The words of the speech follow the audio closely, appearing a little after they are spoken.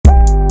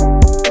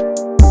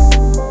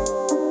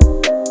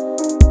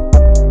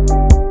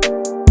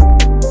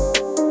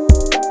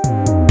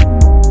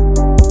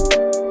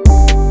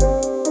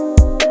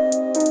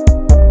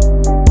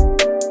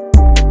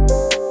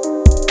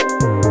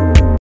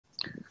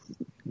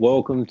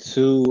Welcome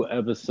to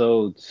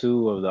episode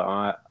 2 of the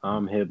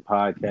I'm Hip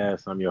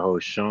podcast. I'm your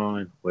host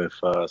Sean with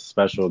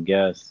special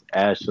guest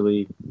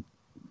Ashley.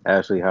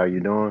 Ashley, how you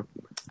doing?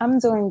 I'm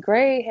doing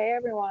great. Hey,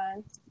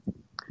 everyone.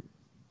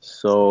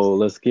 So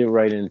let's get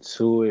right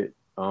into it.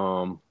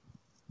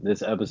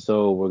 This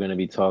episode we're going to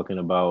be talking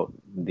about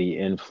the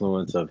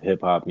influence of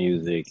hip hop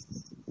music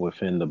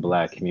within the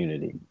Black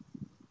community.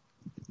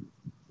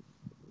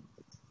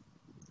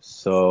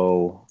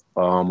 So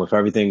with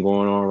everything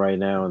going on right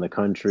now in the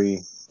country,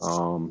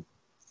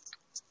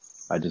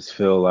 I just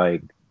feel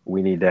like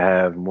we need to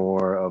have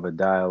more of a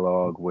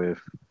dialogue with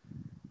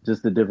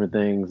just the different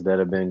things that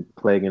have been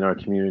plaguing our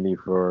community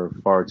for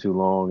far too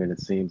long. And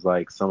it seems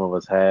like some of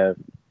us have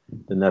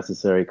the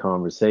necessary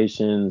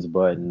conversations,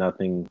 but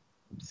nothing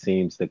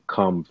seems to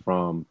come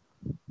from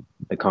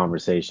the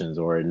conversations,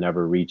 or it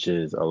never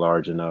reaches a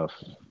large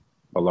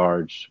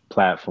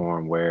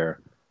platform where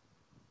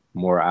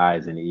more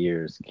eyes and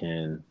ears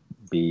can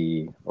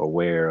be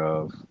aware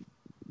of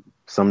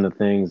some of the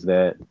things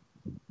that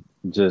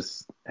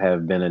just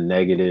have been a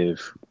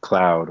negative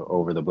cloud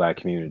over the Black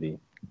community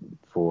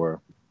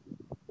for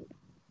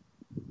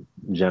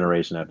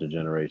generation after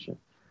generation.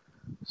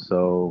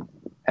 So,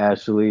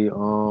 Ashley,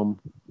 where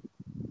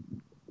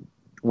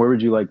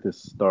would you like to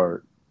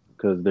start?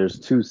 Because there's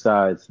two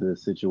sides to the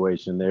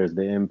situation. There's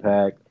the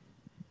impact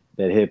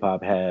that hip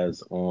hop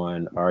has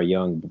on our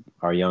young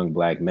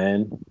Black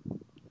men,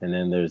 and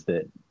then there's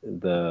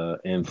the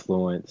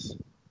influence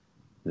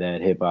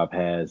that hip hop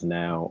has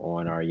now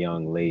on our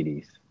young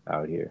ladies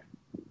out here.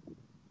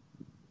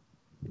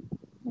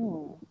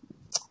 Hmm.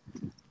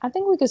 I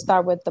think we could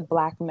start with the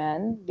Black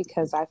men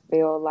because I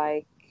feel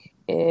like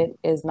it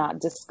is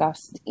not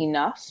discussed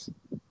enough.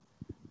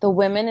 The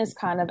women is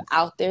kind of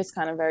out there, it's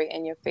kind of very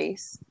in your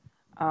face.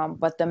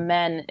 But the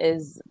men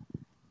is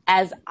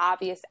as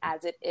obvious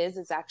as it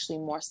is actually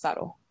more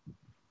subtle.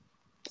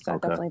 So I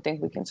Okay. definitely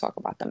think we can talk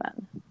about the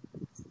men.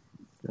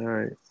 All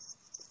right.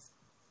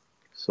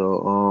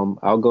 So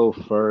I'll go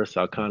first.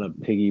 I'll kind of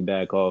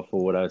piggyback off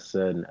of what I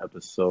said in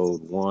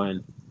episode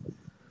 1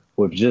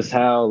 with just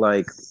how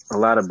like a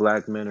lot of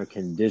Black men are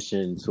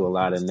conditioned to a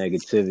lot of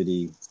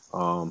negativity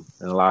and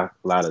a lot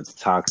of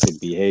toxic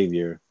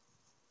behavior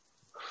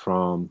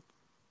from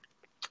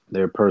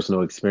their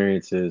personal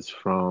experiences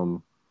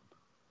from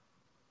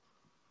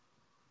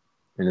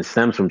and it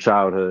stems from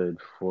childhood,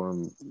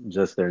 from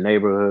just their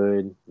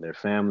neighborhood, their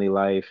family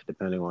life,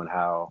 depending on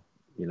how,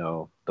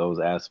 those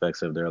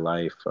aspects of their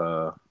life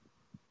are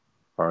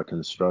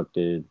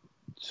constructed,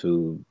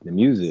 to the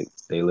music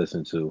they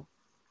listen to,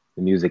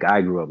 the music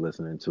I grew up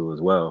listening to as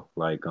well.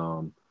 Like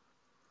you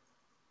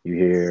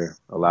hear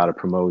a lot of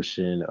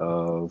promotion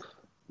of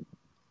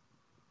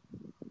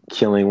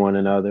killing one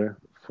another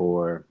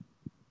for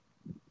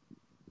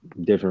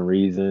different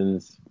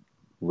reasons,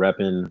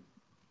 repping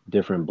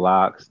different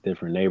blocks,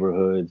 different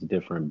neighborhoods,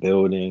 different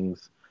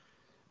buildings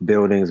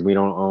we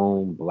don't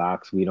own,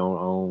 blocks we don't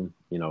own,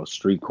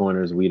 street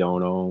corners we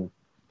don't own,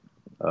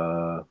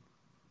 uh,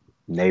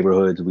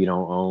 neighborhoods we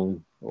don't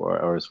own,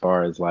 or as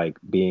far as like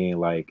being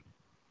like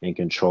in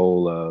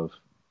control of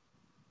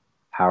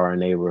how our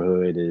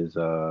neighborhood is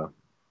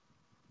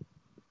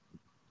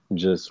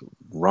just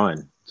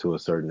run to a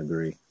certain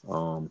degree,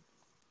 and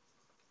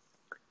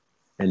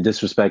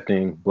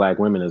disrespecting Black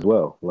women as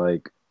well.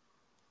 Like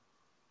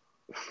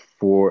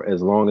for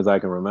as long as I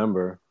can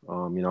remember,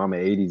 I'm an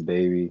 '80s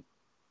baby.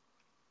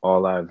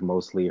 All I've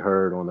mostly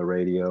heard on the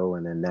radio,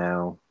 and then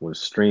now with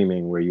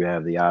streaming, where you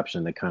have the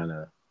option to kind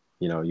of,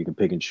 you can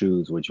pick and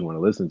choose what you want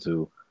to listen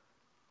to.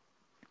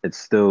 It's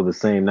still the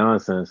same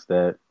nonsense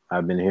that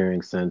I've been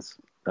hearing since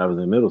I was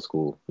in middle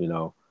school.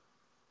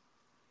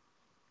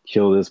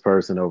 Kill this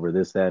person over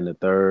this, that, and the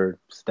third,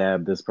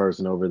 stab this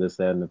person over this,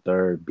 that, and the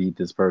third, beat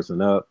this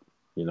person up,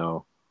 you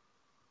know,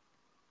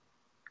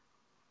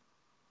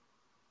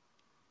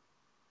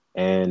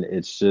 and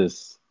it's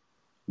just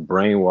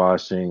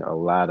brainwashing a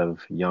lot of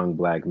young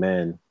Black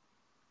men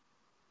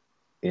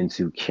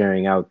into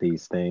carrying out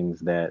these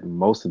things that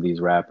most of these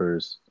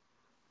rappers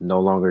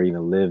no longer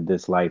even live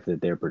this life that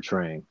they're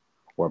portraying,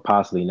 or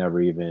possibly never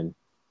even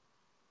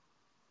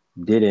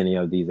did any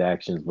of these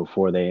actions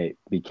before they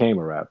became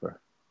a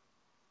rapper.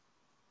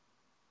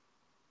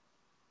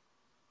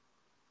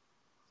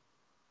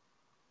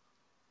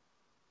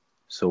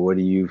 So what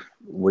do you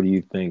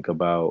think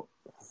about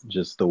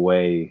just the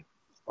way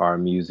our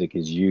music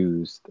is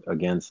used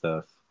against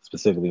us,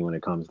 specifically when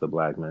it comes to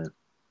Black men?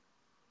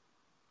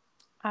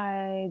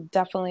 I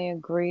definitely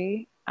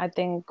agree. I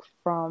think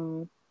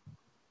although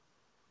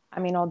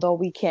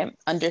we can't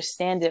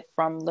understand it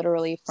from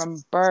literally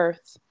from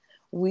birth,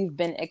 we've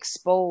been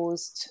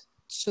exposed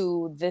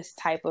to this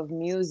type of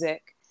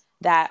music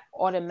that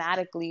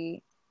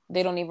automatically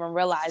they don't even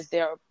realize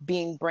they're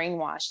being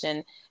brainwashed.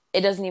 And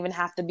it doesn't even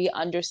have to be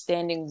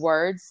understanding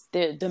words.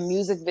 The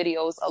music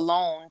videos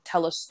alone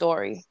tell a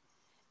story.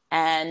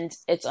 And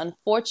it's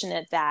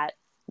unfortunate that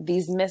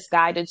these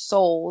misguided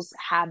souls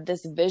have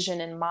this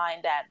vision in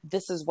mind that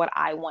this is what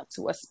I want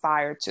to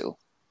aspire to.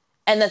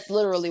 And that's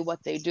literally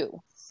what they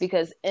do.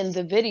 because in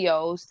the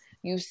videos,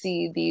 you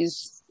see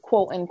these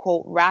quote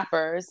unquote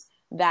rappers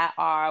that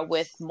are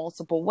with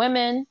multiple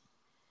women,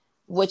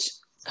 which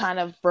kind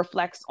of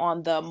reflects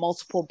on the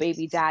multiple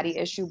baby daddy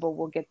issue, but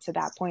we'll get to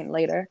that point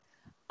later.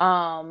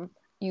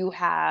 You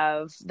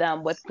have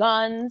them with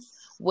guns,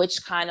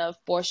 which kind of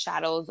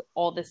foreshadows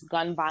all this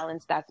gun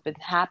violence that's been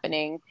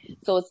happening.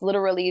 So it's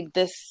literally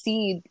this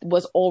seed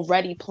was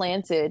already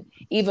planted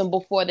even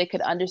before they could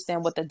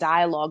understand what the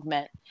dialogue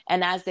meant.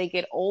 And as they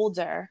get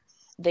older,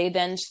 they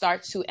then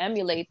start to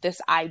emulate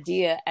this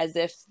idea as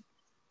if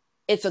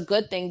it's a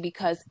good thing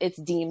because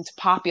it's deemed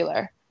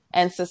popular.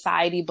 And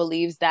society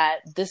believes that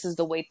this is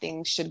the way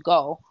things should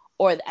go,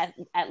 or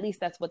at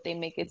least that's what they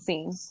make it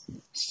seem.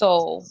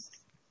 So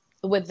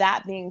with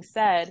that being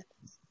said,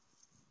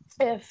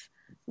 if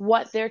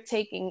what they're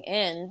taking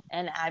in,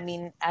 and I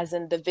mean, as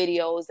in the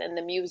videos and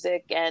the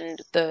music and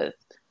the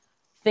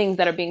things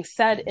that are being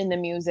said in the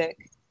music,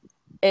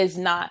 is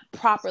not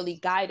properly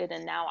guided,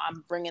 and now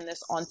I'm bringing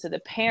this onto the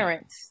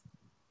parents,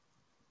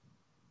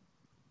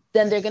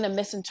 then they're going to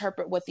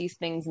misinterpret what these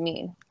things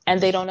mean. And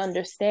they don't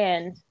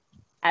understand,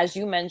 as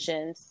you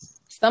mentioned,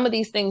 some of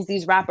these things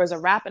these rappers are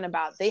rapping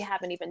about, they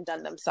haven't even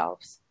done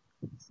themselves.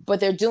 But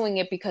they're doing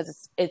it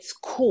because it's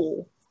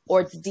cool,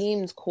 or it's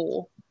deemed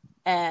cool.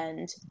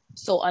 And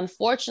so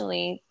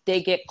unfortunately,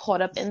 they get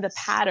caught up in the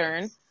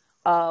pattern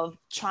of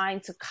trying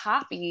to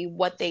copy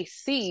what they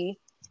see.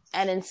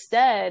 And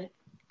instead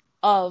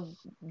of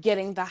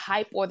getting the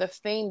hype or the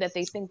fame that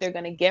they think they're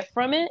going to get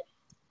from it,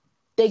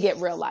 they get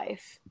real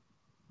life.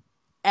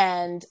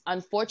 And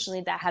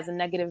unfortunately, that has a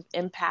negative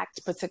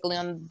impact, particularly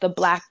on the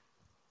Black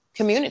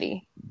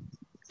community.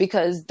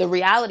 Because the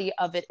reality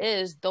of it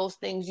is those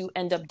things, you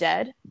end up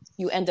dead,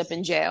 you end up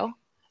in jail,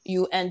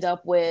 you end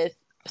up with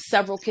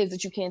several kids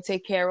that you can't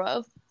take care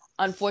of.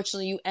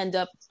 Unfortunately, you end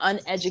up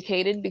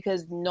uneducated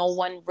because no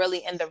one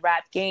really in the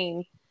rap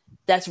game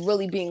that's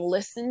really being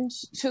listened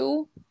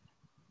to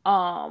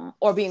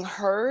or being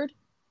heard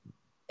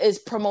is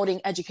promoting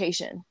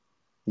education.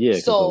 Yeah,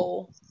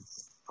 so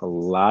a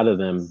lot of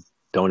them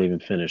don't even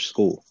finish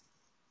school.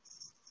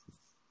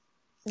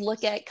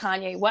 Look at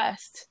Kanye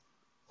West,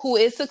 who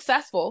is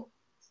successful.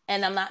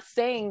 And I'm not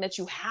saying that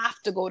you have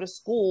to go to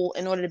school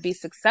in order to be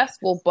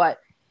successful, but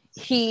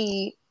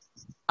he,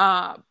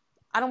 I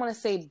don't want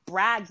to say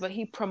bragged, but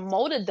he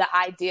promoted the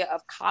idea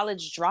of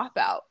college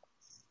dropout.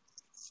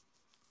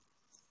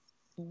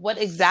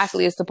 What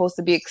exactly is supposed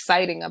to be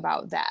exciting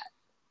about that?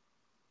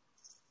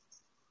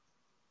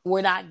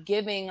 We're not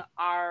giving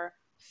our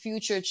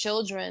future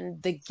children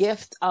the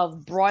gift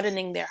of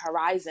broadening their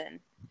horizon.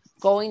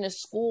 Going to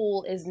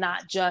school is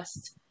not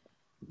just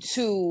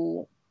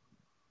to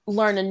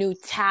learn a new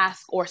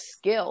task or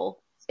skill.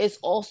 It's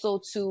also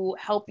to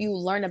help you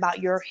learn about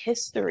your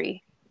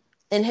history.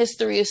 And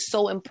history is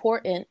so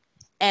important.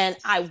 And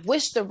I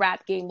wish the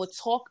rap game would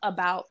talk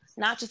about,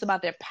 not just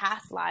about their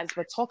past lives,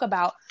 but talk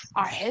about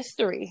our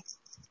history.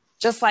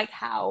 Just like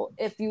how,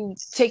 if you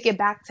take it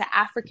back to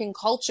African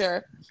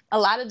culture, a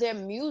lot of their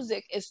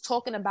music is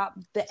talking about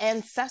the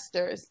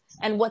ancestors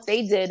and what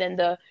they did and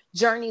the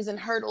journeys and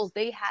hurdles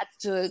they had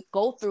to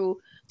go through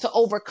to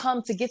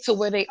overcome to get to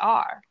where they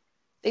are.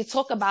 They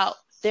talk about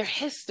their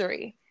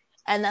history.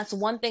 And that's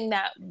one thing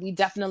that we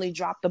definitely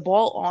dropped the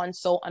ball on.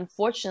 So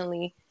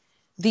unfortunately,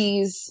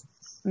 these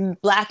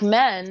Black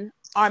men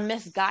are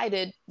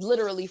misguided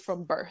literally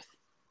from birth.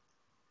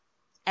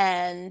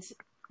 And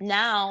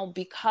now,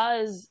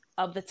 because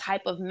of the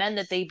type of men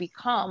that they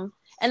become,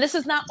 and this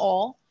is not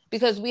all,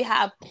 because we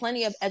have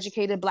plenty of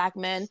educated Black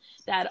men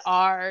that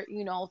are,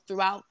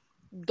 throughout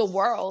the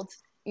world,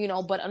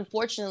 but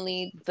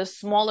unfortunately, the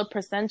smaller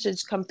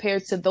percentage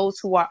compared to those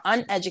who are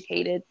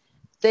uneducated,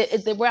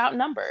 they were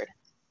outnumbered.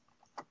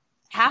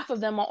 Half of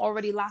them are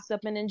already locked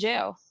up and in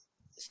jail,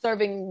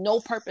 serving no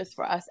purpose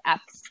for us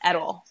at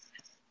all.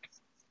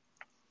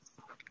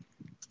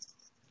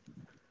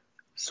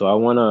 So I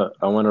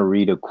wanna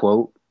read a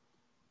quote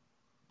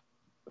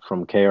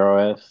from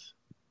KRS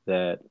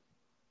that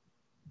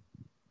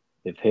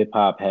if hip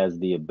hop has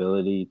the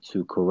ability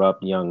to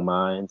corrupt young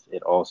minds,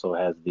 it also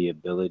has the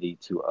ability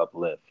to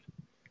uplift.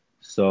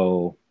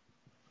 So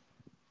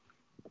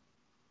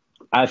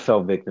I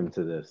fell victim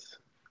to this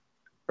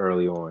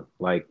early on.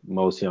 Like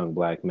most young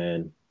Black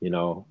men,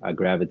 I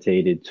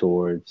gravitated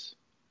towards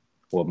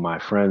what my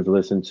friends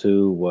listened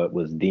to, what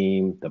was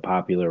deemed the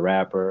popular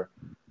rapper.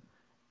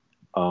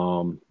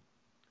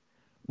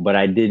 But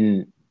I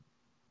didn't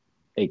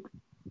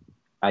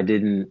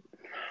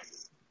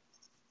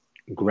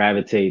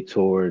gravitate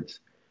towards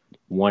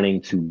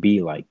wanting to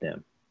be like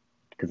them,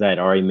 because I had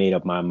already made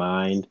up my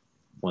mind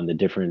on the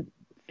different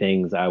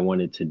things I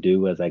wanted to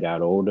do as I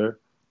got older.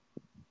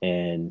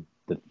 And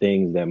the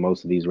things that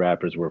most of these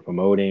rappers were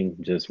promoting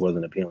just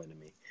wasn't appealing to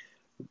me.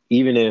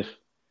 Even if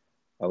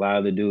a lot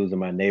of the dudes in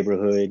my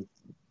neighborhood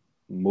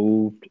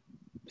moved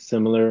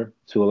similar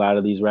to a lot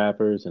of these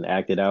rappers and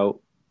acted out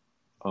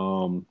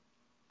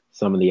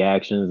some of the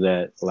actions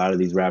that a lot of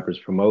these rappers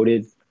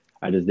promoted,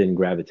 I just didn't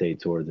gravitate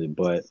towards it.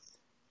 But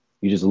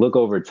you just look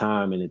over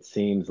time and it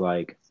seems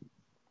like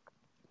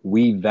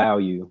we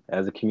value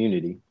as a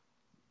community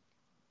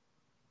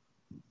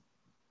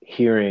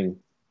hearing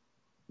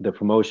the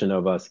promotion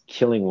of us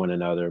killing one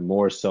another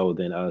more so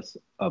than us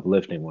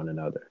uplifting one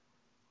another.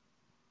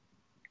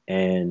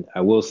 And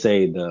I will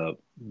say the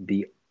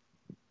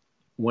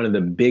one of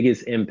the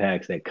biggest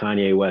impacts that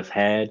Kanye West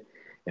had,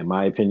 in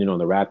my opinion, on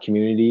the rap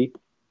community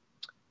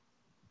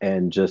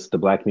and just the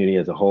black community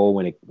as a whole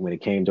when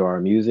it came to our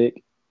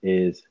music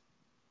is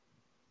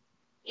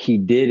he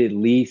did at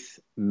least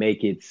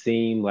make it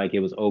seem like it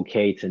was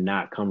okay to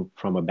not come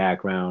from a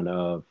background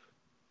of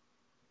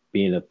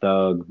being a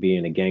thug,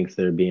 being a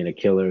gangster, being a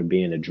killer,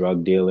 being a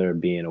drug dealer,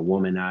 being a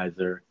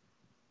womanizer,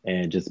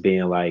 and just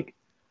being like,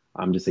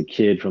 I'm just a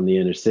kid from the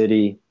inner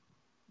city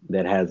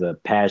that has a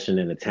passion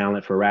and a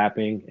talent for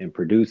rapping and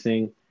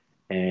producing.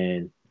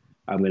 And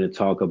I'm going to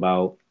talk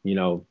about,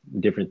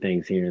 different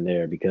things here and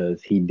there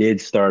because he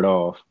did start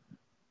off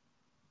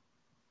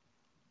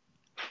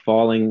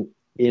falling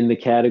in the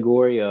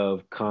category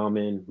of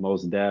Common,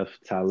 Mos Def,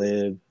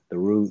 Talib, The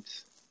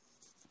Roots,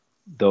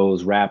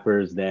 those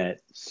rappers that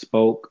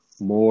spoke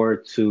more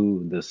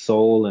to the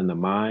soul and the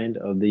mind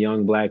of the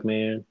young black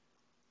man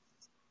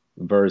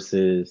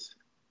versus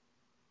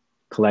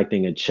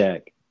collecting a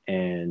check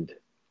and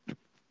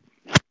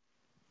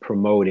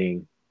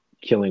promoting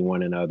killing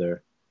one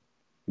another,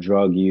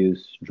 drug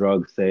use,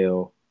 drug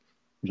sales,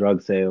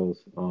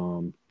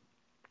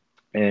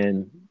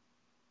 and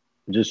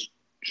just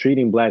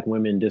treating black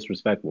women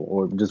disrespectful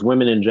or just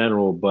women in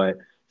general, but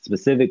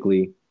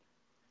specifically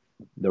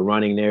the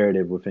running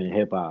narrative within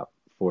hip hop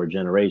for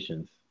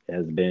generations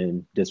has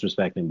been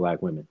disrespecting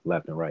black women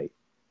left and right.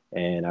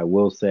 And I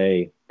will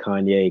say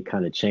Kanye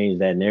kind of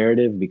changed that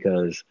narrative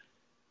because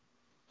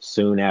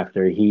soon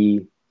after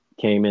he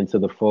came into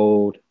the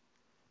fold,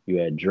 you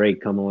had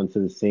Drake come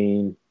onto the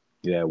scene,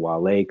 you had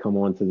Wale come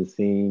onto the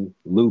scene,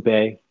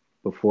 Lupe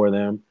before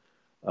them.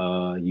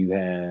 You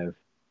have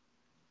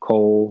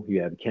Cole,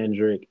 you have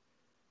Kendrick.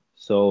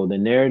 So the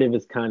narrative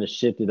has kind of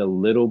shifted a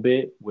little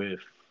bit with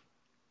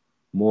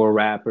more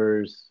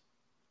rappers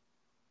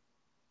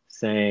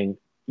saying,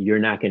 you're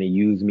not going to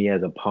use me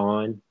as a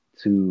pawn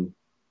to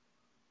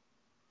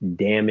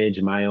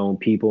damage my own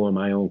people and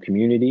my own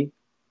community.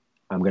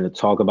 I'm going to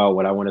talk about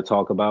what I want to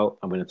talk about.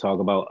 I'm going to talk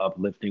about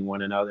uplifting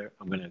one another.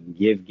 I'm going to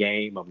give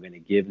game. I'm going to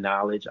give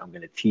knowledge. I'm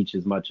going to teach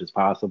as much as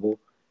possible.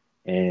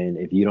 And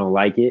if you don't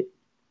like it,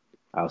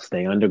 I'll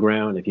stay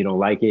underground. If you don't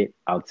like it,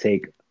 I'll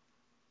take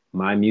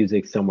my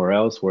music somewhere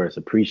else where it's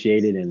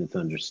appreciated and it's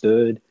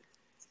understood.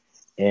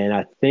 And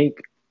I think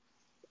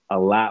a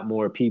lot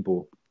more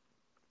people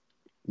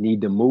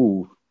need to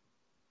move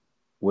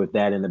with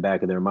that in the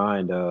back of their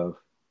mind of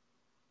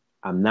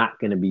I'm not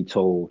going to be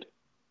told,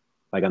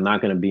 like I'm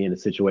not going to be in a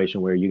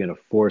situation where you're going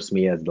to force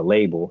me as the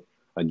label.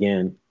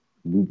 Again,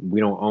 we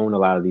don't own a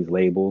lot of these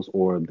labels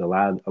or a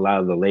lot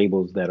of the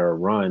labels that are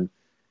run,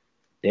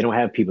 they don't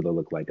have people that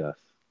look like us.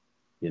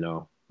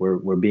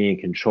 We're being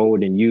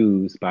controlled and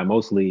used by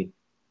mostly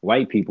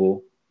white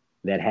people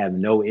that have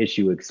no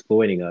issue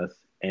exploiting us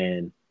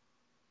and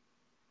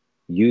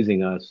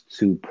using us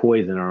to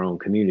poison our own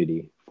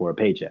community for a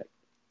paycheck.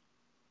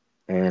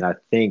 And I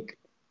think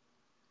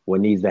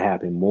what needs to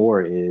happen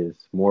more is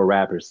more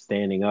rappers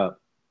standing up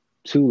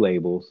to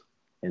labels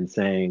and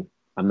saying,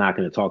 I'm not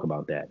going to talk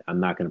about that. I'm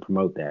not going to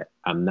promote that.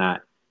 I'm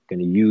not going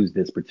to use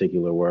this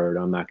particular word.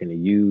 I'm not going to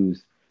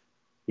use,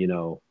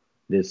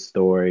 this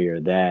story or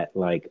that.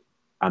 Like,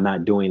 I'm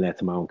not doing that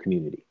to my own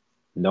community.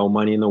 No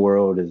money in the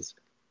world is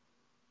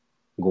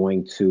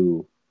going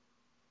to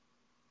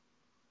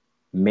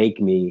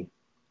make me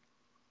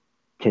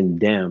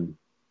condemn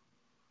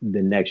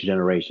the next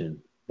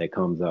generation that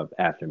comes up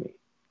after me.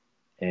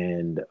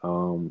 And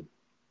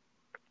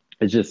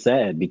it's just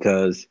sad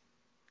because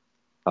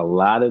a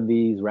lot of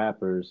these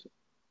rappers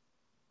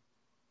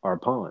are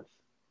pawns.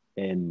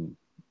 And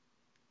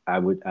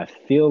I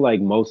feel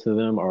like most of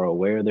them are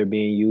aware they're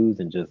being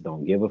used and just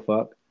don't give a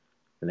fuck.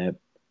 And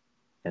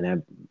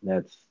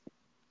that's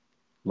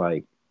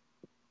like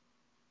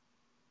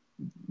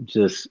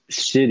just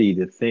shitty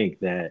to think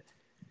that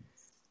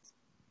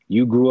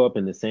you grew up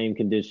in the same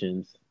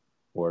conditions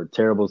or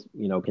terrible,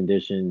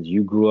 conditions.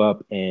 You grew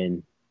up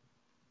and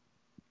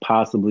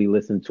possibly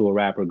listened to a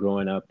rapper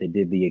growing up that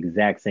did the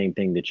exact same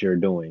thing that you're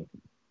doing.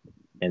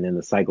 And then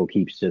the cycle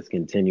keeps just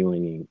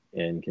continuing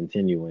and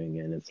continuing.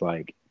 And it's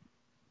like,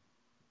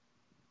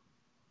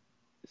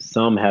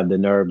 some have the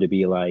nerve to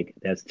be like,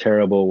 that's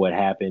terrible what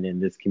happened in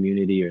this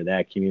community or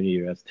that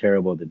community, or that's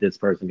terrible that this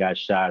person got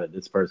shot or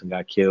this person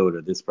got killed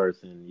or this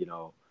person,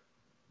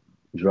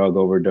 drug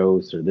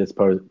overdose or this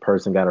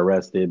person got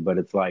arrested. But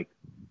it's like,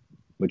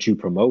 but you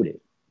promote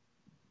it.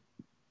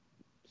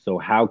 So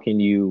how can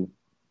you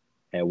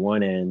at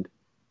one end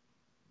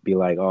be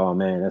like, oh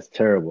man, that's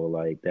terrible.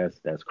 Like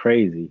that's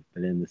crazy.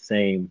 And in the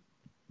same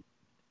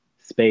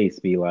space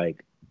be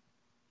like,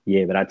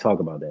 yeah, but I talk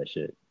about that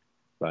shit.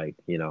 Like,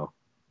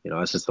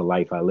 it's just the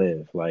life I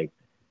live. Like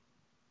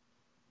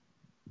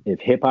if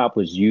hip hop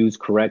was used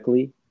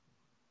correctly,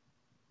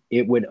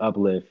 it would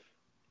uplift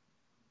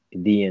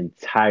the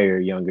entire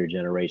younger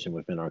generation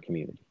within our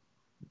community.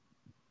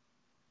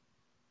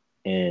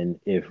 And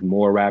if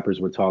more rappers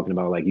were talking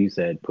about, like you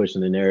said,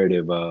 pushing the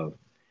narrative of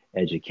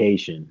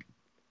education,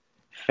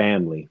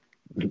 family,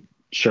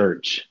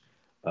 church,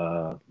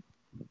 uh,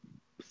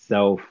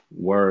 self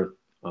worth,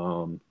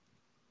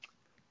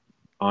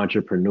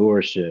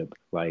 entrepreneurship,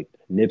 like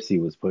Nipsey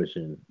was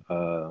pushing,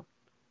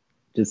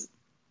 just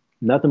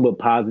nothing but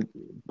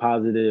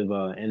positive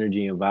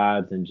energy and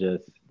vibes, and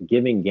just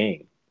giving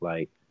game,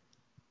 like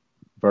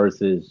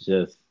versus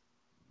just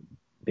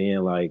being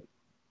like,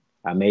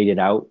 I made it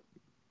out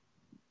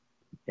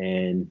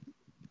and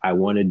I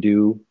want to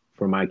do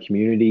for my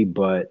community,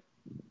 but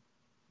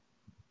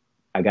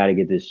I got to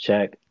get this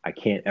check. I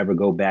can't ever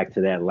go back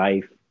to that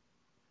life.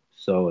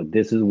 So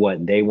this is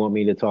what they want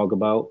me to talk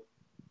about.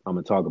 I'm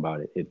gonna talk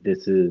about it. If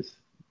this is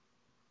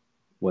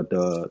what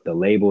the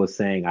label is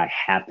saying, I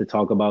have to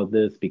talk about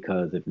this,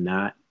 because if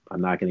not,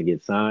 I'm not gonna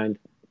get signed.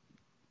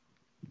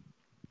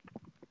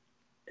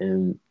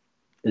 And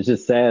it's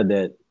just sad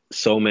that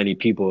so many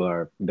people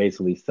are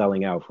basically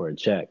selling out for a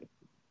check,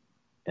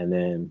 and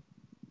then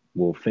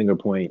will finger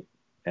point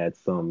at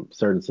some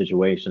certain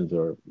situations,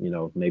 or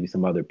maybe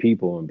some other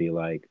people, and be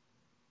like,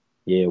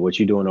 yeah, what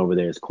you doing over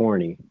there is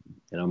corny.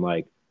 And I'm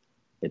like,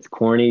 it's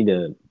corny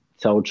to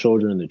tell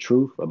children the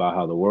truth about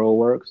how the world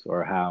works,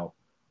 or how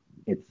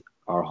it's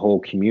our whole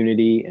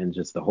community and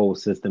just the whole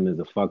system is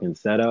a fucking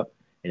setup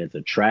and it's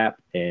a trap,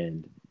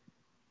 and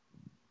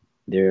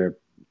they're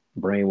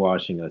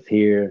brainwashing us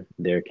here,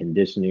 they're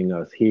conditioning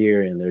us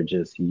here, and they're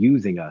just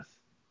using us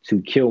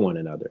to kill one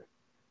another.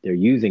 They're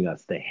using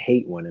us to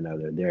hate one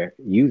another. They're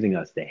using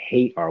us to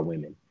hate our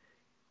women.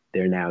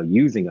 They're now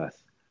using us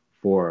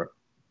for,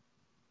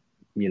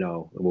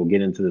 we'll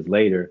get into this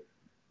later,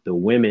 the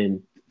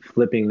women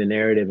flipping the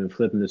narrative and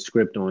flipping the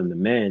script on the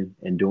men,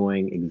 and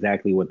doing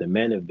exactly what the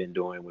men have been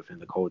doing within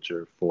the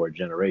culture for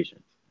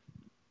generations.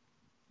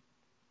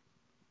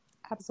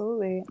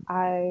 Absolutely.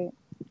 I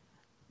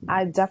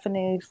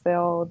definitely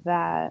feel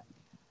that,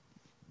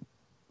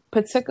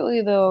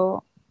 particularly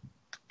though,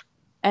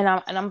 and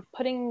I'm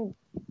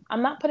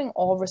not putting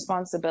all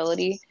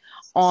responsibility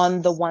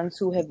on the ones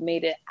who have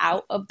made it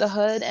out of the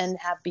hood and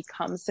have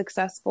become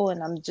successful.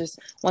 And I'm just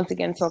once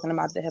again talking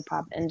about the hip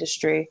hop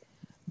industry.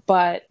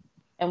 But,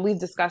 and we've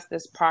discussed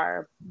this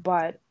prior,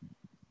 but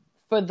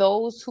for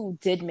those who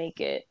did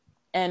make it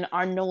and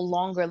are no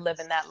longer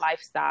living that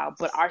lifestyle,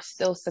 but are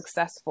still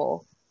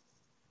successful,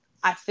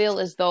 I feel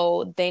as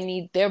though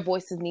their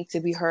voices need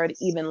to be heard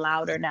even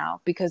louder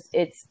now, because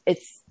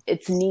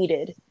it's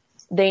needed.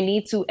 They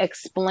need to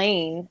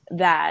explain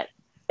that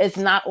it's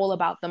not all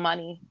about the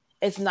money.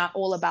 It's not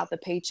all about the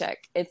paycheck.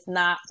 It's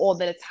not all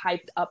that it's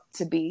hyped up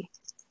to be.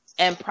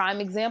 And prime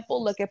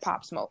example, look at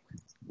Pop Smoke.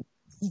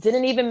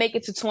 Didn't even make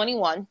it to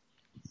 21.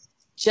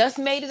 Just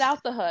made it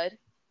out the hood.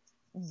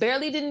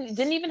 Barely didn't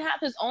even have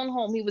his own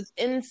home. He was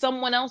in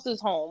someone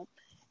else's home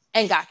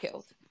and got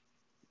killed.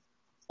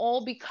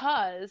 All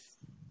because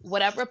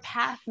whatever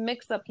past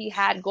mix-up he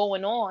had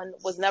going on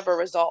was never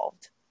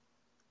resolved.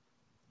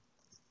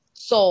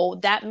 So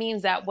that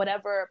means that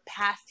whatever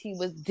past he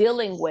was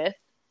dealing with,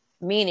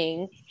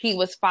 meaning he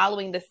was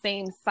following the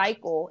same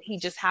cycle, he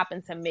just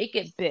happened to make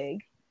it big,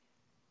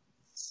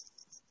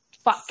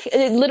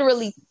 it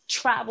literally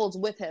travels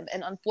with him.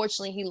 And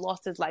unfortunately, he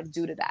lost his life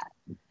due to that.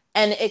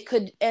 And it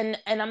could, and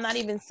I'm not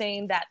even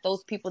saying that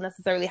those people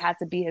necessarily had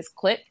to be his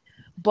clique,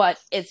 but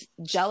it's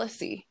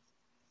jealousy.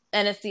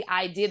 And it's the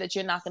idea that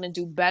you're not going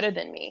to do better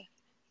than me.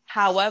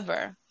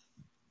 However,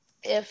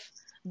 if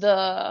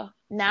the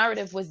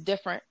narrative was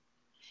different,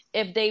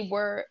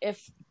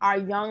 if our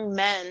young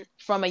men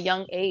from a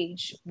young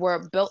age were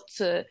built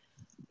to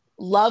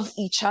love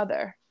each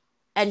other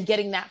and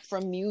getting that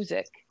from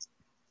music,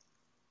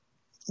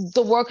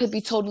 the world could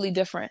be totally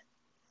different.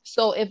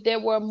 So if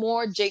there were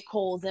more J.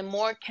 Cole's and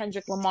more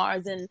Kendrick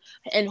Lamar's and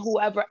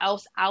whoever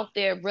else out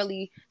there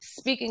really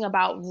speaking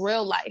about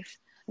real life,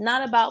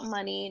 not about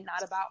money,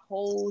 not about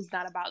hoes,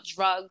 not about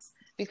drugs,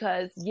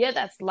 because yeah,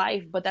 that's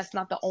life, but that's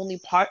not the only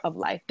part of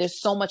life.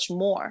 There's so much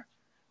more.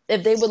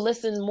 If they would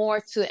listen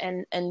more to,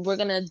 and we're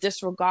going to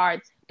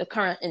disregard the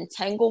current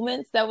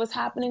entanglements that was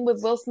happening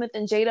with Will Smith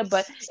and Jada,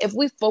 but if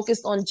we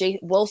focused on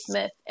Will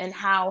Smith and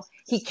how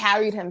he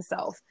carried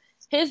himself,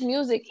 his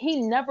music, he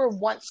never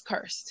once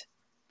cursed.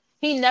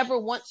 He never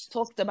once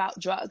talked about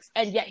drugs,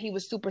 and yet he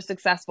was super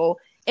successful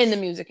in the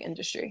music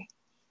industry.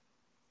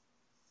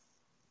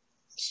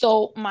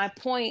 So my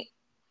point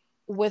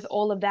with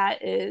all of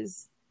that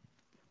is,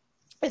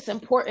 it's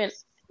important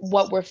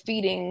what we're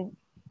feeding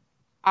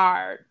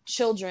our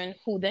children,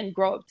 who then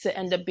grow up to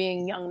end up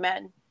being young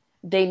men.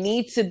 They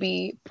need to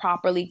be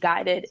properly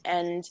guided,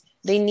 and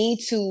they need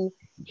to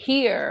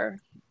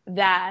hear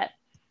that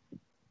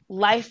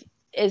life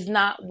is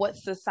not what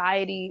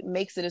society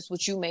makes it, it's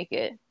what you make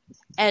it.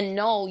 And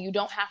no, you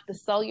don't have to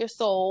sell your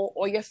soul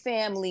or your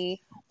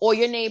family or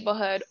your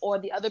neighborhood or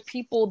the other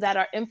people that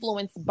are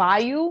influenced by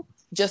you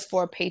just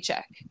for a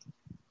paycheck.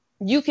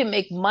 You can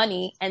make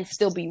money and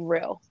still be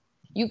real.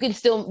 You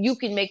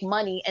can make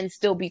money and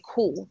still be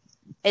cool.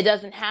 It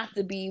doesn't have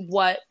to be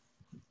what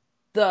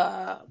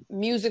the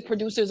music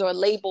producers or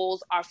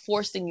labels are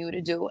forcing you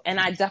to do. And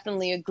I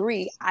definitely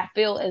agree. I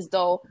feel as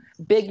though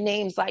big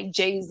names like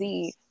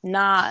Jay-Z,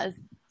 Nas,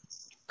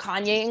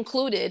 Kanye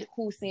included,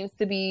 who seems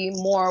to be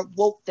more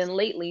woke than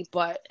lately,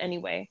 but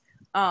anyway,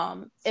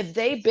 if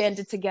they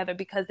banded together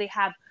because they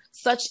have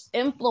such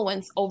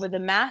influence over the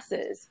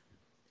masses,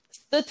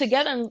 stood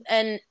together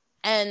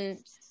and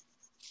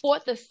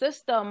fought the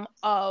system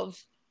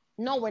of,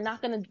 no, we're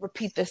not going to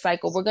repeat this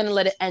cycle. We're going to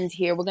let it end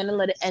here. We're going to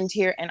let it end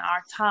here in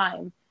our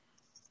time.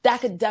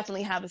 That could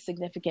definitely have a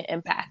significant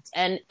impact.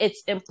 And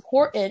it's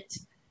important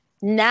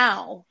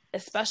now,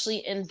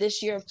 especially in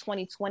this year of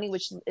 2020,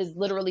 which is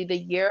literally the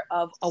year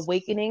of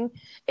awakening.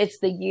 It's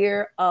the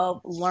year of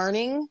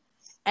learning,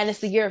 and it's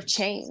the year of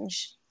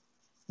change.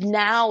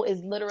 Now is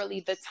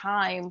literally the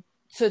time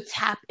to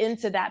tap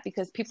into that,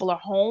 because people are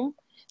home.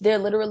 They're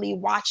literally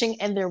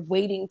watching and they're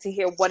waiting to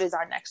hear what is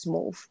our next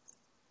move.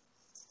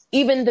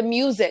 Even the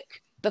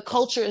music, the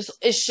culture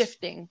is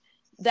shifting.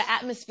 The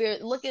atmosphere,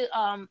 look at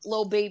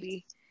Lil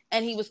Baby,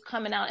 and he was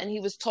coming out and he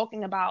was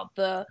talking about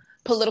the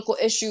political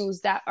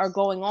issues that are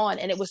going on,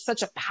 and it was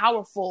such a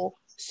powerful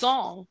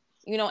song,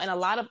 you know, and a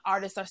lot of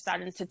artists are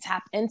starting to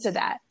tap into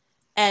that.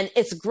 And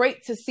it's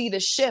great to see the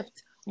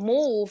shift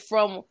move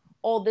from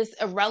all this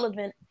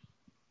irrelevant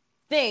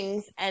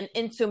things and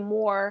into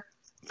more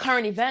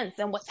current events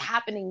and what's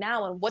happening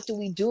now and what do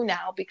we do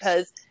now,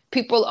 because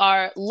people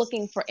are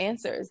looking for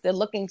answers, they're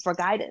looking for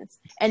guidance,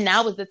 and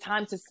now is the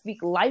time to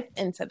speak life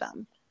into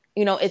them.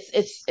 You know,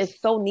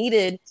 it's so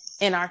needed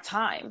in our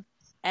time.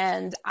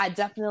 And I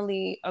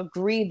definitely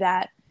agree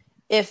that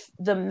if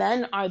the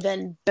men are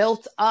then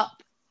built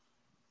up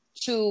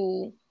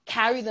to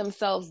carry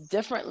themselves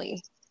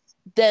differently,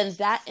 then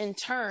that in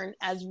turn,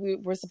 as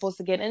we're supposed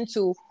to get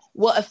into,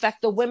 will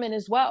affect the women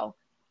as well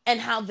and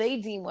how they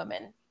deem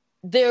women.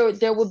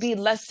 There will be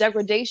less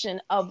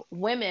degradation of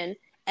women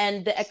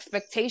and the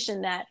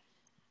expectation that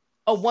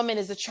a woman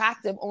is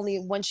attractive only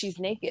when she's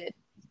naked.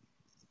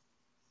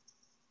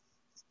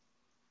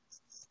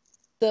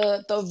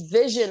 The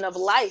vision of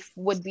life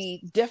would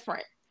be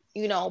different,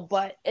 you know,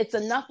 but it's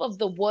enough of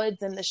the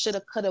woods and the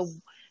shoulda, coulda,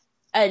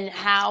 and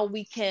how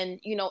we can,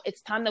 you know,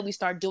 it's time that we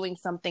start doing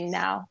something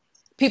now.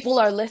 People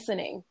are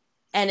listening,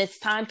 and it's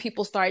time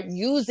people start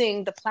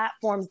using the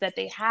platforms that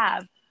they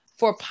have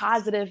for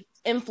positive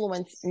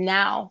influence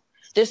now.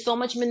 There's so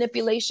much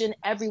manipulation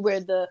everywhere.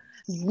 The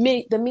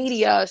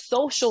media,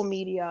 social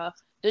media,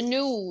 the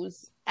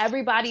news,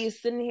 everybody is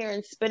sitting here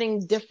and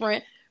spitting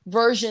different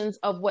versions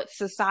of what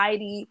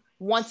society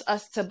wants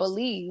us to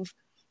believe.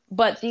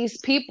 But these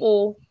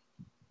people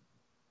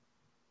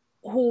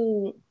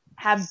who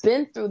have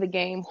been through the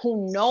game,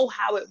 who know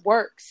how it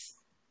works,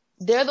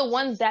 they're the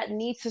ones that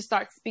need to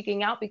start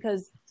speaking out,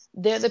 because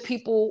they're the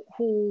people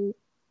who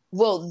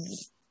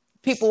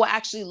people will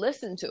actually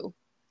listen to,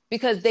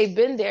 because they've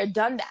been there,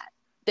 done that.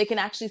 They can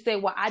actually say,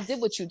 well, I did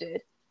what you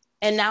did,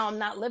 and now I'm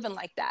not living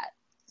like that.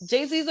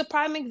 Jay-Z is a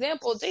prime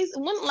example.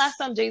 When the last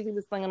time Jay-Z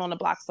was slinging on the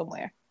block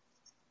somewhere?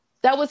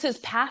 That was his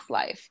past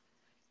life.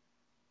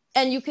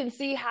 And you can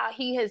see how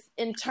he has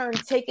in turn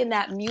taken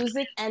that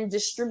music and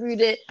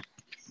distributed it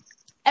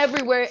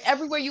everywhere.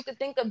 Everywhere you could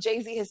think of,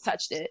 Jay-Z has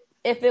touched it.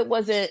 If it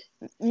wasn't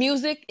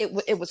music,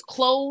 it was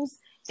clothes,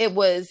 it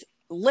was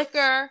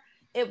liquor,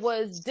 it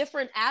was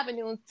different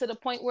avenues, to the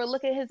point where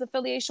look at his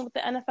affiliation with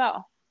the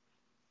NFL.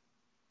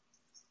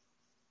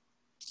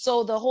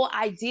 So the whole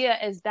idea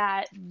is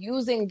that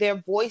using their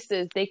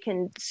voices, they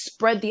can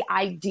spread the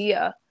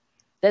idea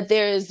that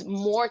there is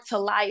more to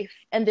life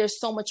and there's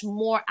so much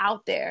more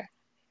out there.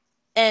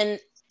 And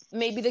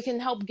maybe they can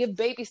help give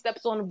baby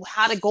steps on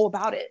how to go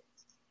about it,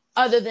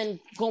 other than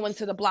going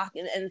to the block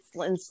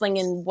and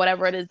slinging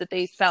whatever it is that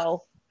they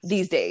sell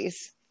these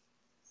days.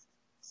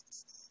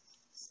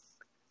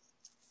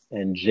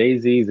 And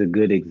Jay-Z is a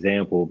good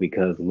example,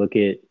 because look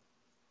at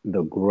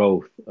the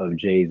growth of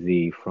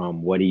Jay-Z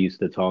from what he used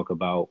to talk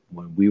about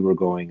when we were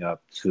growing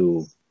up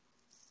to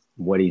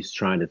what he's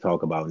trying to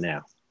talk about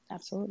now.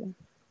 Absolutely.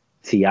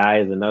 T.I.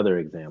 is another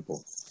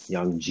example.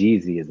 Young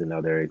Jeezy is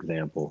another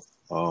example.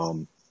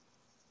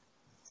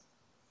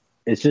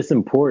 It's just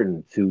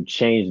important to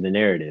change the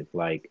narrative.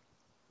 Like,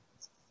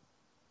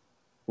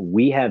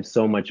 we have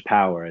so much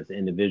power as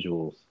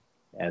individuals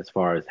as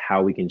far as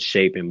how we can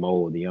shape and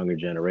mold the younger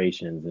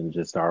generations and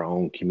just our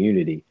own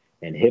community.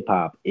 And hip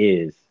hop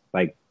is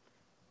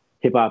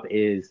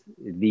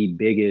the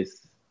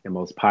biggest and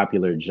most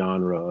popular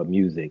genre of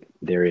music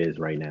there is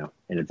right now.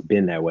 And it's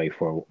been that way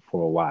for a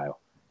while.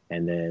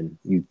 And then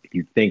you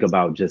think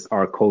about just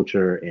our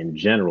culture in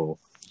general,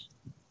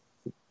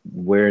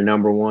 we're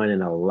number one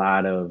in a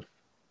lot of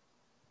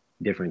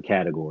different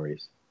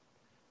categories.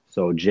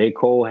 So J.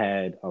 Cole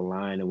had a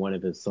line in one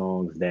of his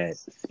songs that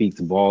speaks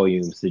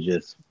volumes to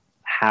just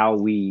how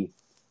the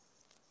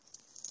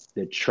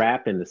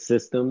trap and the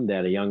system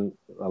that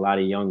a lot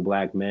of young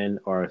black men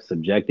are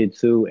subjected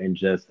to, and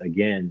just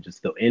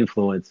the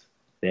influence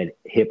that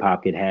hip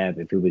hop could have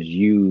if it was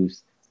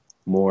used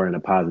more in a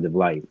positive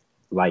light.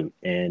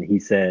 And he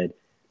said,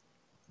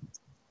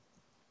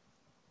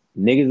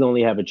 Niggas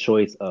only have a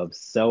choice of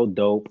sell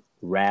dope,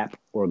 rap,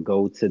 or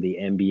go to the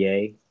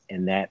NBA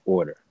in that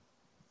order.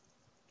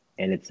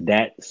 And it's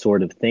that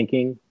sort of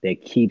thinking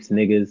that keeps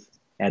niggas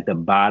at the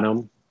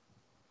bottom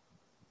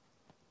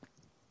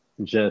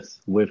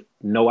just with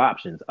no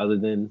options other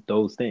than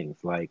those things.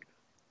 Like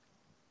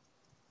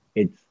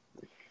it's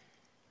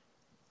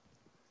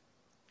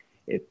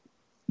it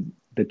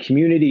the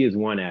community is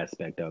one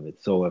aspect of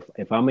it. So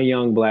if I'm a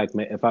young black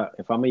man,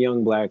 if I'm a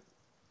young black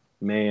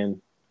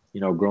man,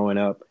 growing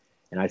up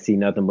and I see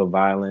nothing but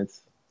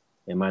violence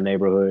in my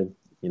neighborhood,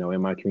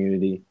 in my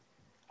community,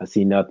 I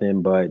see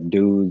nothing but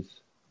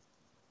dudes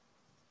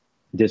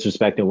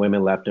disrespecting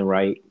women left and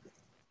right,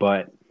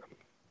 but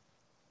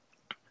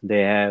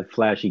they have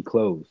flashy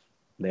clothes,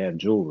 they have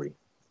jewelry,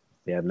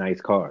 they have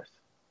nice cars.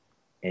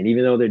 And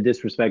even though they're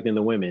disrespecting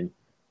the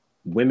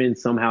women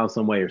somehow,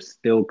 some way are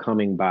still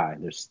coming by.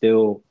 They're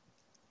still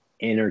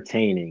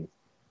entertaining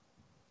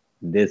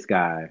this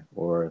guy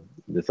or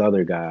this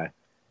other guy.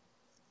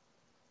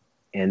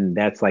 And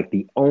that's like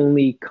the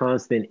only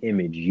constant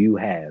image you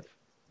have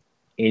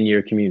in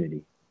your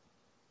community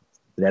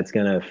that's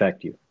going to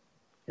affect you.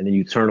 And then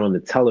you turn on the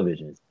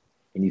television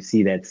and you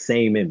see that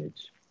same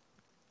image.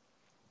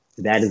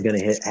 That is going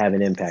to have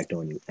an impact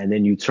on you. And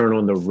then you turn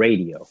on the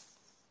radio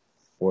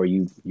or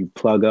you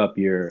plug up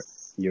your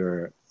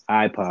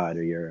iPod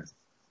or your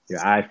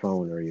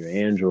iPhone or your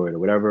Android or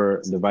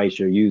whatever device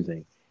you're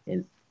using,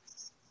 and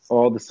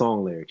all the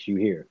song lyrics you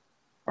hear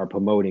are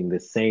promoting the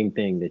same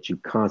thing that you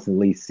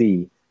constantly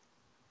see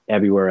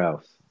everywhere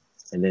else.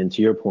 And then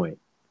to your point,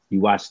 you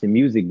watch the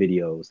music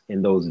videos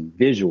and those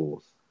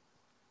visuals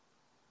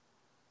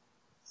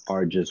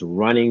are just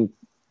running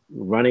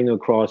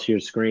across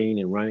your screen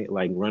and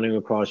running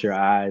across your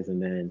eyes,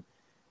 and then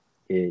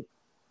it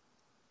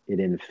it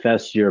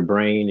infests your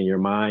brain and your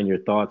mind, your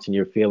thoughts and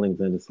your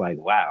feelings, and it's like,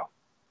 wow,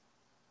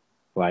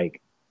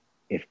 like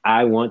if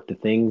I want the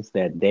things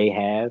that they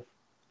have,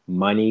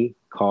 money,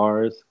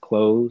 cars,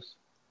 clothes,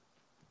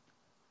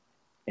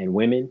 and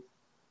women,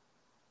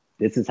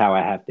 this is how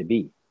I have to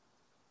be.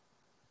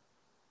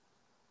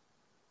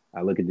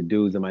 I look at the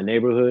dudes in my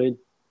neighborhood,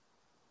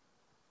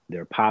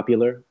 they're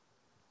popular.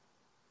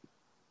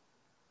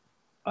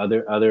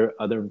 Other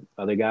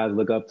guys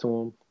look up to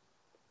them.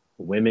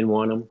 Women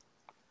want them.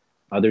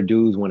 Other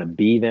dudes want to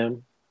be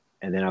them.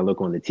 And then I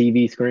look on the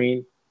TV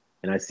screen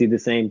and I see the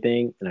same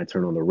thing, and I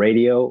turn on the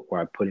radio or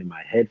I put in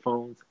my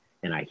headphones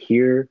and I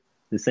hear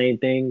the same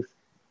things.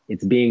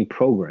 It's being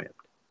programmed.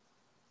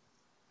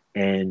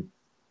 And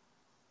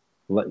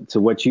to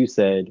what you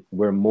said,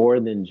 we're more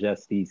than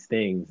just these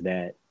things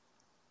that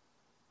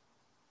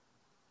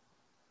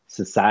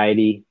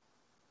society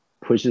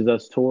pushes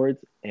us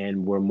towards,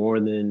 and we're more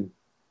than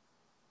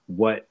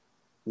what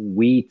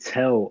we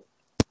tell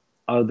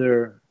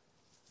other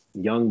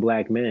young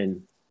black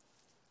men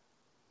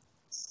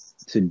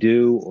to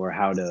do, or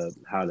how to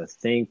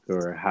think,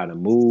 or how to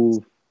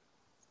move.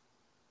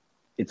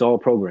 It's all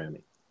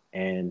programming,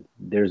 and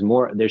there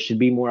should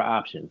be more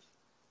options.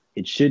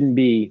 It shouldn't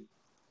be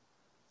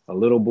a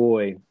little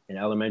boy in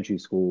elementary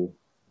school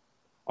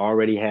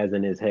already has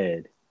in his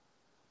head,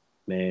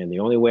 man, the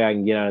only way I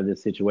can get out of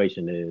this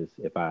situation is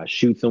if I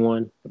shoot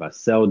someone, if I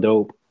sell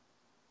dope,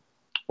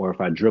 or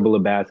if I dribble a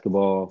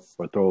basketball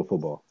or throw a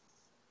football.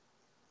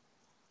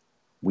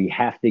 We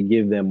have to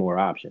give them more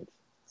options.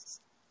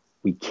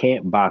 We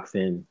can't box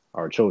in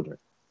our children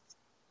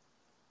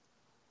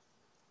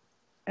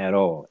at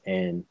all.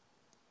 And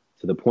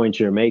to the point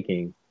you're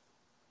making,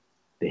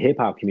 the hip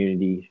hop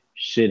community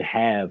should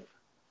have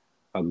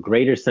a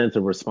greater sense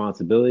of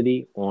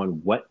responsibility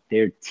on what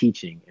they're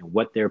teaching and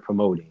what they're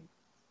promoting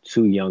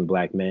to young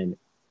black men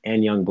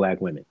and young black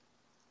women.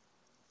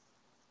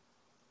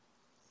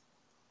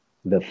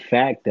 The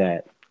fact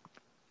that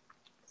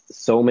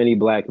so many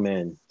black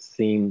men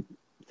seem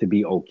to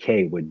be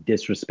okay with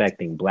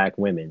disrespecting black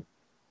women,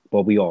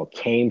 but we all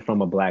came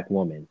from a black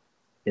woman,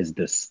 is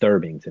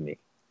disturbing to me.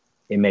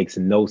 It makes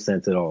no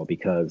sense at all,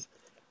 because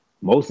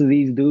most of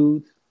these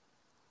dudes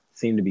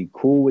seem to be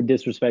cool with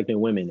disrespecting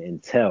women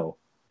until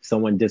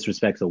someone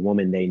disrespects a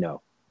woman they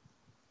know.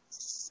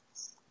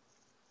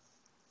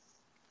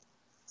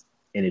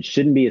 And it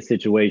shouldn't be a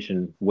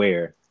situation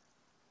where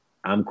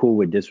I'm cool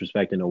with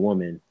disrespecting a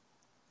woman,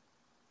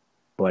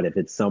 but if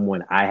it's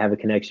someone I have a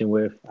connection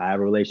with, I have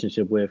a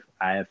relationship with,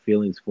 I have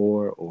feelings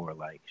for, or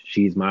like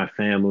she's my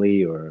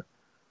family or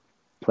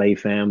play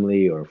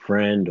family or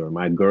friend or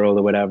my girl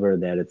or whatever,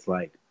 that it's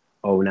like,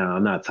 oh, no,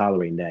 I'm not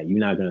tolerating that. You're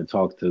not going to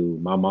talk to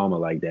my mama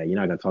like that. You're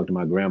not going to talk to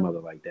my grandmother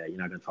like that. You're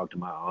not going to talk to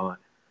my aunt,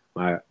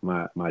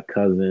 my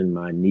cousin,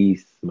 my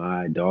niece,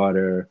 my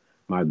daughter,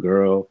 my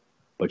girl,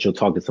 but you'll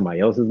talk to somebody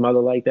else's mother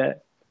like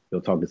that.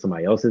 You'll talk to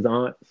somebody else's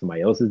aunt,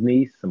 somebody else's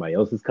niece, somebody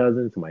else's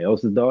cousin, somebody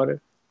else's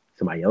daughter,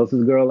 somebody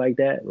else's girl like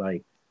that.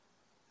 Like,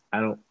 I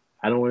don't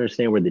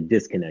understand where the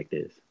disconnect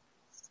is.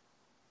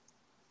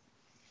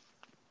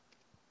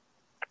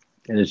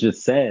 And it's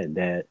just sad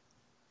that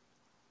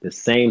the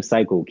same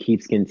cycle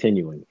keeps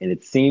continuing. And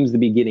it seems to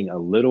be getting a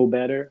little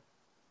better,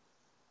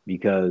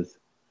 because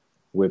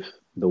with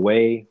the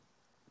way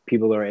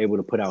people are able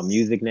to put out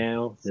music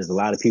now. There's a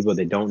lot of people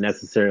that don't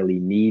necessarily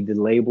need the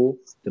label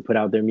to put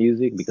out their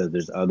music because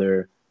there's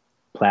other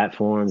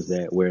platforms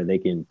that where they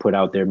can put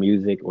out their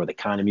music or the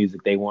kind of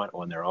music they want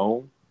on their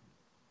own.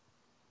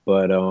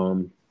 But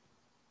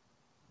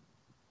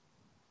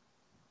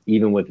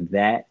even with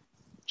that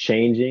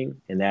changing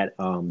and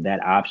that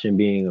option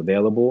being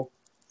available,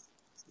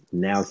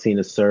 now seen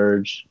a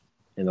surge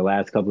in the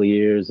last couple of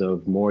years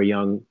of more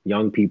young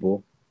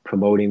people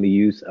promoting the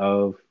use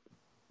of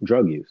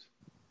drug use.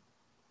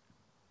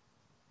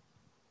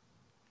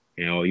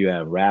 You know, you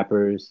have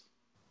rappers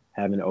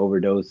having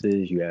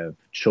overdoses, you have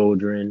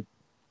children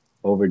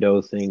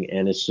overdosing,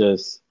 and it's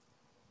just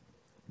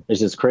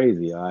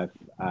crazy.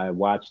 I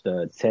watched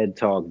a TED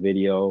Talk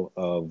video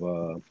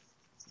of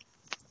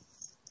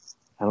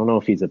I don't know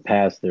if he's a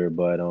pastor,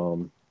 but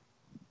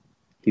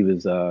he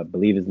was I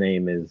believe his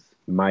name is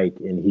Mike,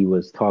 and he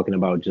was talking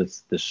about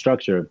just the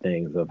structure of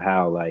things of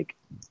how like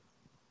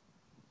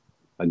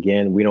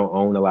again we don't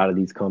own a lot of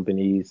these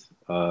companies.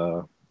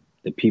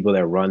 The people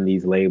that run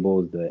these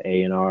labels, the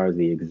A&Rs,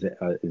 the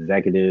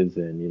executives,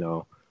 and you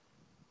know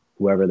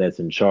whoever that's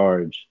in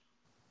charge,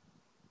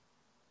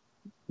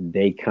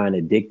 they kind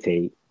of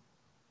dictate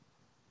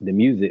the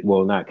music.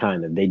 Well, not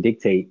kind of. They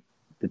dictate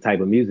the type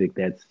of music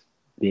that's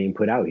being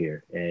put out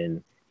here.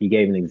 And he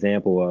gave an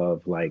example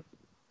of like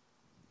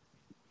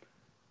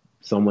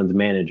someone's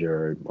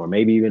manager or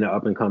maybe even an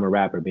up and coming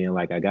rapper being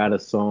like, I got a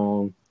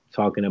song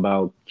talking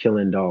about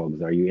killing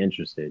dogs. Are you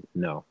interested?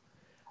 No.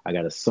 I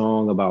got a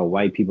song about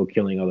white people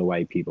killing other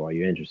white people. Are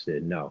you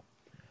interested? No.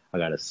 I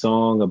got a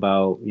song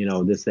about, you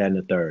know, this, that, and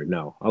the third.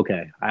 No.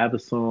 Okay. I have a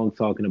song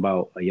talking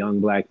about a young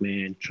black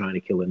man trying to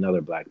kill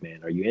another black man.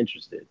 Are you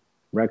interested?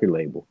 Record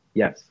label.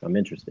 Yes, I'm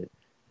interested.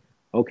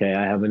 Okay.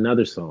 I have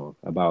another song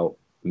about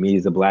me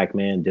as a black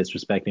man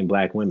disrespecting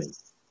black women.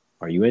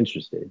 Are you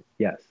interested?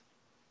 Yes.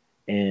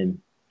 And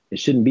it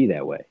shouldn't be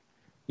that way.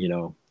 You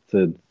know,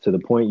 to the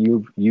point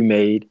you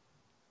made,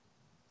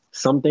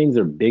 some things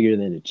are bigger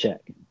than a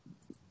check.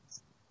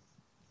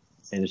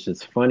 And it's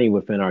just funny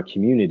within our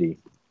community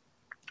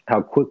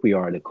how quick we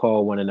are to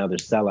call one another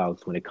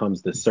sellouts when it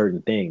comes to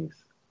certain things.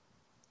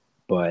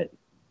 But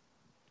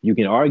you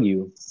can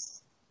argue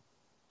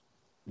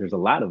there's a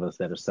lot of us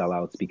that are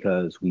sellouts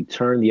because we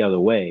turn the other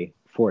way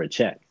for a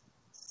check.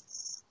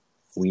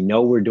 We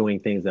know we're doing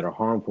things that are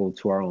harmful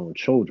to our own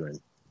children,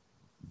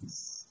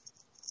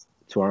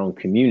 to our own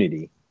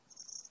community,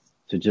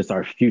 to just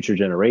our future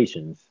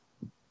generations.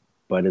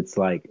 But it's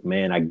like,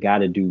 man, I got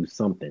to do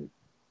something.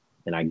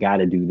 And I got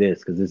to do this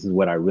because this is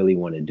what I really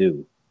want to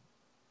do.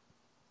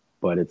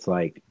 But it's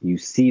like you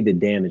see the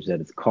damage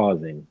that it's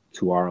causing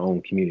to our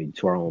own community,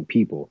 to our own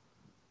people.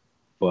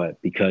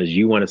 But because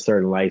you want a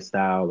certain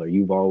lifestyle or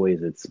you've always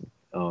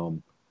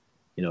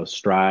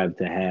strived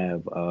to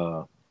have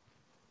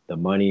the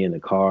money and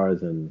the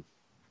cars and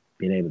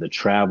being able to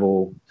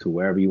travel to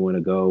wherever you want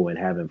to go and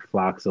having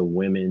flocks of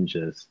women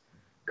just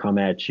come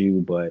at you.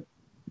 But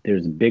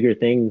there's bigger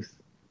things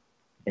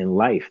in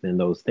life than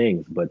those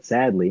things. But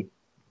sadly,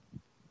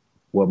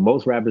 what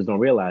most rappers don't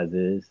realize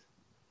is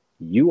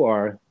you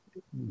are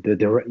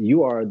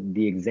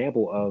the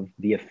example of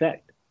the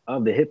effect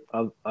of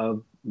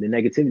of the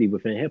negativity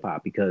within hip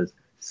hop because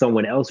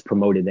someone else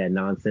promoted that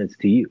nonsense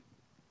to you,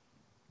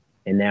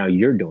 and now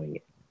you're doing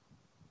it.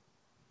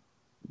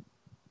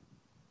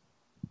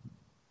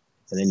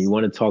 And then you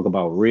want to talk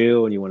about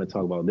real, and you want to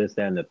talk about this,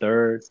 that, and the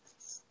third.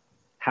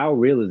 How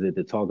real is it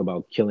to talk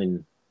about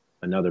killing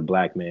another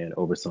black man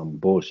over some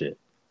bullshit?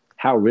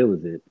 How real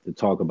is it to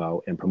talk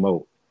about and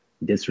promote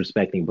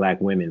disrespecting black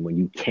women when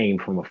you came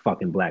from a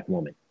fucking black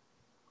woman?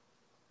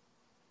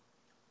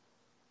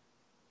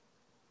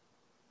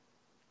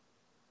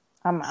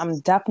 I'm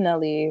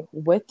definitely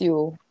with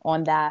you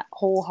on that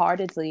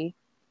wholeheartedly,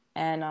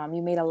 and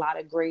you made a lot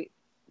of great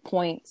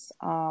points.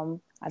 I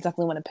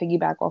definitely want to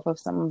piggyback off of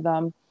some of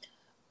them.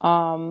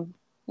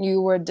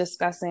 You were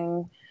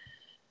discussing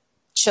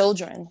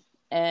children,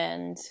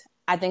 and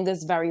I think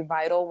that's very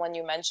vital when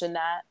you mention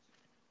that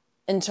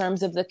in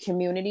terms of the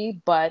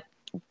community, but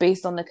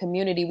based on the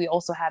community, we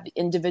also have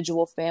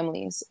individual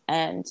families,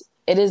 and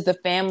it is the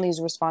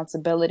family's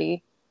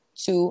responsibility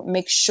to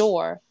make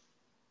sure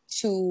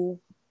to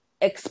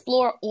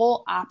explore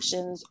all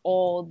options,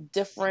 all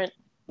different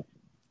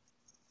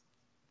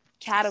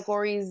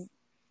categories,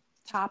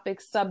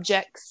 topics,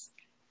 subjects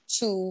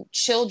to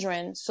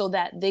children so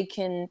that they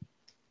can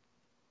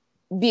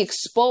be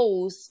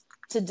exposed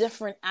to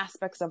different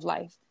aspects of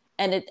life.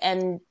 And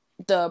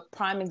the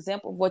prime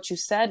example of what you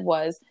said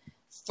was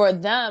for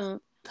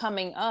them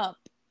coming up,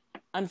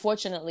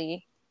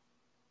 unfortunately,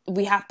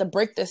 we have to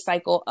break this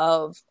cycle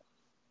of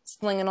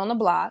slinging on the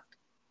block,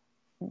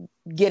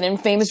 getting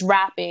famous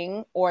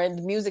rapping or in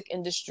the music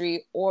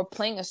industry or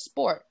playing a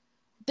sport.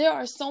 There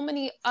are so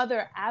many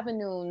other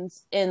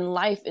avenues in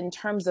life in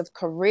terms of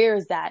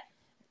careers that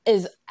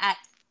is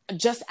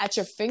just at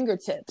your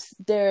fingertips.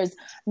 There's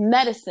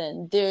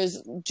medicine,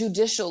 there's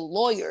judicial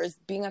lawyers,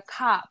 being a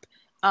cop,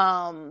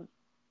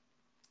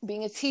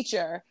 being a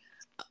teacher,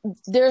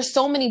 There's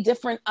so many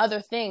different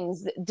other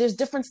things. There's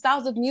different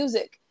styles of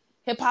music.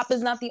 Hip hop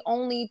is not the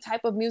only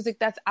type of music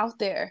that's out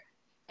there.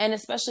 And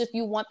especially if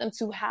you want them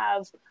to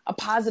have a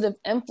positive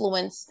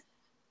influence,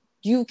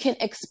 you can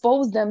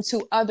expose them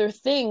to other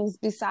things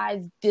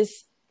besides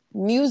this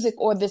music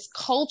or this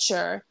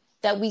culture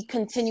that we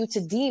continue to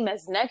deem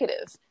as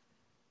negative.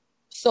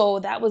 So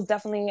that was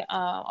definitely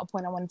a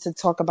point I wanted to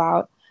talk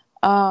about.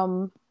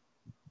 Um,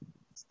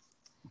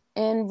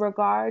 in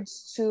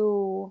regards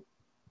to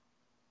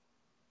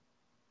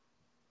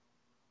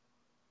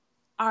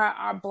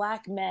our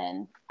black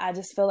men, I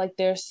just feel like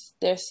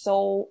they're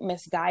so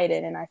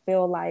misguided, and I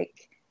feel like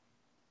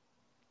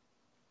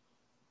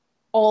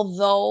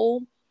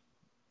although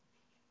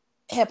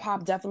hip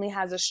hop definitely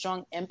has a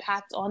strong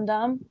impact on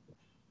them,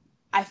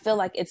 I feel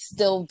like it's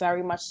still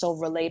very much so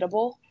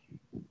relatable.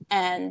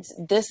 And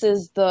this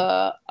is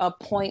the a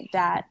point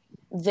that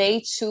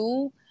they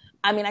too,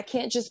 I mean, I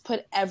can't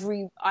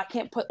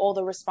put all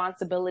the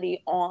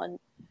responsibility on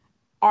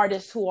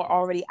artists who are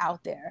already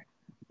out there.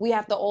 We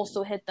have to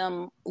also hit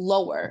them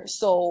lower.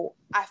 So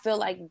I feel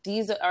like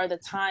these are the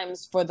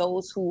times for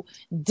those who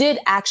did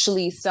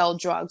actually sell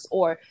drugs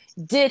or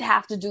did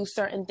have to do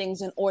certain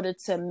things in order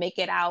to make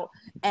it out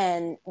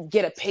and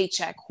get a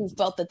paycheck, who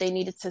felt that they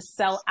needed to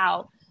sell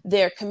out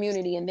their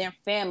community and their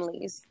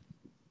families.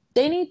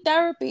 They need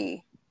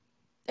therapy.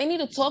 They need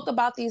to talk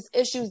about these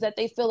issues that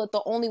they feel that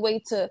the only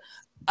way to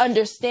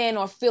understand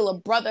or feel a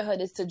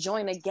brotherhood is to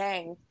join a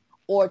gang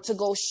or to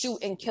go shoot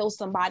and kill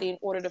somebody in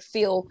order to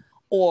feel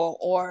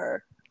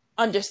or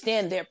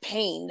understand their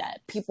pain, that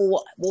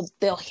people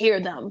they'll hear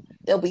them,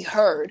 they'll be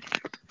heard,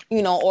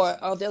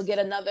 or they'll get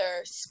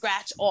another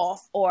scratch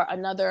off or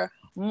another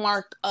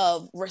mark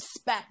of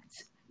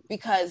respect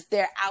because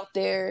they're out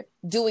there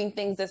doing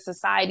things that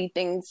society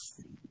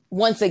thinks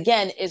once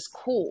again is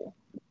cool.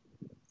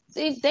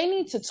 They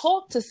need to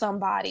talk to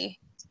somebody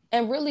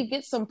and really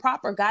get some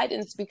proper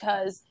guidance,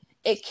 because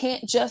it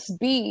can't just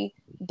be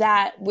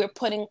that we're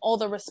putting all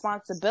the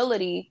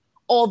responsibility,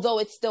 although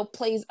it still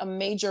plays a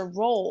major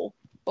role,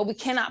 but we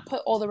cannot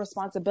put all the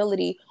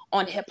responsibility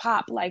on hip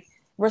hop. Like,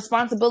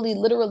 responsibility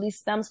literally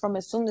stems from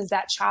as soon as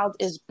that child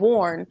is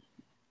born.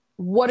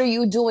 What are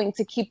you doing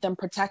to keep them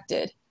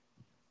protected?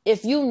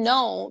 If you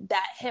know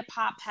that hip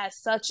hop has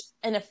such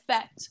an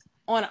effect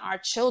on our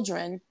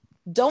children,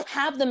 don't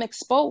have them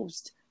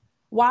exposed.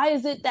 Why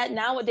is it that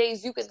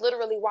nowadays you could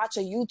literally watch a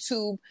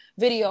YouTube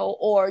video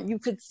or you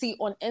could see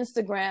on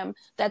Instagram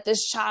that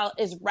this child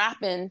is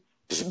rapping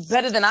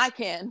better than I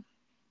can?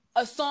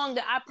 A song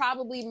that I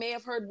probably may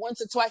have heard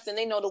once or twice and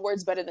they know the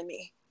words better than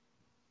me.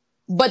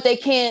 But they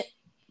can't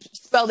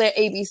spell their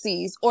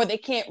ABCs, or they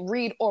can't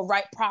read or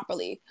write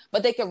properly,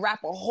 but they can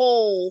rap a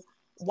whole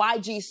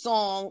YG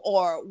song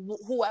or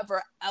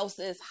whoever else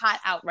is hot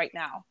out right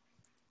now.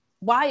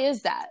 Why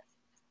is that?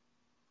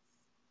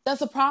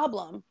 That's a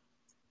problem.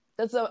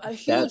 That's a That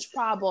huge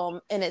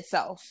problem in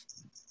itself.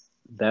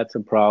 that's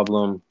a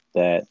problem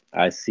that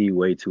I see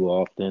way too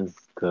often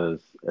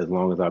because as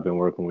long as I've been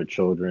working with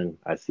children,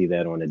 I see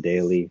that on a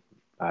daily.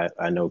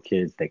 I know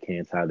kids that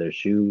can't tie their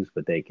shoes,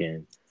 but they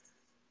can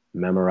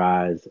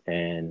memorize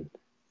and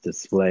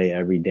display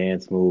every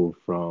dance move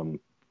from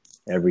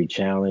every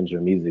challenge or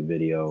music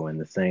video, and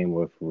the same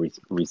with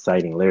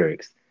reciting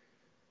lyrics.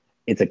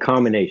 It's a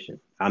combination.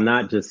 I'm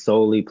not just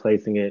solely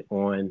placing it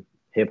on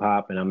hip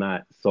hop, and I'm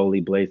not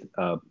solely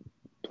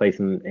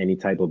placing any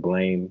type of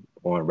blame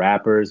on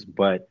rappers,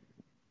 but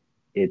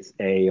it's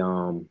a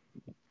um,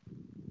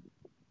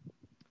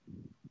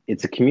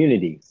 it's a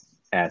community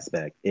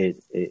aspect.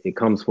 It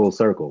comes full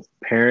circle.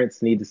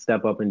 Parents need to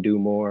step up and do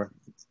more.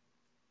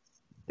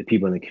 The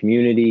people in the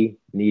community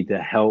need to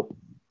help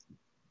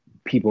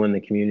people in the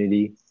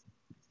community.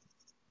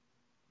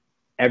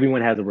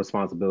 Everyone has a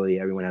responsibility.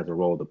 Everyone has a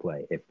role to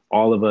play. If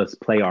all of us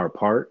play our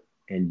part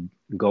and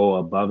go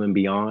above and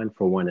beyond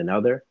for one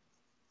another,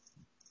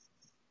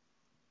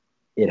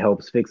 it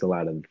helps fix a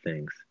lot of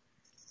things.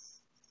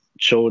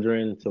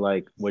 Children, to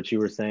like what you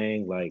were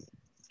saying, like,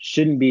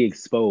 shouldn't be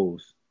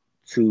exposed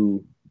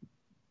to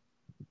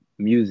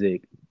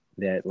music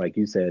that, like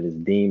you said, is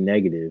deemed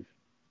negative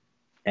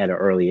at an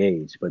early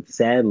age. But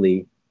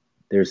sadly,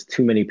 there's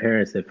too many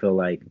parents that feel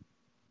like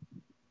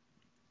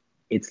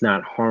it's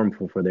not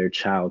harmful for their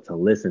child to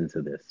listen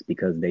to this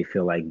because they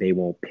feel like they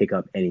won't pick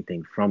up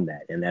anything from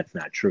that. And that's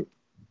not true.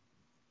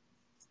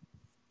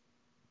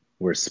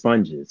 We're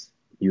sponges.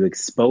 You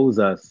expose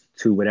us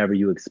to whatever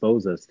you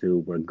expose us to,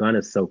 we're going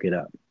to soak it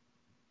up.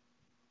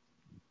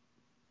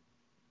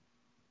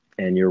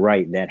 And you're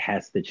right, that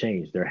has to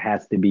change. There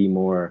has to be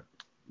more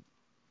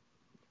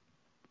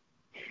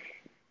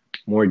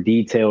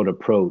detailed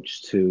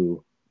approach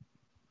to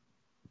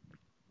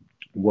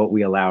what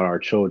we allow our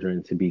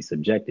children to be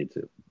subjected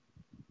to.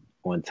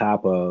 On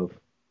top of,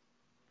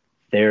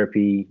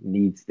 therapy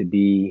needs to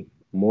be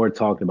more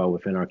talked about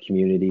within our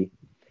community.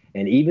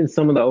 And even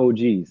some of the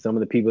OGs, some of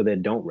the people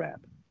that don't rap,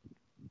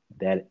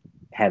 that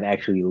have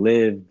actually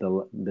lived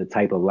the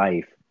type of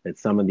life that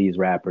some of these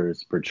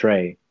rappers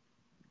portray,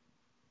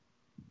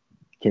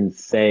 can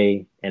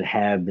say and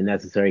have the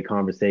necessary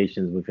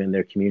conversations within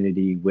their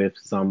community with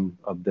some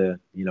of the,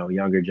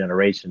 younger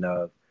generation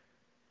of,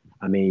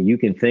 I mean, you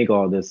can think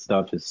all this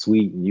stuff is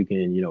sweet and you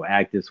can,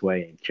 act this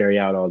way and carry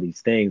out all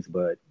these things,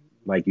 but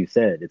like you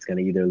said, it's going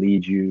to either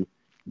lead you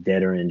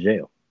dead or in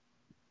jail.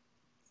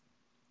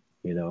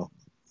 You know,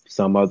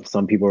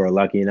 some people are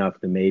lucky enough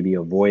to maybe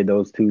avoid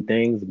those two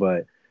things,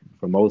 but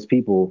for most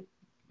people,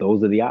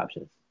 those are the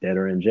options, dead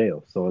or in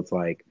jail. So it's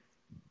like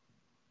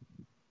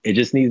it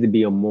just needs to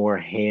be a more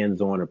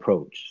hands-on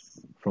approach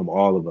from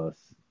all of us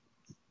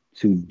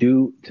to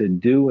do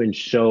and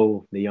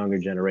show the younger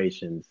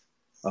generations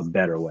a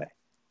better way.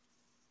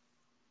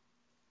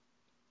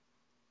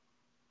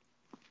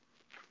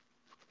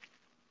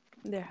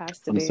 There has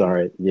to I'm be.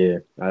 sorry. Yeah,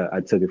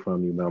 I took it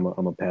from you, but I'm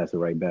gonna pass it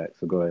right back.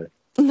 So go ahead.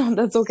 No,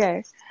 that's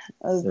okay.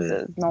 Yeah.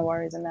 There's no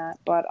worries in that.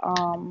 But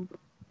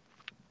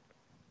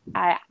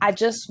I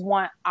just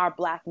want our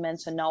black men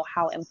to know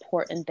how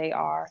important they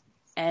are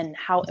and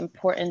how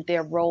important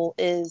their role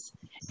is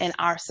in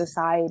our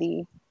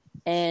society.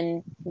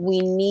 And we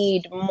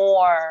need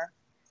more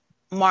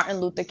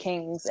Martin Luther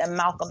Kings and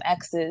Malcolm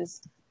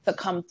X's to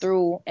come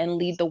through and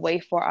lead the way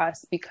for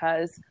us,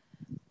 because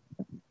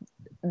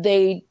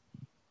they,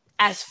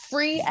 as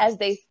free as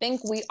they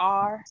think we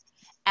are,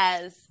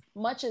 as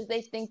much as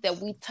they think that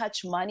we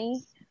touch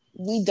money,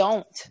 we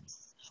don't.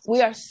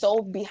 We are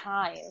so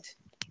behind,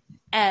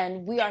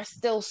 and we are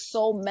still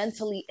so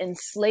mentally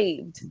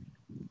enslaved,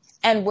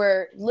 and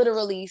we're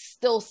literally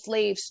still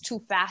slaves to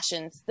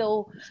fashion,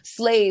 still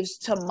slaves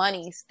to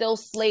money, still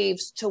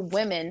slaves to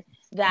women,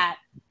 that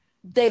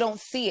they don't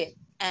see it.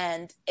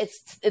 And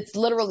it's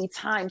literally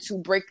time to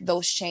break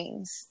those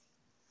chains.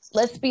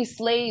 Let's be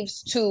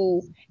slaves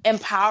to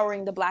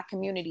empowering the black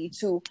community,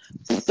 to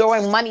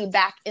throwing money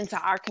back into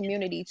our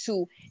community,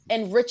 to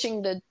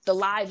enriching the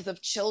lives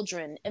of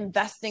children,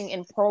 investing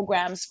in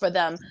programs for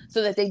them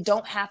so that they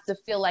don't have to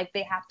feel like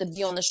they have to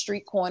be on the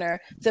street corner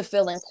to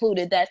feel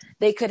included, that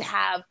they could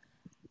have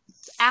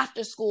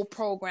after school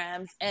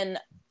programs and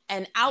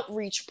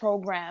outreach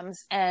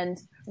programs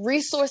and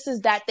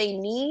resources that they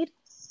need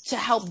to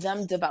help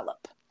them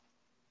develop.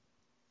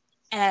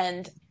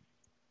 And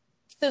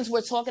since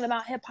we're talking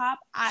about hip hop,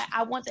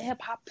 I want the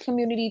hip hop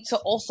community to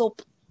also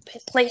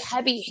play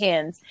heavy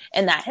hands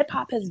in that. Hip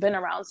hop has been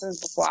around since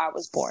before I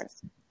was born,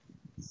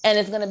 and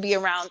it's going to be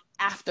around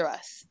after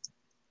us.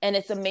 And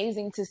it's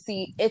amazing to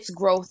see its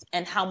growth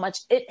and how much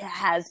it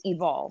has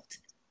evolved.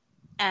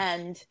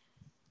 And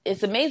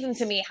it's amazing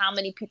to me how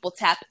many people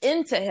tap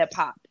into hip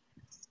hop.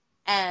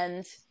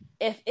 And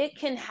if it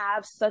can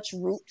have such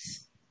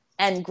roots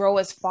and grow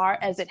as far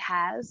as it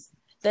has,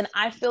 then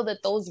I feel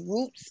that those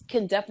roots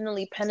can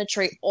definitely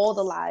penetrate all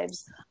the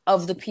lives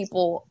of the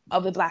people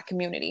of the Black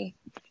community.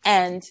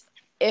 And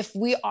if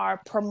we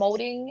are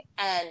promoting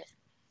and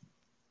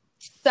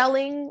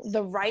selling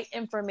the right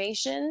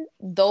information,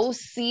 those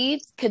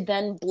seeds could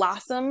then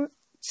blossom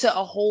to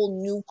a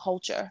whole new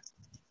culture.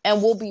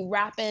 And we'll be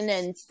rapping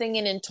and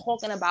singing and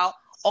talking about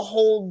a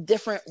whole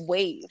different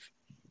wave.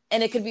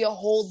 And it could be a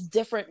whole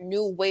different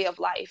new way of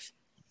life.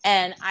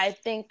 And I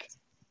think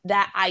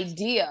that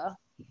idea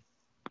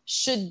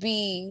should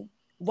be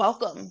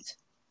welcomed.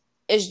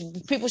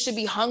 People should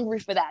be hungry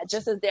for that.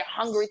 Just as they're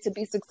hungry to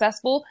be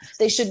successful,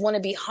 they should want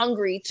to be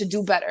hungry to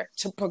do better,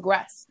 to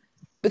progress.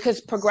 Because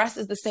progress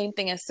is the same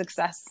thing as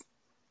success.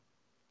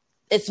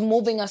 It's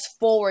moving us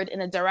forward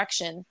in a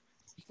direction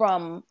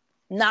from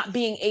not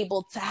being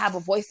able to have a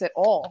voice at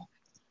all.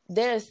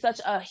 There is such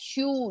a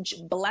huge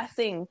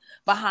blessing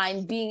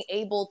behind being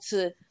able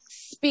to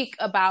speak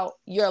about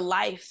your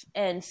life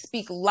and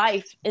speak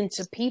life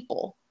into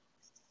people.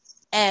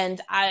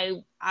 And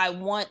I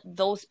want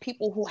those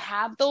people who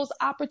have those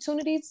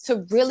opportunities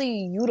to really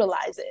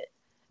utilize it.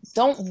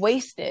 Don't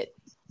waste it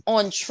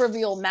on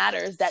trivial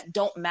matters that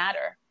don't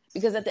matter.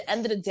 Because at the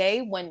end of the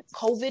day, when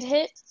COVID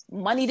hit,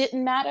 money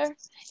didn't matter.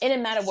 It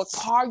didn't matter what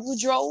car you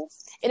drove.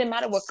 It didn't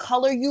matter what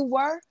color you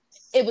were.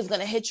 It was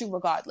going to hit you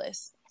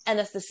regardless. And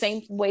that's the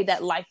same way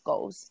that life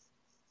goes.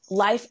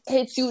 Life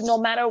hits you no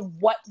matter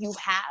what you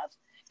have,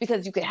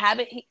 because you could have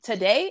it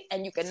today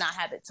and you could not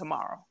have it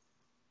tomorrow.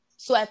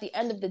 So at the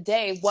end of the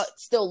day, what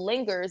still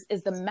lingers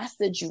is the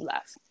message you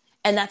left.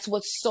 And that's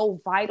what's so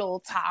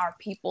vital to our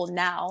people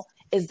now,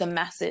 is the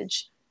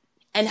message.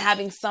 And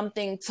having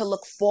something to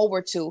look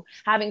forward to,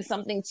 having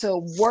something to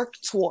work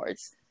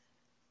towards,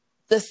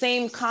 the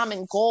same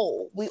common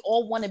goal. We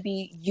all want to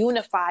be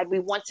unified. We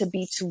want to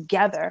be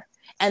together.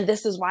 And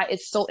this is why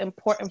it's so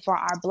important for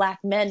our Black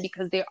men,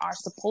 because they are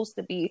supposed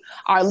to be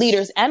our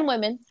leaders and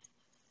women,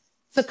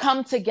 to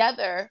come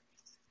together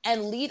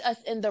and lead us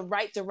in the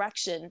right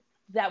direction,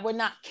 that we're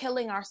not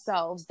killing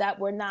ourselves, that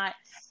we're not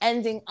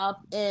ending up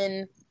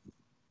in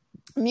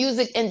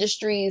music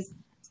industries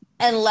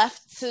and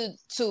left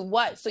to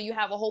what? So you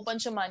have a whole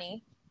bunch of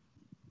money,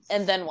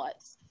 and then what?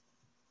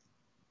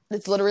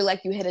 It's literally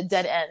like you hit a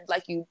dead end,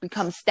 like you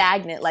become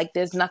stagnant, like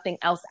there's nothing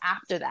else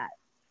after that.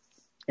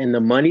 And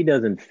the money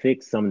doesn't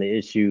fix some of the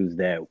issues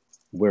that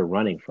we're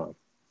running from.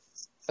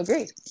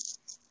 Agreed.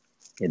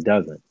 It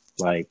doesn't.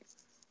 Like,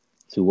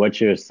 to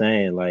what you're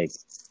saying, like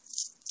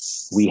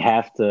we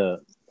have to,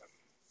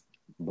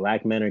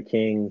 black men are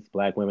kings,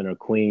 black women are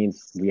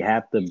queens. We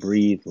have to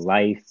breathe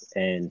life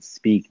and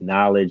speak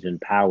knowledge and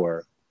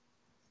power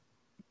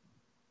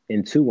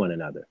into one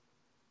another.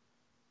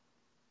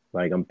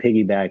 Like I'm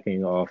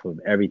piggybacking off of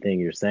everything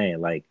you're saying.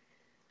 Like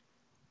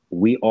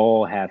we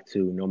all have to,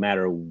 no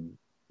matter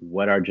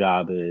what our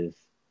job is,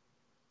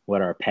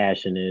 what our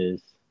passion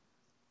is,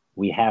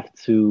 we have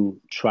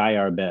to try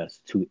our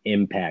best to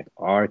impact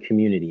our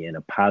community in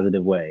a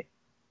positive way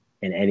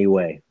in any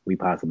way we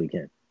possibly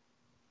can.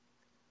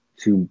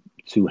 To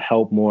to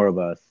help more of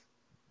us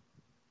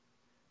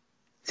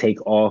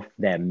take off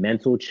that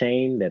mental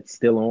chain that's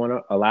still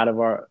on a lot of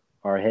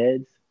our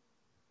heads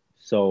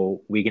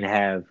so we can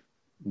have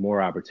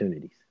more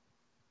opportunities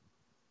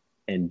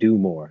and do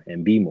more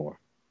and be more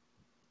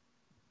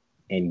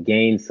and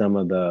gain some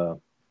of the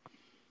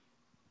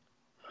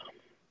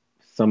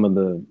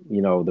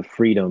the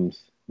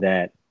freedoms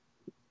that,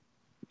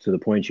 to the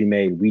point you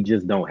made, we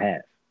just don't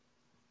have.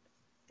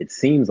 It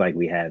seems like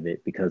we have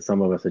it because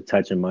some of us are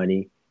touching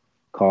money,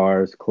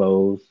 cars,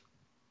 clothes,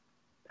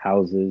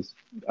 houses,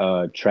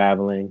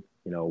 traveling,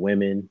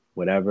 women,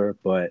 whatever.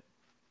 But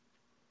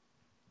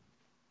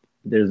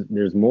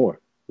there's more.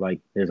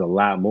 Like there's a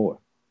lot more.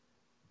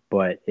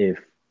 But if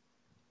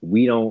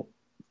we don't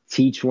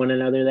teach one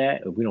another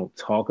that, if we don't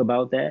talk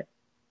about that,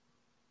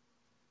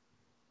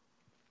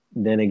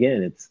 then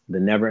again, it's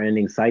the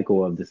never-ending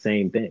cycle of the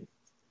same thing.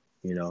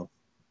 You know,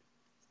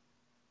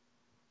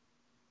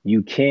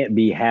 you can't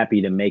be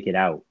happy to make it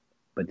out,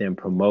 but then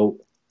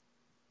promote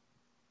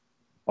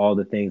all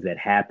the things that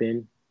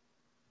happen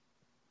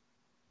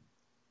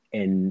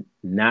and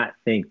not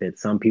think that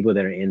some people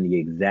that are in the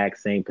exact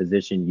same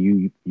position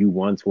you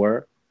once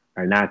were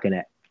are not going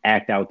to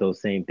act out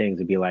those same things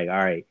and be like, all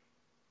right,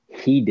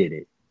 he did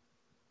it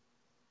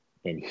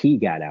and he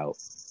got out.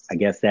 I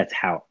guess that's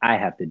how I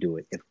have to do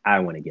it if I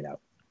want to get out.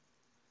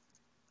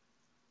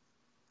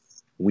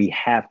 We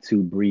have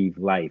to breathe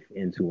life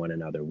into one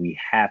another. We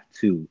have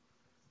to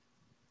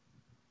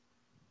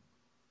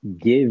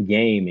give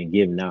game and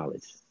give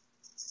knowledge.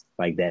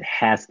 Like that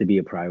has to be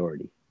a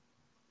priority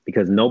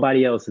because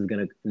nobody else is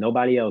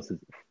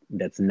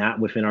that's not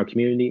within our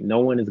community.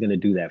 No one is going to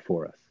do that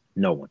for us.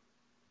 No one.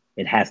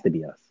 It has to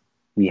be us.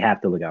 We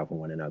have to look out for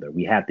one another.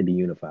 We have to be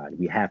unified.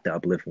 We have to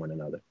uplift one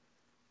another.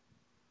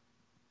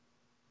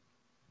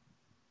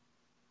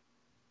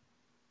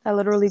 That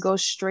literally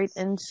goes straight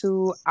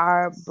into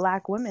our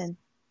Black women.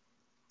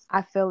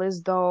 I feel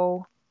as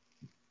though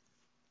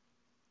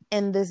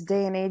in this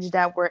day and age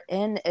that we're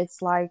in,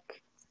 it's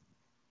like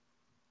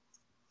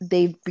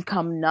they've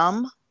become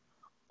numb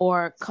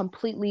or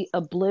completely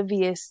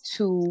oblivious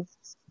to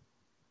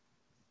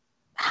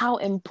how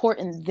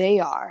important they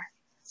are.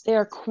 They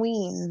are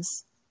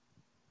queens.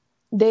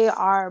 They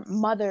are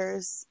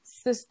mothers,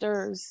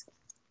 sisters.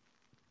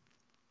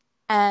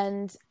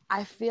 And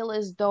I feel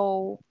as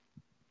though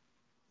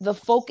the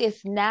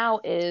focus now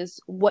is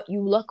what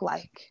you look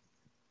like.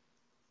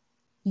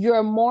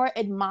 You're more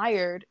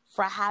admired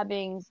for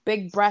having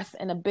big breasts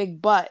and a big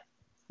butt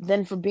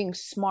than for being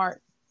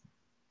smart,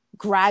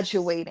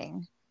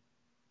 graduating,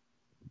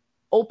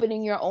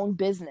 opening your own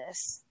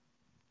business.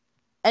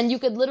 And you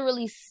could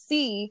literally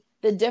see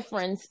the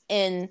difference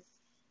in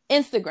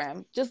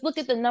Instagram. Just look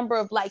at the number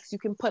of likes. You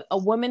can put a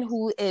woman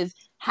who is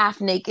half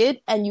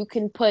naked and you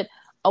can put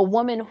a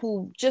woman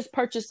who just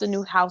purchased a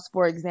new house,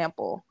 for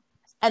example,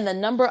 and the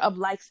number of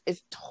likes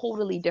is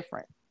totally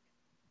different.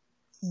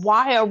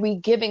 Why are we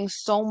giving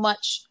so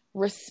much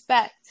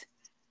respect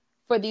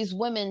for these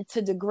women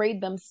to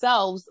degrade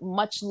themselves,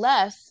 much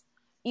less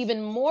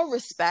even more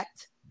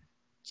respect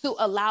to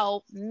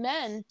allow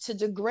men to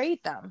degrade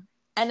them?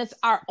 And it's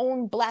our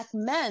own Black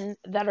men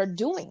that are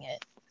doing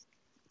it.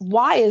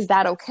 Why is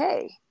that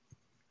okay?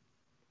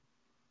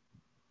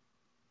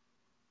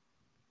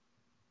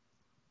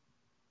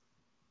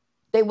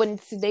 They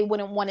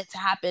wouldn't want it to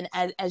happen,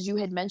 as you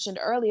had mentioned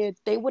earlier.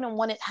 They wouldn't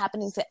want it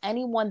happening to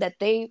anyone that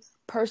they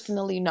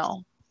personally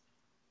know.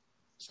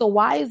 So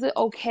why is it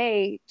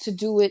okay to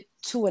do it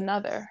to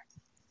another?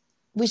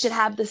 We should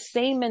have the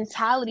same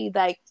mentality,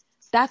 like,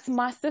 that's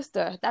my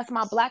sister. That's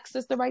my Black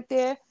sister right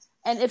there.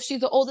 And if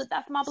she's the oldest,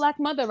 that's my Black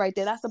mother right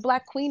there. That's the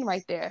Black queen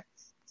right there.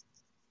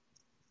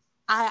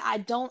 I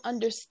don't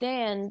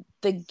understand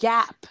the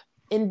gap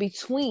in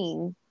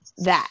between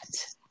that.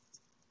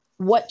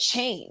 What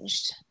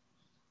changed?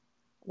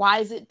 Why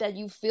is it that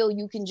you feel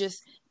you can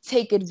just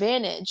take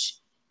advantage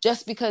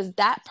just because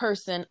that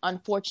person,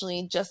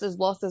 unfortunately, just as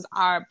lost as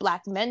our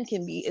Black men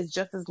can be, is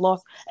just as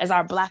lost as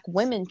our Black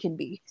women can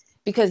be?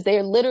 Because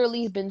they're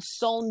literally been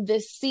sown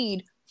this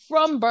seed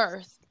from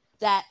birth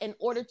that in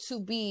order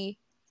to be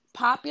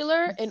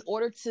popular, in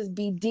order to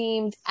be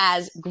deemed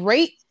as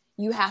great,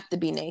 you have to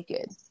be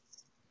naked.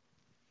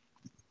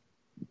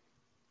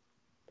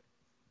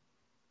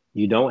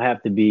 You don't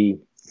have to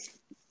be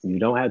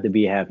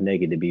half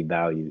naked to be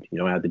valued. You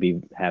don't have to be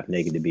half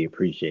naked to be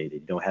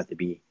appreciated. You don't have to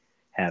be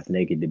half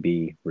naked to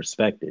be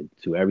respected.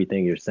 To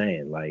everything you're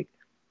saying, like,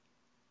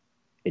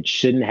 it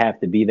shouldn't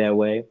have to be that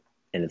way.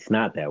 And it's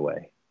not that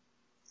way.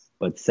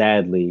 But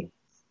sadly,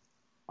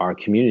 our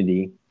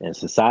community and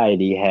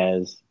society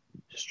has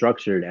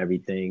structured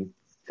everything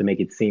to make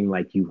it seem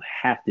like you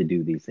have to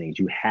do these things.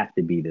 You have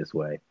to be this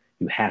way.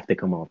 You have to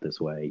come off this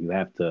way. You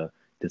have to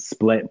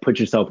display, put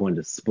yourself on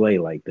display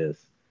like this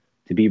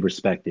to be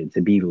respected,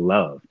 to be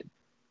loved.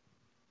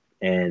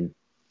 And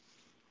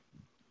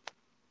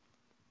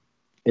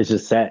it's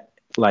just sad.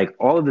 Like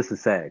all of this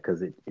is sad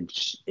because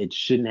it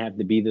shouldn't have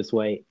to be this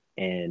way,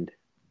 and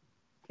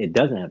it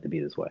doesn't have to be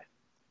this way.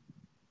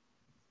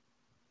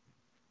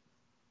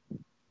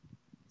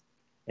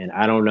 And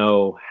I don't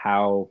know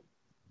how,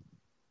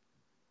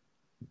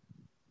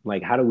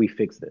 like, how do we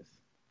fix this?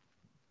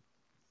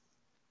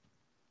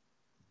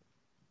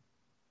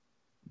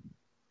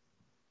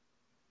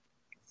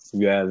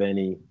 You have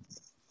any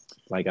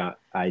like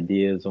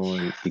ideas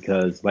on,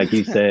 because like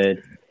you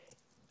said,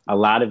 a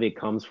lot of it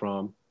comes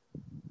from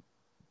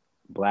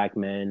black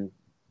men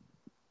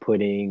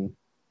putting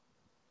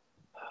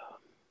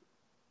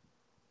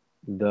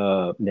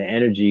the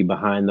energy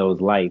behind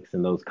those likes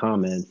and those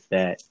comments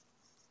that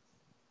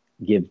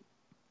give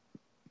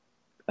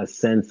a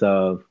sense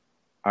of,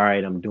 all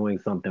right, I'm doing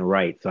something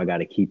right, so I got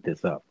to keep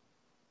this up.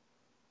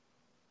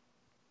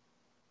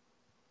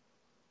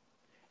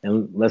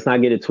 And let's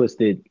not get it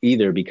twisted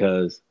either,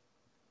 because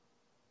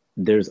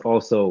there's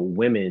also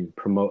women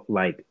promote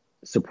like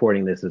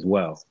supporting this as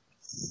well.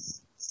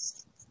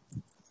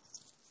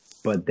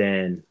 But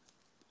then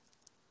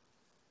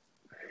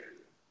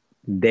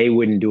they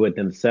wouldn't do it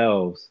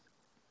themselves,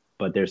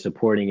 but they're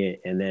supporting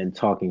it and then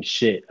talking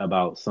shit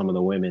about some of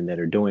the women that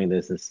are doing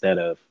this instead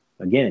of,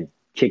 again,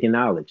 kicking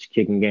knowledge,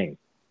 kicking game,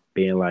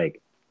 being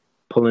like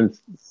pulling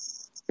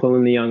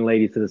the young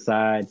lady to the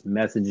side,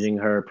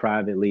 messaging her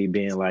privately,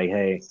 being like,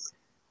 hey,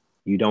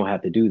 you don't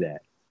have to do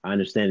that. I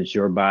understand it's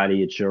your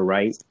body, it's your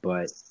right,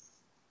 but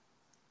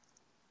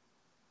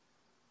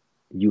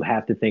you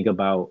have to think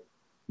about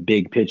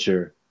big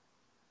picture.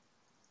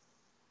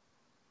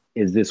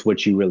 Is this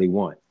what you really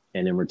want?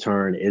 And in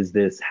return, is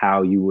this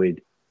how you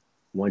would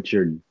want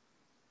your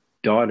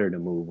daughter to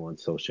move on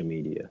social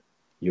media?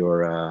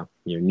 Your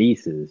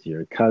nieces,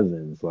 your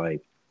cousins,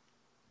 like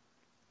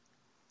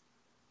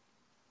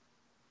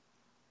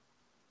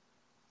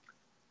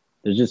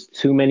there's just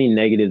too many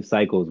negative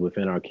cycles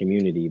within our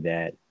community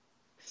that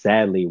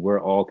sadly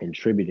we're all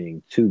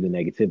contributing to the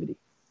negativity.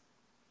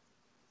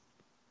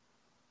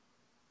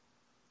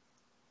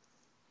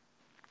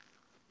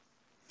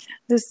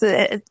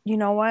 You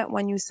know what?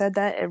 When you said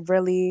that, it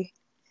really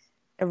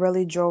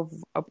drove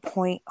a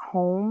point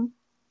home,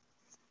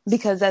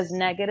 because as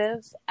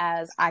negative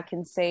as I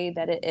can say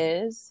that it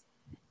is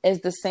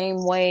the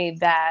same way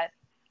that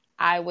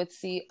I would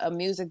see a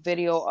music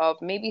video of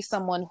maybe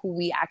someone who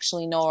we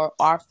actually know or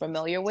are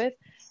familiar with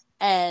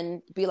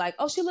and be like,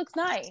 oh, she looks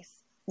nice.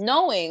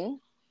 Knowing,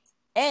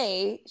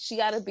 A, she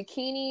got a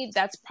bikini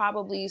that's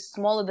probably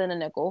smaller than a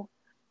nickel,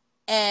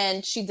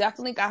 and she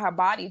definitely got her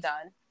body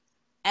done.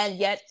 And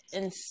yet,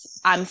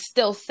 I'm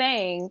still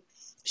saying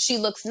she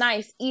looks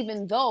nice,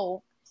 even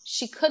though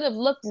she could have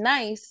looked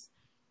nice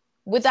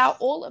without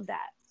all of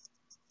that.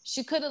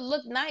 She could have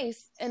looked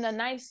nice in a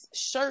nice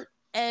shirt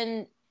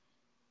and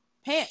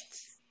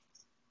pants.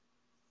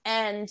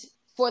 And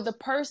for the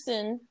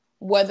person,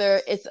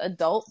 whether it's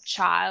adult,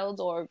 child,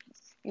 or,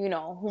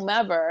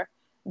 whomever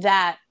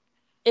that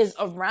is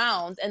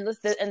around, and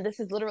this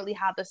is literally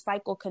how the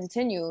cycle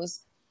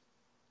continues,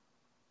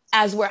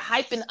 as we're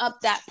hyping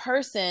up that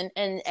person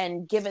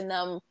and giving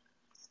them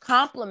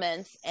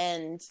compliments,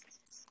 and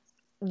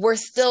we're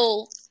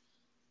still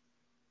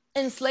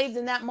enslaved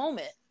in that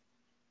moment.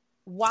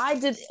 Why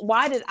did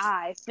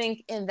I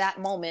think in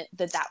that moment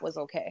that that was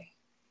okay?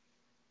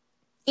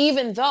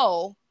 Even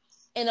though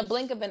in a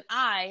blink of an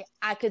eye,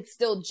 I could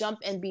still jump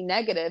and be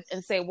negative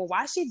and say, well,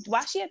 why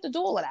she have to do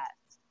all of that?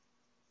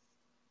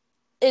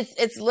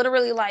 It's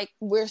literally like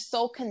we're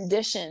so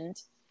conditioned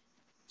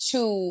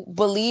to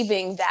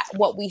believing that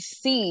what we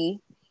see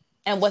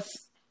and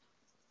what's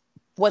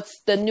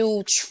the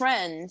new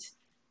trend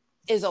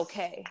is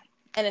okay.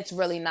 And it's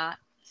really not,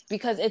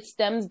 because it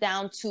stems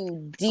down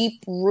to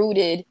deep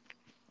rooted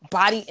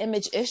body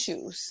image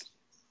issues.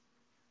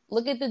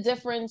 Look at the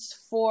difference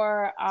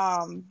for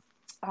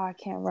I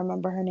can't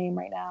remember her name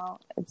right now.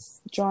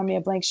 It's drawing me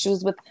a blank. She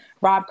was with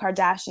Rob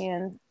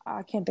Kardashian.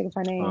 I can't think of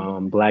her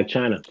name. Black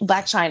China.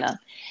 Black China.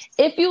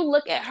 If you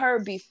look at her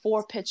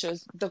before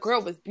pictures, the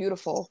girl was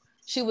beautiful.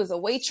 She was a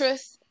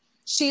waitress.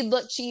 She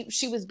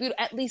was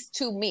beautiful, at least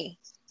to me.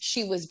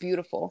 She was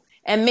beautiful.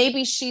 And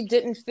maybe she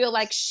didn't feel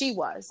like she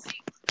was.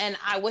 And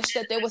I wish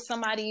that there was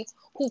somebody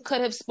who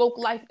could have spoke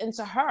life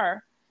into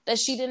her, that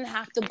she didn't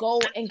have to go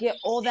and get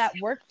all that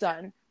work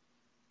done.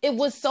 It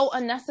was so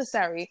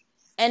unnecessary.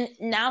 And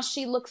now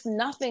she looks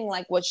nothing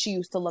like what she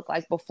used to look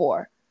like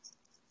before.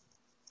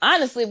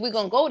 Honestly, if we're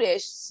going to go there,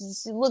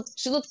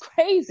 she looked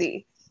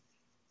crazy.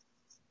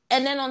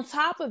 And then on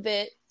top of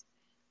it,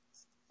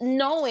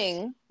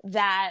 knowing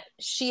that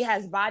she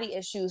has body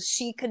issues,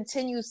 she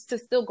continues to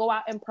still go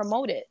out and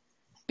promote it.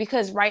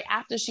 Because right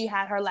after she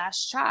had her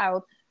last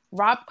child,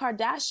 Rob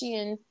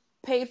Kardashian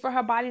paid for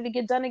her body to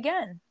get done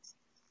again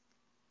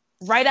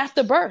right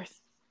after birth.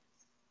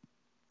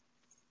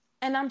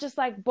 And I'm just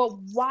like, but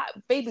why,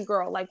 baby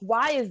girl, like,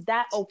 why is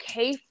that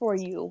okay for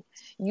you?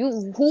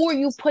 Who are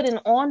you putting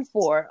on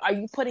for? Are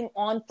you putting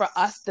on for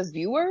us, the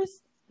viewers?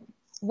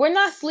 We're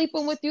not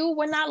sleeping with you.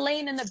 We're not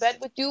laying in the bed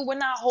with you. We're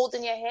not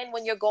holding your hand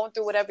when you're going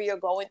through whatever you're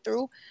going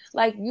through.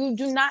 Like, you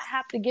do not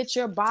have to get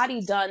your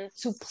body done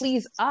to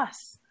please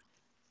us.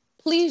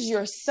 Please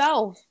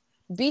yourself.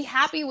 Be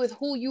happy with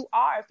who you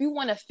are. If you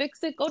want to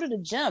fix it, go to the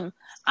gym.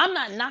 I'm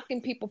not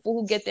knocking people for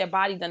who get their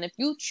body done. If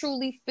you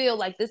truly feel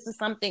like this is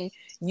something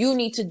you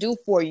need to do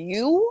for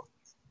you,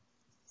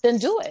 then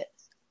do it.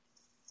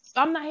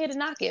 I'm not here to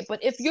knock it.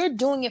 But if you're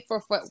doing it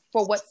for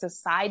what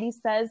society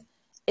says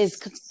is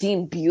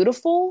deemed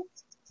beautiful,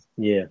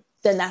 Yeah.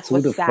 then that's Who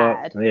what's the fuck?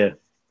 sad. Yeah.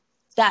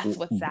 That's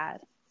what's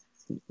sad.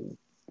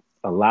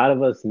 A lot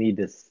of us need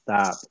to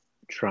stop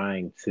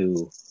trying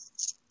to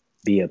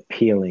be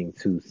appealing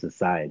to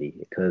society,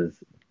 because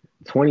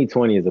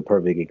 2020 is a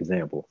perfect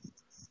example.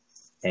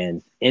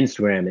 And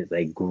Instagram is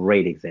a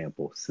great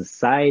example.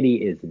 Society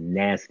is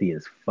nasty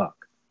as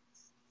fuck.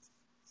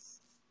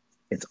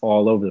 It's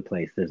all over the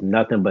place. There's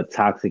nothing but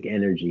toxic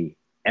energy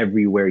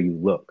everywhere you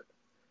look.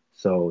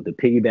 So to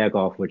piggyback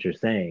off what you're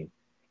saying,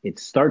 it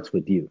starts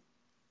with you.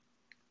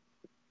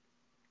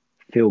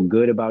 Feel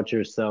good about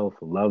yourself,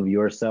 love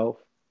yourself,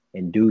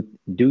 and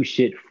do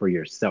shit for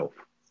yourself.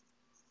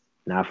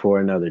 Not for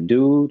another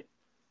dude,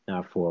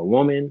 not for a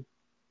woman,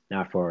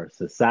 not for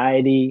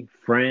society,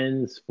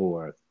 friends,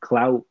 for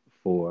clout,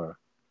 for,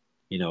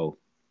 you know,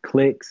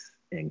 clicks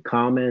and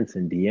comments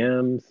and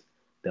DMs,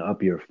 to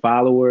up your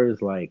followers.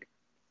 Like,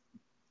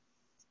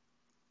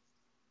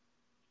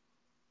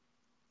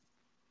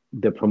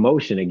 the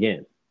promotion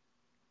again,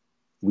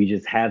 we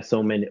have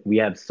so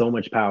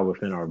much power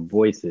within our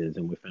voices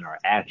and within our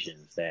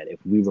actions, that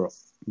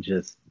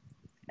just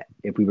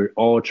if we were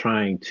all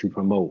trying to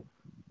promote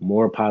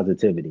more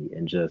positivity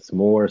and just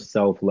more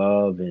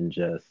self-love and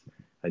just,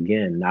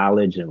 again,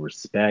 knowledge and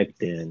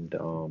respect and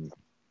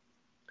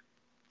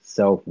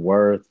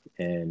self-worth,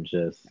 and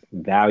just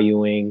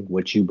valuing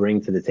what you bring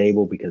to the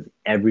table, because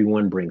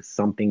everyone brings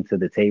something to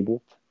the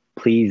table.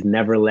 Please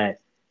never let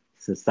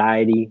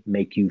society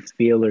make you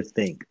feel or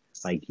think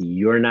like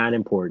you're not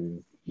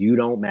important, you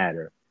don't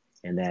matter,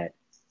 and that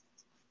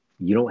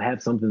you don't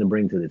have something to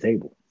bring to the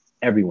table.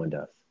 Everyone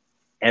does.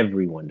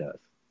 Everyone does.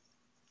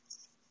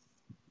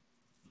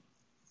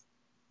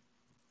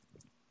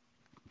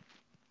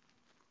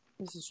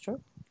 This is true.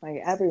 Like,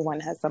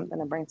 everyone has something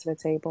to bring to the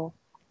table.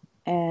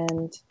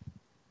 And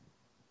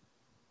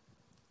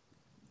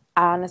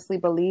I honestly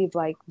believe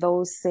like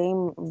those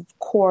same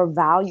core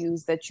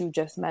values that you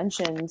just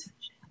mentioned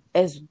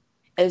is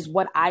is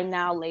what I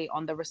now lay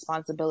on the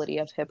responsibility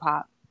of hip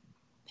hop.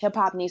 Hip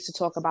hop needs to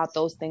talk about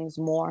those things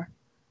more.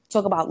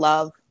 Talk about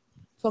love,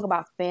 talk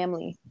about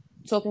family,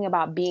 talking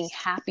about being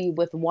happy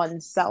with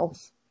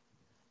oneself,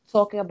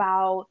 talking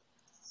about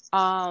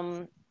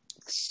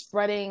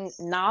spreading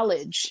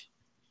knowledge.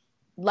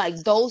 Like,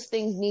 those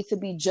things need to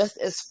be just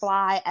as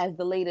fly as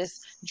the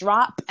latest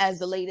drop, as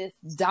the latest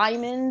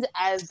diamond,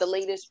 as the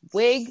latest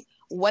wig,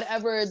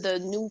 whatever the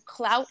new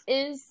clout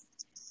is.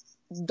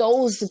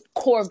 Those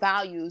core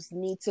values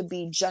need to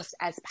be just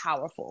as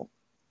powerful.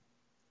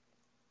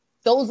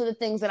 Those are the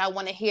things that I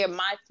want to hear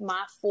my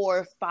 4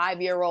 or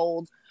 5 year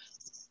old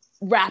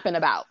rapping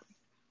about.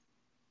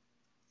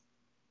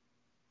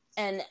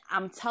 And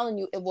I'm telling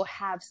you, it will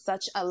have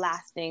such a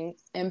lasting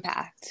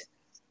impact.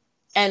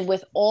 And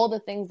with all the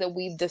things that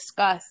we've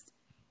discussed,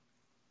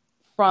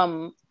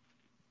 from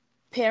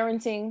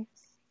parenting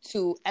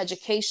to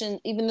education,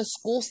 even the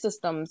school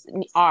systems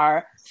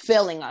are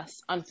failing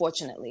us,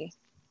 unfortunately.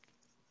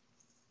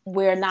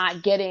 We're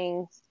not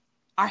getting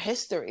our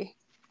history,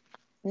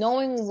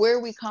 knowing where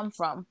we come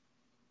from.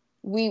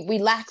 We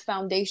lack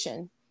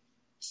foundation.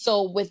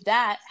 So with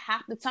that,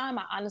 half the time,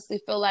 I honestly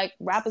feel like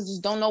rappers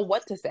just don't know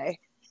what to say.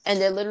 And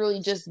they're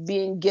literally just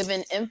being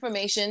given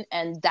information,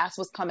 and that's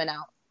what's coming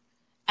out,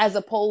 as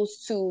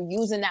opposed to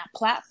using that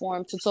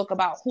platform to talk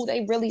about who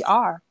they really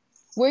are,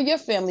 where your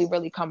family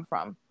really come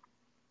from,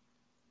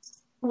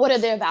 what are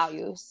their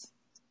values.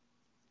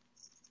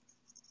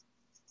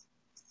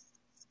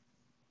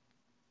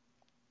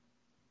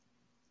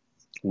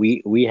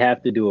 We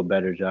have to do a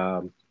better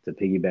job, to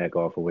piggyback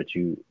off of what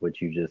you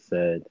just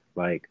said.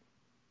 Like,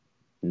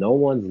 no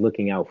one's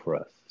looking out for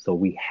us, so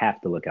we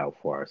have to look out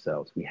for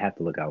ourselves. We have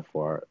to look out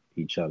for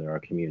each other, our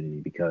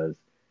community, because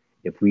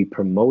if we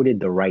promoted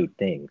the right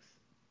things,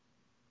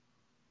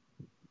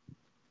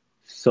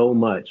 so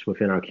much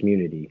within our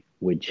community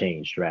would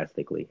change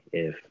drastically.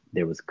 If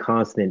there was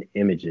constant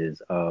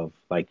images of,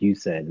 like you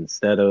said,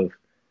 instead of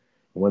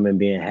women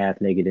being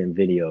half naked in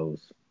videos,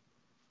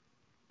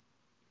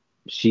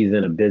 she's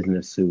in a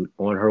business suit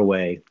on her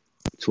way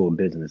to a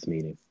business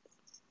meeting.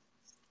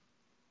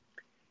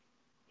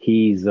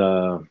 He's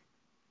a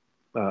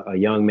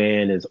young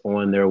man is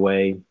on their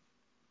way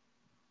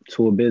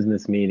to a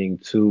business meeting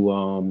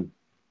to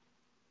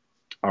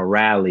a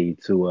rally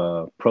to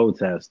a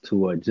protest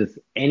to a just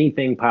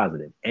anything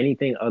positive,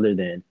 anything other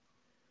than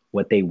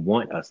what they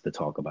want us to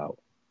talk about.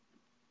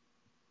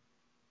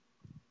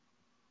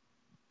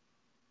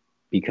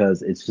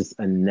 Because it's just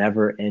a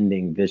never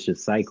ending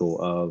vicious cycle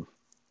of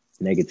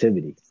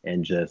negativity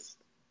and just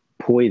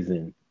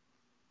poison.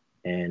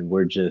 And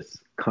we're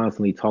just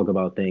constantly talking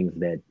about things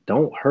that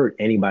don't hurt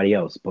anybody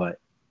else but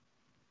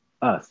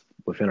us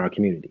within our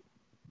community.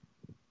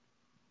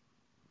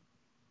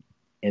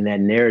 And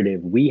that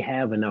narrative, we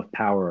have enough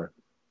power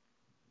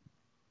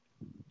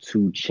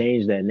to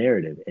change that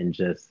narrative and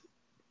just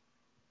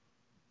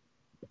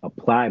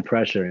apply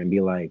pressure and be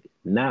like,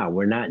 nah,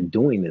 we're not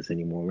doing this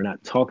anymore. We're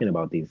not talking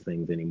about these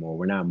things anymore.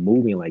 We're not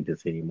moving like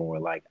this anymore.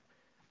 Like,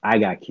 I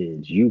got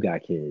kids, you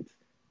got kids,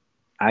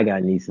 I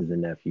got nieces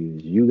and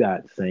nephews, you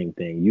got the same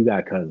thing, you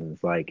got cousins.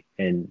 Like,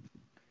 and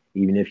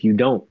even if you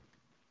don't,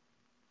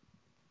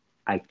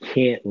 I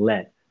can't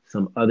let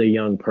some other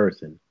young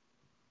person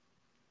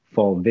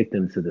fall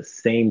victim to the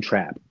same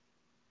trap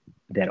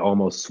that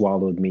almost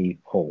swallowed me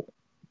whole.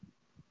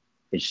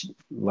 It's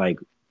like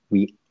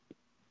we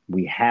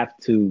we have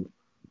to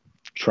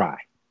try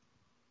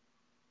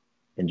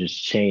and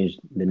just change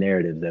the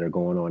narratives that are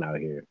going on out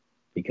here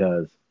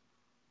because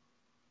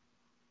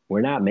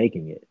we're not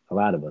making it. A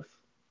lot of us,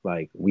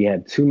 like, we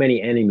have too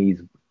many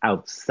enemies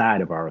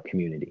outside of our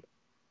community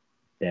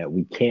that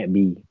we can't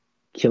be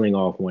killing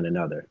off one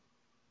another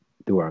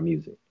through our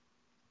music.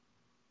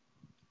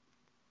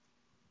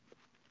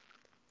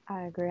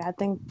 I agree. I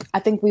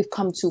think we've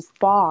come too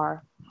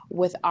far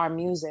with our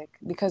music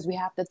because we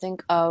have to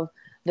think of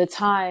the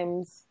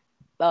times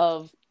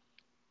of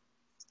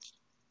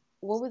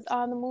what was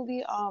on the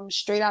movie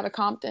Straight Outta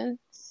Compton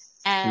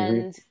Mm-hmm.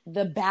 and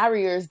the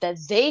barriers that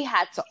they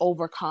had to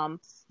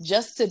overcome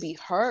just to be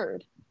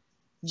heard,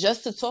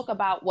 just to talk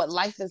about what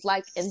life is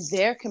like in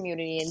their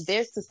community, in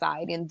their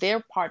society, in their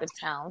part of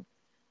town.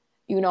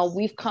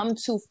 We've come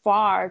too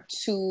far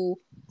to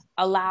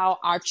allow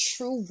our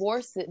true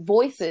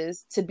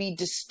voices to be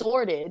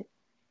distorted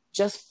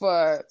just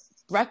for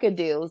record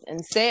deals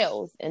and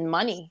sales and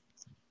money.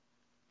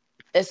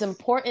 It's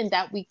important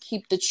that we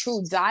keep the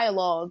true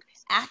dialogue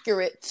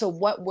accurate to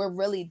what we're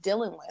really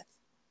dealing with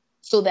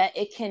so that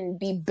it can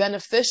be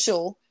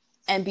beneficial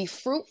and be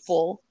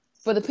fruitful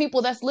for the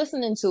people that's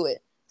listening to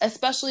it,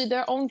 especially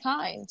their own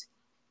kind.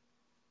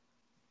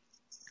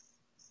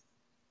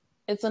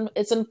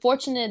 It's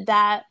unfortunate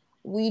that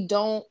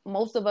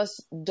most of us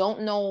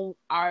don't know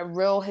our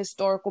real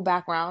historical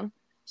background,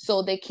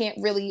 so they can't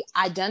really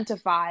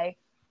identify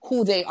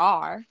who they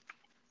are.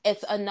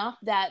 It's enough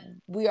that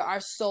we are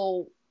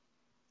so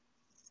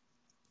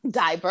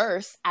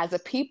diverse as a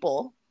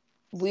people.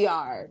 We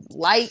are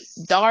light,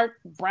 dark,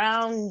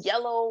 brown,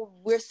 yellow.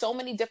 We're so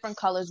many different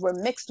colors.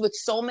 We're mixed with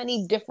so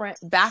many different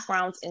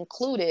backgrounds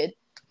included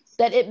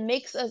that it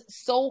makes it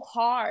so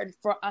hard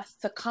for us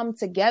to come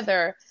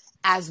together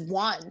as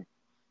one.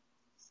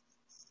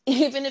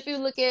 Even if you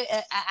look at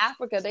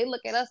Africa, they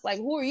look at us like,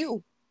 who are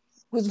you?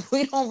 Because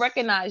we don't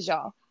recognize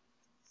y'all,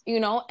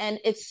 and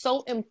it's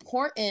so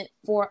important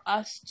for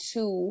us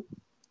to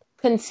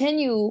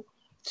continue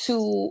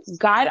to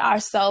guide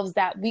ourselves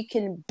that we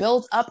can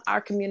build up our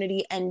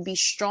community and be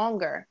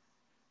stronger.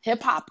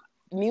 Hip hop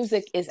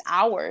music is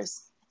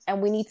ours,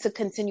 and we need to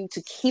continue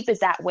to keep it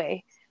that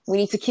way. We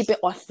need to keep it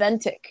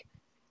authentic.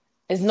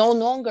 It no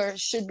longer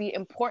should be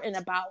important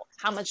about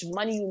how much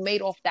money you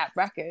made off that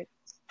record.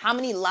 How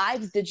many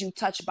lives did you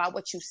touch by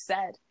what you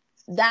said?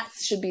 That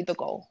should be the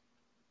goal.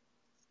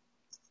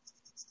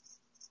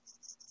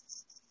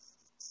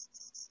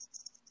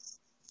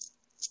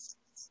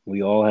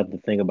 We all have to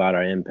think about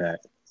our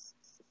impact.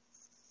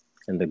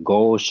 And the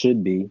goal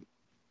should be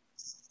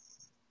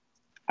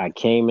I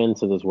came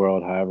into this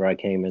world however I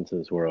came into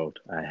this world.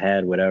 I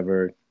had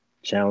whatever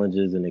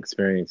challenges and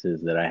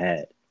experiences that I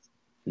had.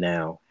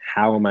 Now,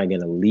 how am I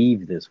going to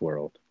leave this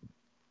world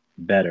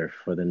better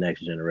for the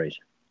next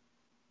generation?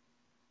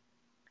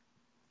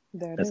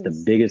 There it That's the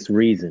is. biggest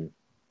reason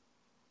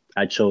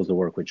I chose to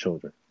work with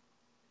children.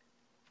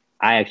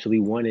 I actually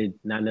wanted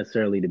not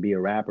necessarily to be a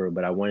rapper,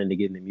 but I wanted to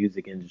get in the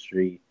music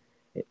industry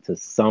to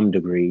some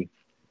degree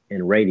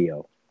in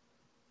radio.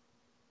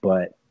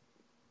 But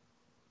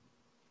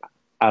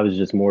I was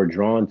just more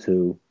drawn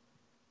to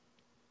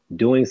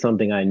doing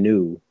something I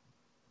knew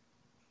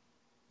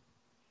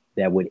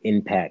that would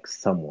impact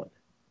someone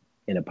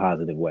in a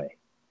positive way.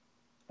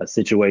 A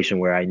situation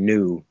where I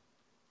knew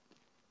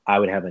I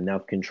would have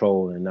enough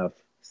control and enough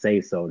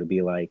say so to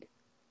be like,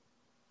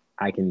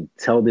 I can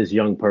tell this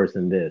young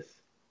person this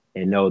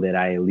and know that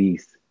I at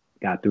least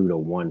got through to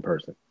one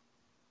person.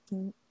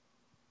 Mm-hmm.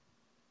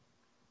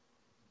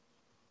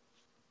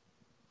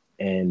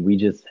 And we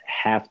just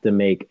have to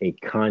make a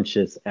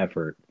conscious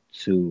effort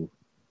to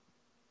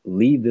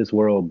leave this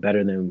world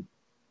better than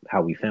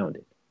how we found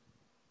it.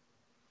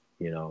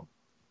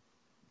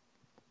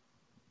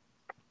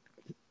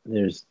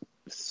 There's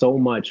so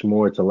much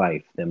more to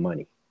life than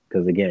money.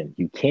 Because again,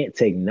 you can't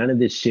take none of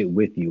this shit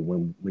with you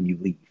when you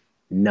leave.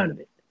 None of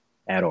it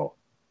at all.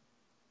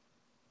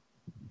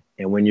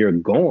 And when you're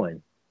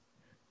gone,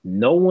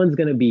 No one's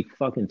going to be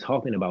fucking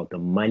talking about the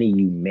money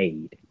you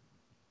made.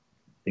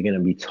 They're going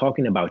to be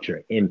talking about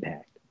your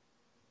impact.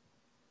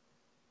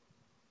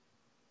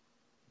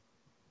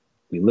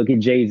 We look at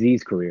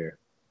Jay-Z's career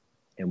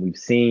and we've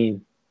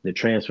seen the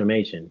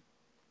transformation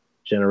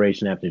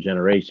generation after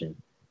generation,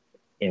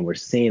 and we're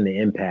seeing the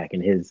impact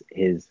and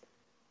his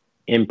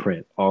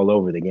imprint all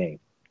over the game.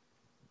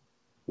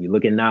 We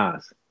look at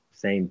Nas,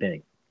 same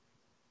thing.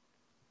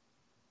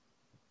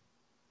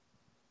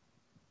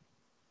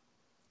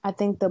 I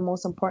think the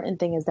most important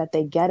thing is that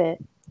they get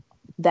it,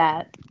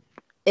 that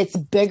it's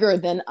bigger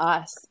than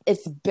us.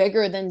 It's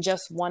bigger than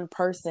just one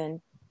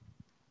person.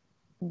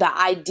 The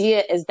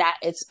idea is that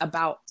it's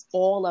about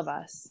all of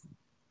us,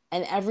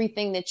 and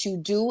everything that you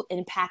do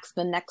impacts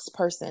the next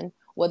person,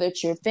 whether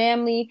it's your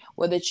family,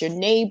 whether it's your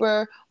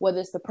neighbor, whether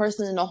it's the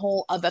person in a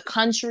whole other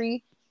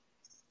country.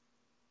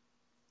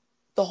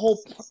 The whole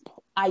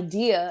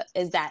idea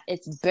is that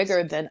it's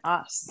bigger than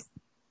us.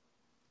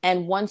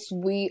 And once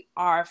we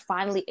are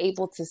finally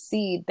able to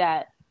see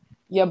that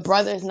your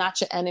brother is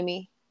not your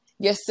enemy,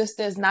 your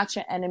sister is not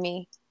your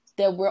enemy,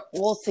 that we're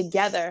all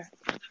together,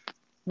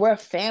 we're a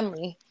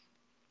family.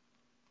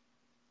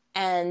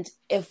 And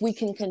if we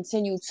can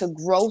continue to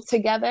grow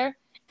together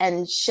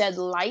and shed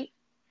light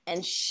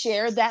and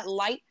share that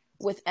light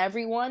with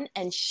everyone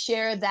and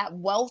share that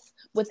wealth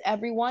with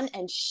everyone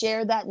and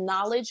share that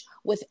knowledge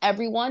with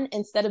everyone,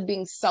 instead of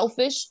being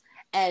selfish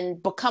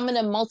and becoming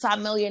a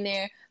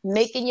multimillionaire,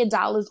 making your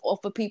dollars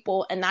off of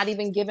people and not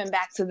even giving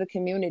back to the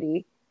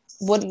community,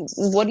 what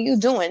are you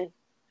doing?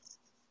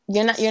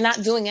 You're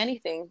not doing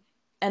anything.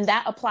 And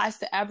that applies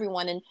to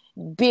everyone. And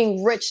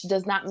being rich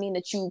does not mean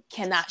that you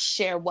cannot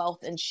share wealth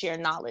and share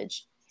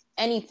knowledge.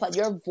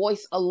 Your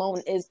voice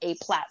alone is a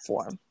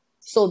platform.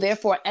 So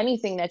therefore,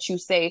 anything that you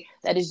say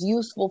that is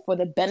useful for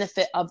the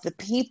benefit of the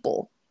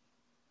people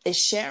is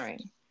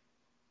sharing.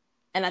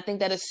 And I think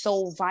that is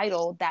so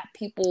vital that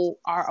people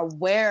are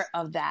aware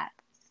of that.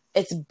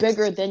 It's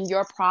bigger than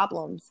your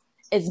problems.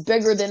 It's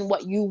bigger than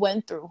what you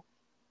went through.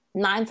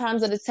 9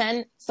 times out of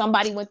 10,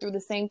 somebody went through the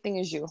same thing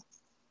as you.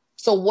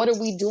 So what are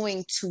we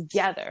doing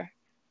together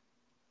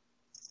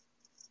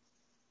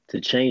to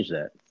change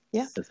that?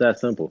 Yeah. It's that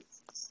simple.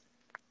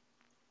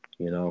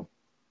 You know,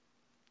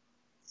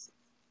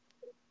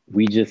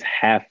 we just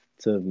have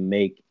to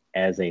make,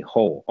 as a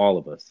whole, all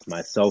of us,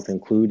 myself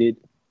included,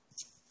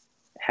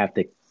 have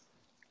to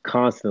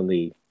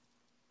constantly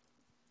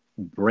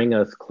bring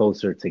us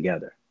closer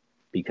together,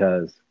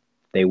 because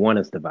they want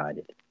us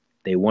divided.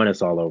 They want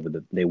us all over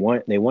they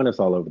want us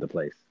all over the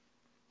place.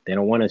 They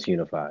don't want us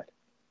unified.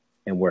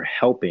 And we're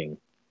helping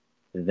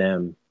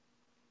them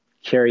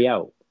carry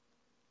out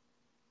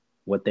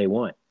what they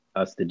want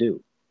us to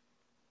do.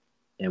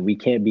 And we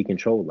can't be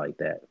controlled like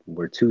that.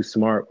 We're too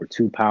smart, we're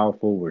too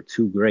powerful, we're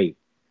too great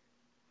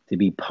to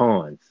be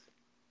pawns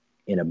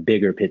in a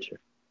bigger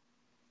picture.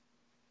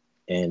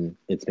 And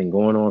it's been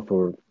going on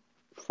for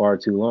far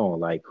too long.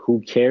 Like,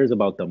 who cares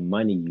about the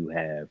money you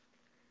have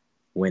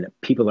when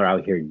people are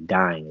out here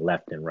dying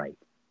left and right?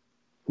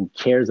 Who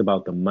cares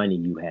about the money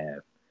you have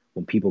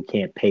when people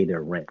can't pay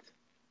their rent?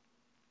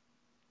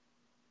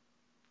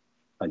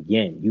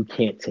 Again, you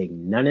can't take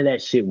none of that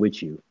shit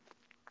with you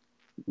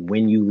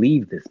when you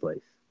leave this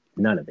place.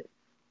 None of it.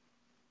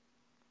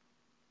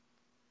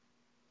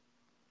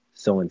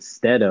 So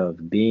instead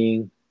of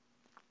being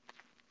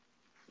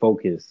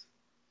focused,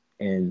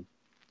 and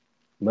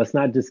let's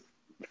not just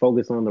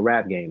focus on the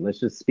rap game, let's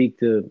just speak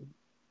to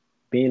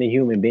being a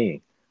human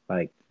being.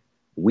 Like,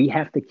 we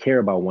have to care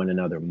about one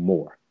another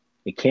more.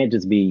 It can't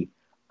just be,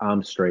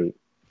 I'm straight,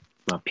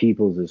 my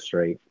peoples is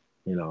straight,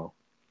 you know,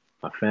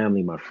 my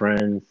family, my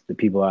friends, the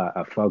people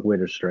I fuck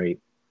with are straight.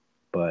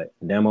 But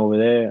them over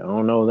there, I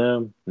don't know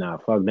them. Nah,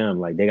 fuck them.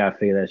 Like, they gotta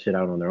figure that shit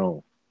out on their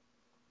own.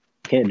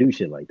 Can't do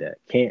shit like that.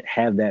 Can't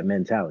have that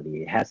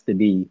mentality. It has to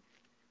be,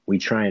 we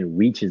try and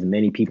reach as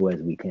many people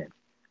as we can.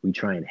 We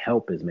try and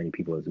help as many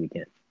people as we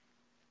can.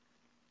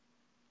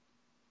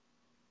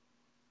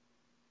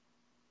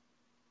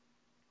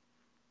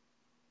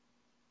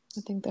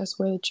 I think that's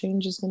where the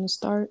change is going to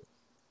start.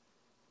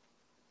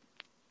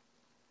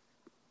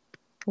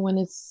 When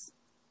it's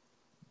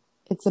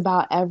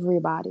about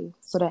everybody,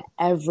 so that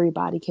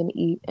everybody can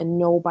eat and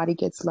nobody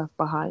gets left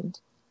behind.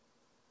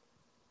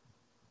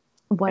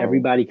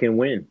 Everybody can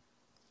win.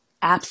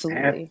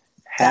 Absolutely.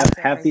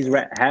 Half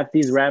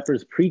these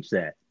rappers preach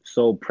that.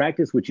 So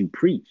practice what you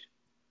preach.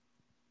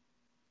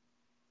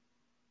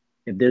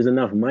 If there's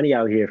enough money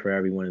out here for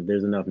everyone, if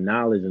there's enough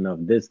knowledge, enough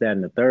this, that,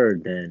 and the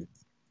third, then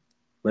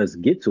let's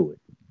get to it.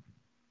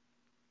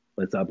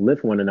 Let's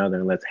uplift one another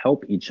and let's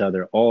help each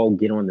other all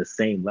get on the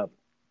same level.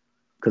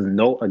 Because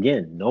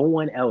no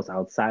one else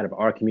outside of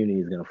our community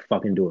is gonna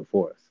fucking do it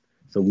for us.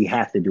 So we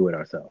have to do it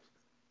ourselves.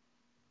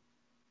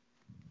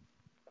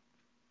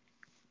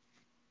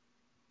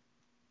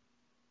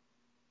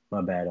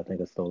 My bad. I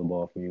think I stole the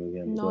ball from you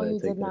again. No, you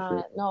did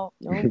not. No,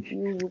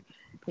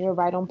 you're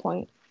right on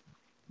point.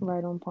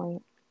 Right on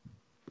point.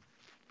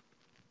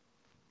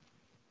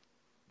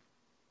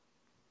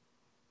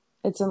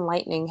 It's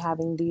enlightening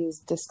having these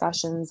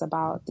discussions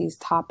about these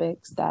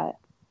topics that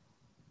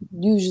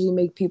usually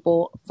make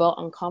people feel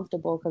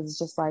uncomfortable, because it's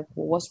just like,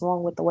 well, what's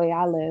wrong with the way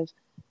I live?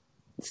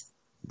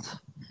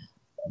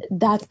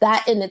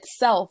 That in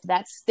itself,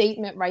 that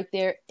statement right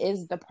there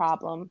is the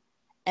problem.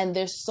 And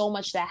there's so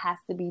much that has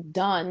to be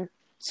done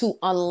to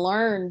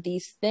unlearn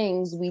these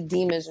things we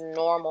deem as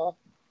normal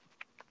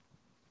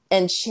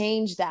and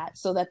change that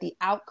so that the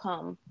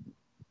outcome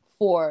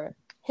for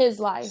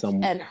his life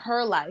Some. and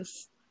her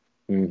life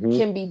Mm-hmm.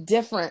 can be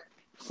different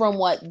from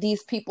what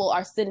these people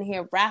are sitting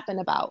here rapping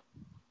about.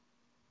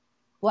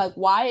 Like,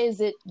 why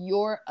is it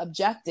your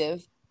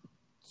objective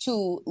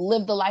to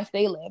live the life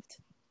they lived?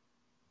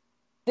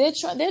 They're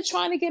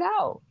trying to get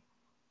out.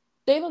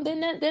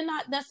 They're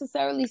not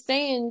necessarily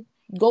saying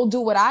go do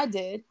what I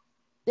did.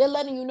 They're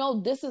letting you know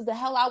this is the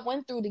hell I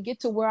went through to get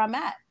to where I'm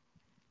at.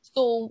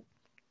 So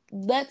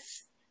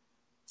let's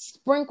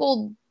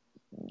sprinkle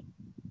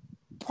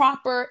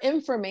proper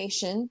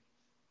information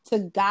to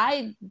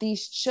guide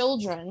these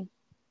children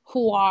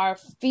who are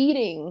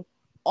feeding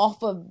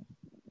off of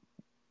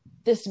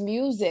this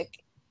music.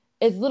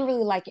 Is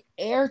literally like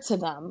air to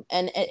them,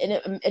 and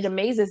it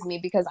amazes me,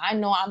 because I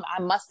know I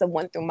must have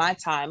went through my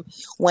time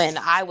when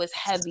I was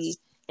heavy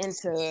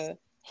into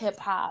hip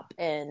hop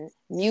and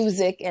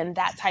music and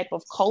that type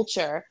of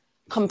culture,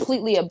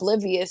 completely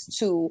oblivious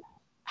to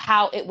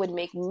how it would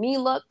make me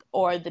look,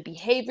 or the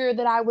behavior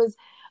that I was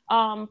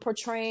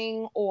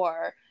portraying,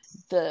 or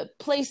the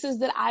places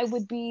that I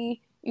would be.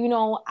 You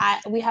know,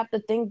 we have to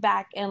think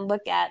back and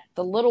look at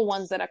the little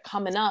ones that are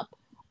coming up.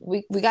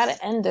 We got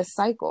to end this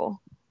cycle.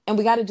 And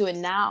we got to do it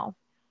now,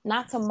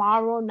 not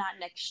tomorrow, not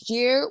next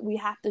year. We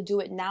have to do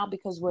it now,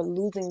 because we're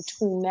losing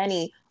too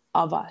many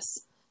of us.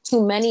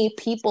 Too many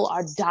people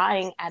are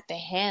dying at the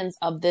hands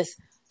of this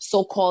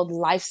so-called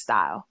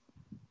lifestyle.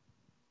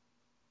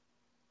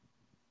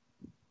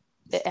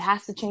 It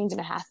has to change,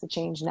 and it has to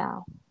change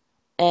now.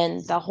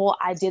 And the whole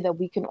idea that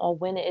we can all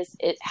win is,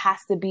 it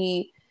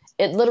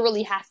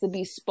literally has to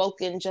be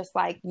spoken just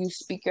like you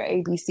speak your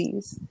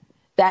ABCs.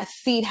 That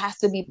seed has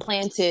to be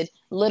planted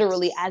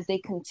literally as they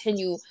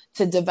continue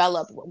to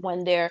develop.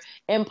 When they're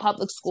in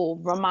public school,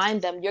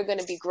 remind them you're going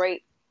to be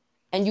great,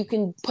 and you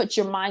can put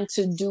your mind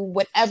to do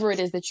whatever it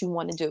is that you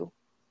want to do,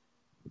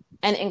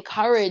 and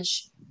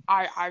encourage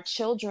our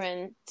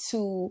children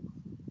to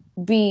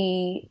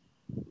be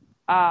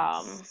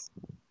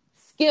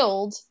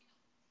skilled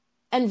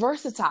and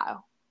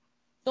versatile.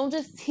 Don't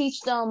just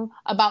teach them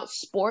about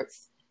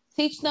sports.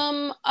 Teach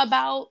them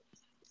about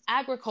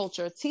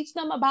agriculture. Teach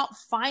them about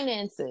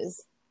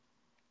finances,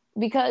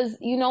 because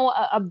you know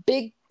a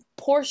big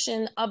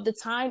portion of the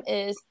time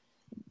is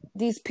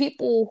these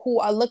people who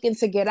are looking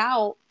to get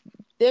out,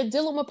 they're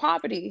dealing with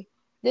poverty,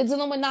 they're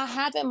dealing with not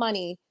having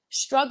money,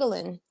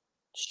 struggling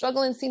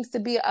seems to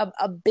be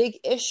a big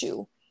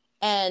issue,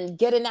 and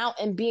getting out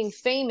and being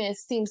famous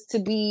seems to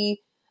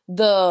be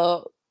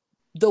the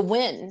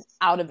win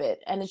out of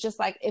it. And it's just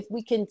like, if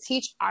we can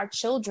teach our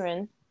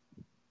children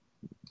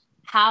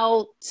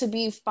how to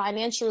be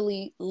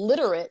financially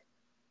literate,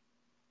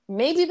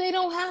 maybe they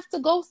don't have to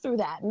go through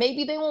that.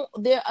 Maybe they won't.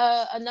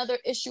 Another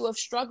issue of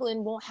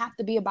struggling won't have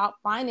to be about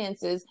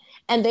finances,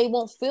 and they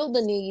won't feel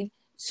the need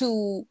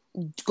to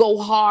go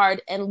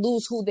hard and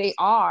lose who they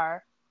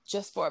are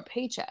just for a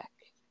paycheck.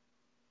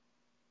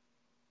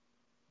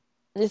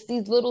 It's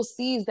these little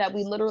seeds that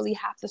we literally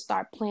have to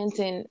start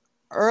planting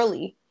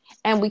early.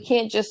 And we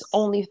can't just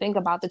only think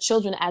about the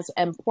children, as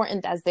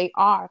important as they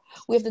are.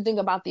 We have to think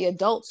about the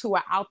adults who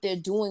are out there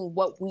doing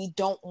what we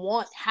don't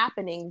want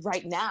happening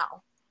right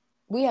now.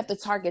 We have to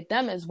target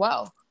them as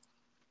well.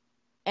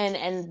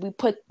 And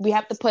we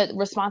have to put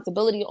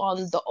responsibility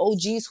on the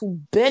OGs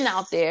who've been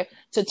out there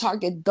to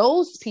target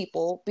those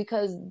people,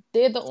 because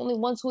they're the only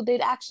ones who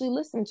they'd actually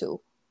listen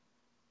to.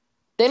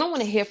 They don't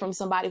want to hear from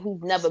somebody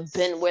who's never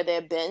been where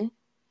they've been,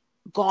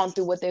 gone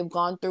through what they've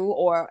gone through,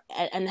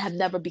 and have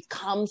never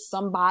become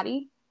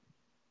somebody.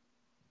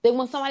 They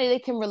want somebody they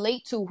can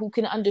relate to, who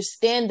can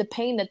understand the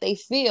pain that they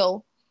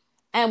feel.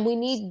 And we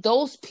need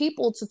those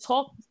people to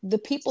talk the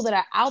people that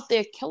are out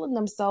there killing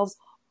themselves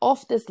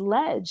off this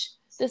ledge.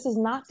 This is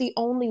not the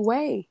only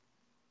way.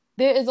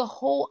 There is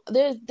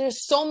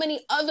there's so many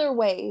other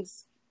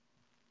ways.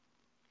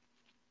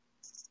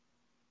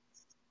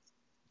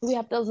 We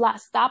have to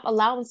stop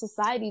allowing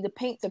society to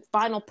paint the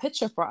final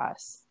picture for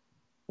us.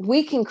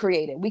 We can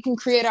create it. We can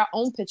create our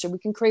own picture. We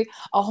can create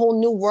a whole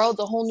new world,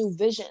 a whole new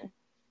vision.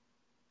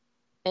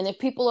 And if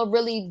people are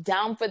really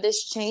down for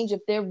this change,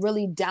 if they're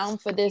really down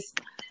for this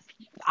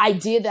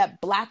idea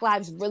that Black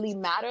lives really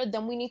matter,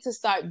 then we need to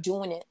start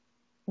doing it.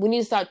 We need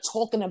to start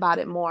talking about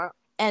it more.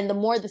 And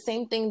the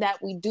same thing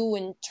that we do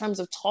in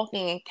terms of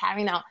talking and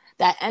carrying out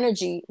that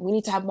energy, we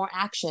need to have more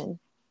action.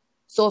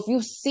 So if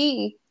you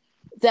see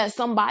that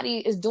somebody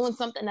is doing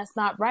something that's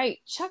not right,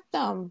 check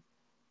them.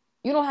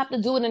 You don't have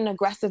to do it in an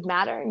aggressive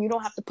manner, and you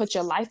don't have to put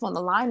your life on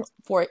the line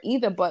for it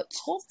either, but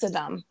talk to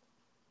them.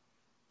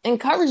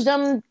 Encourage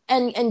them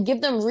and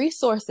give them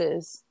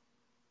resources.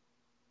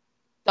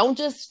 Don't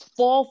just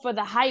fall for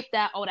the hype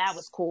that, oh, that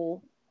was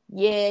cool.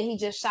 yeah, he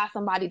just shot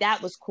somebody.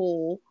 That was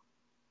cool.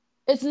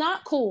 It's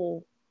not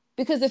cool.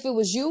 Because if it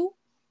was you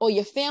or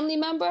your family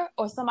member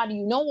or somebody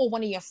you know or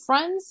one of your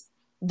friends,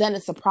 then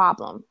it's a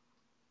problem.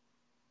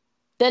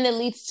 Then it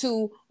leads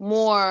to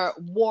more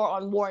war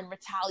on war and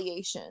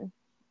retaliation.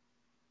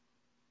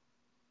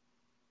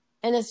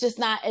 And it's just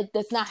not,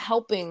 it's not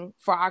helping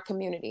for our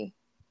community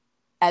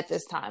at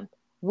this time.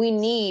 We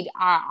need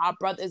our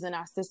brothers and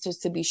our sisters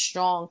to be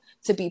strong,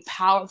 to be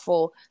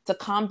powerful, to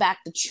combat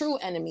the true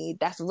enemy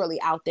that's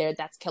really out there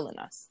that's killing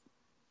us.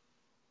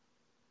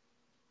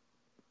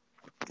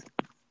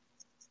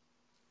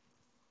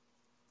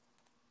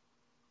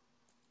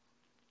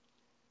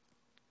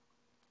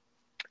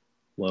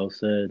 Well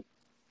said.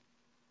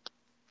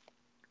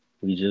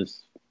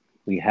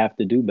 We have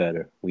to do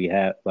better. We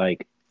have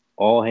like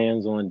all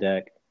hands on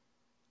deck.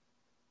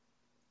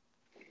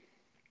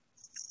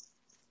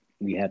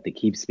 We have to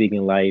keep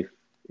speaking life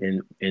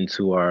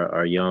into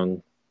our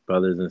young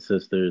brothers and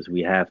sisters.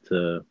 We have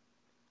to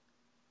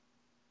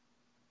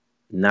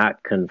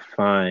not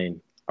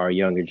confine our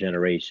younger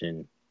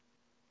generation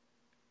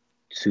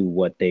to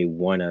what they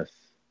want us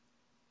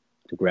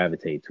to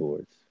gravitate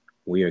towards.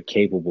 We are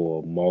capable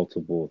of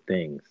multiple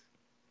things.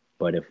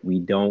 But if we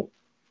don't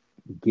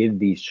give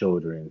these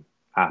children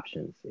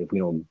options, if we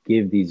don't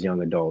give these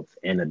young adults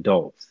and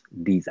adults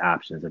these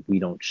options, if we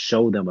don't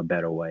show them a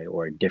better way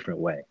or a different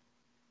way,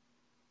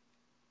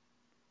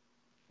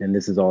 then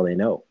this is all they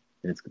know.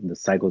 And the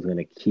cycle is going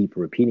to keep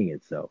repeating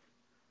itself.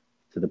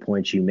 To the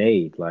point you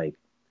made, like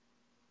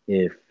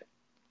if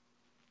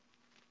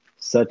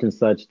such and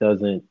such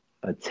doesn't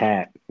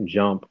attack,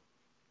 jump,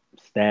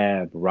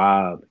 stab,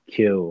 rob,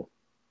 kill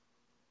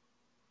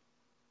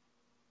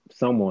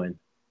someone,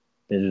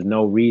 there's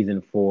no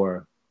reason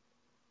for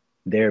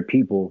their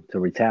people to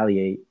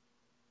retaliate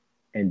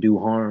and do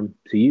harm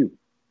to you.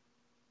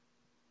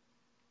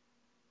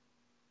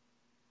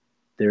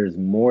 There's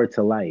more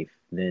to life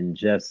than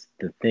just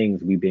the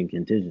things we've been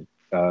conditioned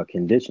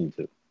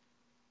to.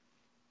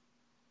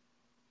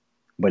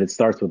 But it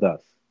starts with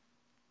us.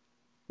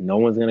 No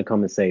one's going to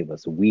come and save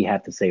us. We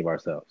have to save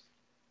ourselves.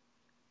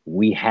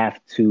 We have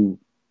to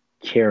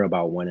care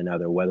about one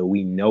another, whether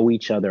we know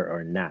each other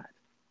or not.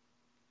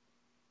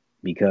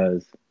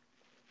 Because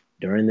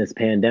during this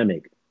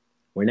pandemic,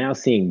 we're now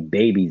seeing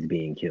babies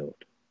being killed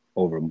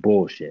over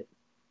bullshit.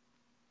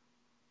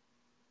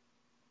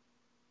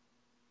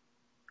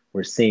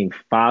 We're seeing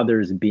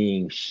fathers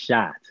being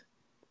shot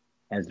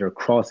as they're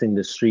crossing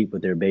the street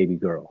with their baby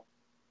girl.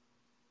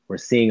 We're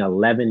seeing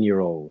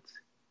 11-year-olds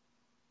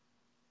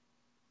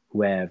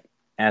who have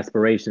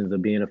aspirations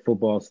of being a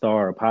football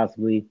star or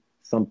possibly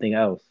something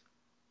else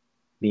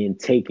being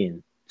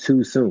taken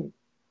too soon.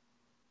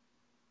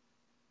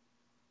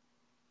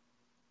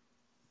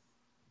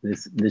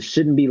 This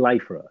shouldn't be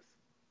life for us.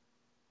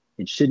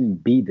 It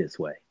shouldn't be this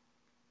way.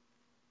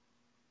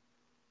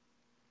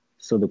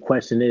 So the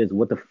question is,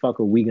 what the fuck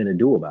are we going to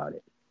do about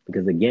it?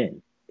 Because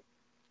again,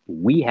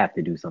 we have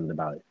to do something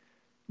about it.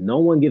 No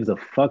one gives a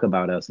fuck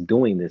about us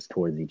doing this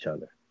towards each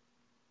other.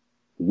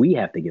 We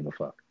have to give a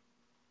fuck.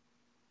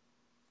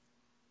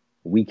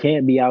 We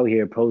can't be out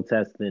here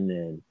protesting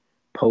and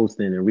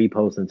posting and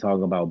reposting,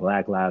 talking about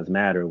Black Lives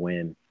Matter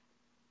when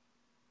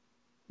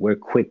we're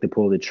quick to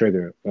pull the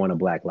trigger on a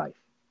black life.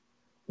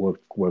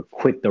 We're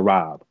quick to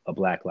rob a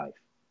black life.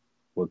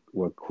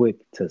 We're quick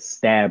to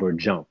stab or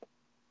jump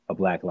a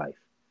black life.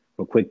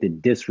 We're quick to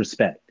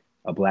disrespect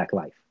a black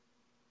life.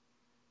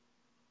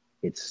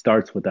 It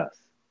starts with us.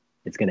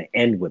 It's going to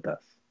end with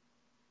us.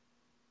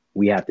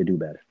 We have to do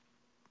better.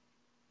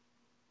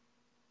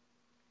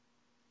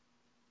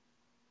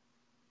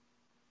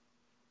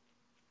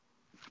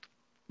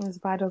 It's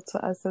vital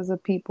to us as a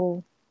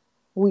people.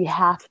 We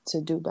have to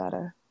do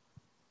better.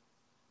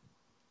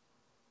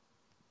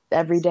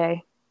 Every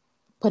day,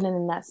 putting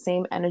in that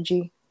same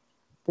energy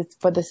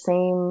for the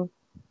same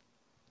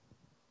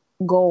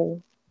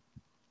goal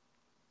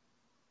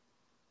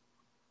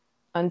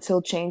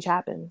until change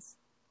happens.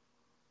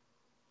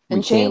 And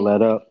we can't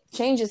let up.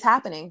 Change is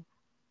happening.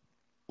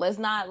 Let's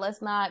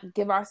not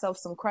give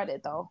ourselves some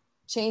credit though.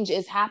 Change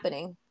is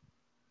happening.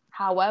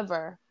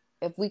 However,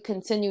 if we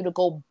continue to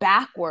go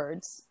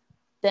backwards,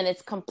 then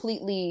it's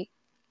completely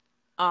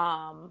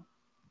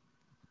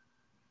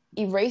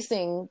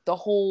erasing the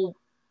whole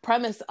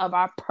premise of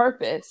our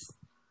purpose.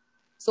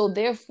 So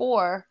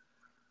therefore,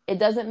 it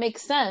doesn't make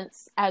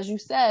sense, as you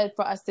said,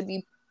 for us to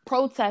be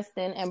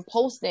protesting and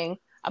posting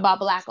about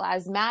Black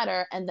Lives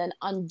Matter and then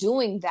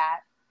undoing that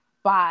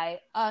by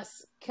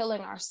us killing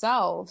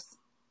ourselves.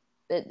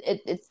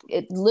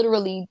 It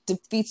literally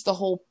defeats the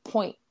whole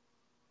point.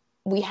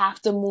 We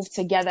have to move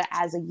together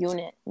as a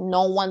unit.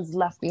 No one's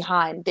left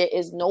behind. There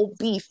is no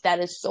beef that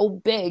is so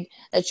big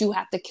that you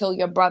have to kill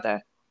your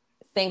brother.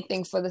 Same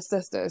thing for the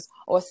sisters,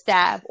 or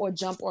stab, or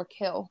jump, or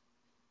kill.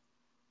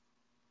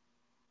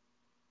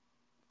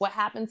 What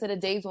happened to the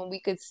days when we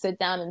could sit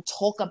down and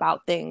talk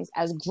about things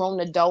as grown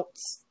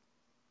adults?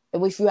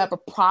 If you have a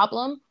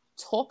problem,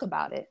 talk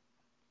about it.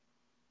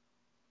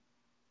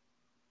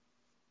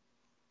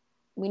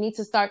 We need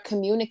to start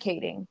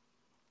communicating.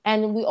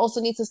 And we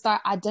also need to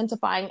start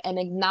identifying and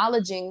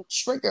acknowledging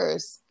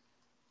triggers.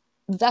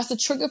 If that's a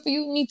trigger for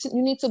you, you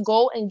need to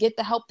go and get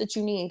the help that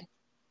you need.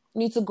 You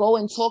need to go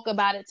and talk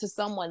about it to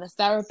someone, a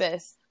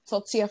therapist,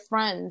 talk to your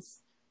friends,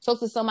 talk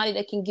to somebody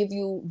that can give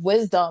you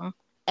wisdom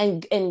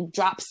and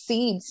drop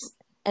seeds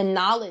and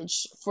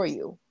knowledge for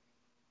you.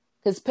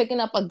 Because picking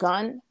up a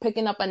gun,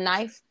 picking up a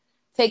knife,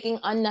 taking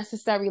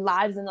unnecessary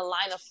lives in the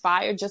line of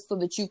fire just so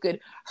that you could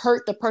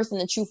hurt the person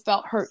that you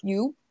felt hurt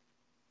you,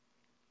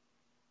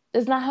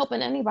 is not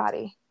helping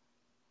anybody.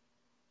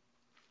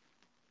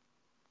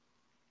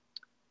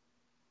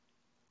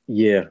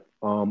 Yeah,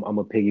 I'm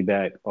gonna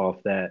piggyback off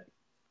that.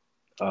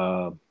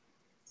 Uh,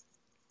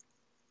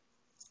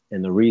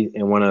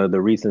 in one of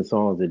the recent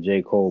songs that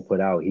J. Cole put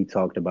out, he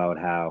talked about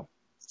how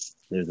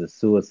there's a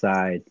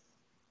suicide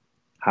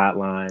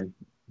hotline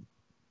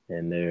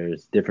and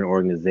there's different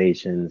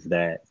organizations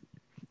that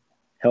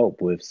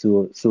help with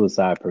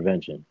suicide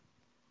prevention.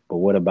 But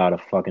what about a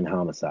fucking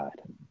homicide?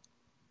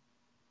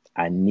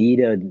 I need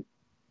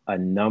a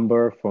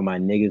number for my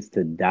niggas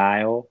to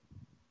dial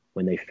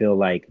when they feel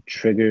like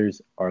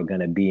triggers are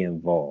gonna be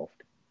involved.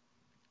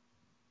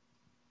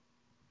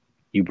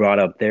 You brought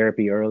up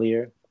therapy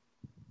earlier.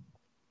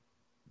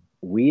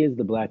 We as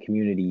the Black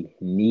community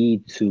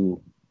need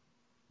to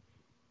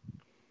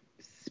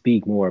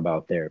speak more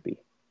about therapy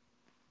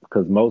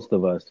because most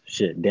of us,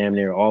 shit, damn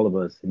near all of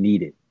us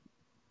need it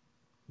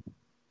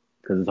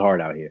because it's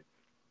hard out here.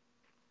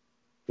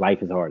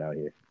 Life is hard out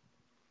here,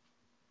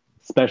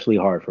 especially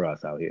hard for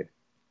us out here.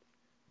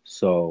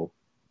 So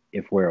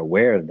if we're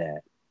aware of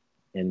that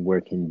and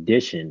we're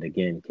conditioned,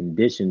 again,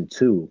 conditioned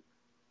to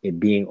it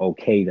being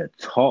okay to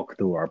talk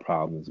through our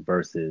problems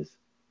versus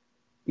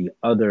the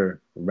other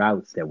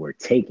routes that we're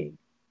taking,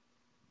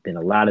 then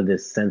a lot of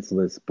this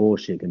senseless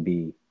bullshit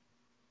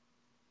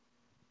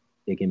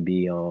it can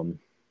be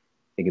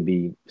it can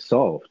be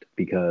solved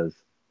because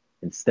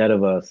instead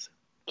of us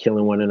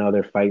killing one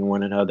another, fighting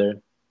one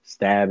another,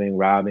 stabbing,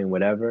 robbing,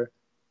 whatever,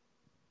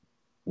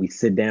 we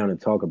sit down and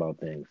talk about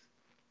things.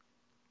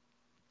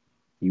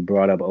 You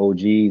brought up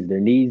OGs. There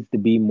needs to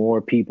be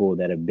more people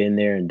that have been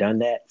there and done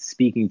that,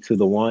 speaking to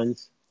the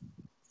ones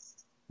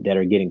that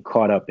are getting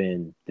caught up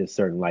in this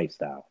certain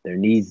lifestyle. There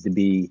needs to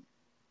be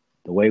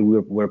the way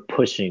we're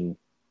pushing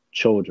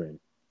children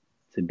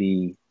to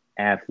be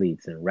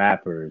athletes and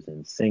rappers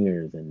and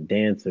singers and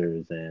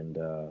dancers and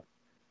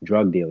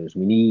drug dealers.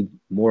 We need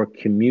more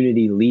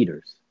community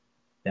leaders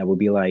that will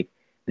be like,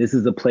 this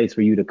is a place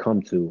for you to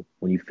come to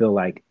when you feel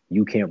like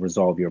you can't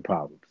resolve your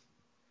problems.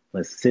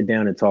 Let's sit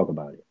down and talk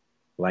about it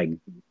like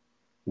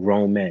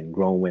grown men,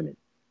 grown women.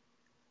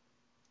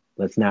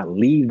 Let's not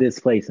leave this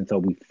place until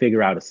we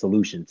figure out a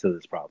solution to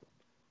this problem.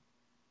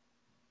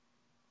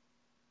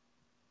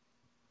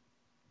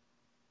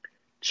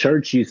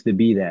 Church used to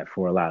be that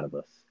for a lot of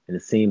us. And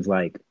it seems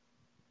like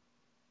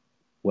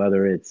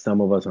whether it's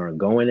some of us aren't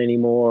going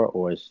anymore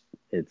or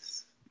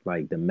it's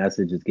like the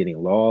message is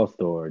getting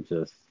lost or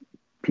just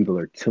people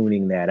are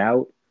tuning that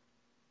out.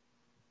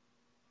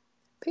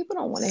 People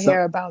don't want to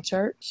hear about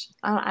church.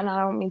 And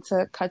I don't mean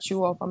to cut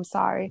you off. I'm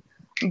sorry.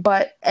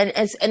 But and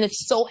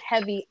it's so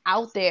heavy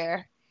out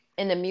there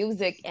in the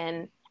music,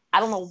 and I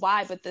don't know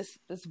why, but this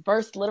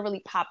verse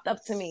literally popped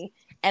up to me,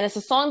 and it's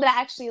a song that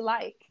I actually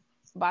like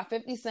by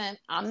 50 Cent.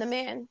 I'm the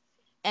man,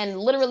 and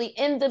literally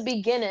in the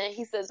beginning,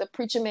 he says the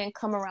preacher man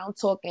come around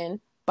talking,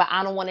 but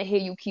I don't want to hear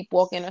you keep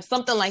walking or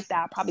something like that.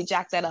 I'll probably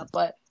jack that up,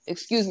 but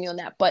excuse me on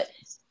that. But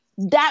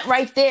that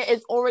right there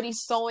is already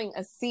sowing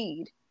a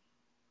seed.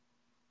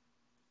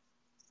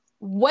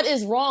 What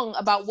is wrong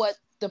about what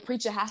the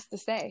preacher has to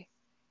say?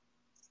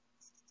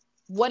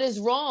 What is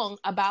wrong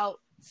about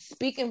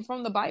speaking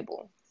from the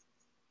Bible?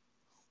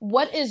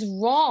 What is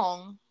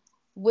wrong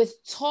with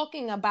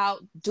talking about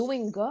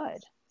doing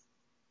good?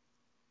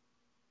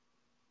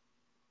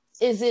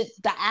 Is it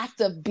the act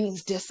of being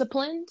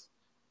disciplined?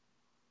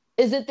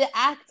 Is it the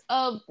act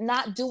of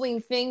not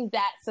doing things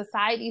that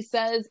society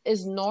says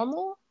is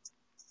normal?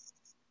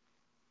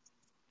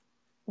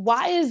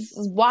 Why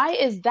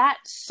is that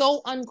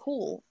so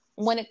uncool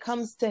when it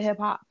comes to hip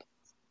hop?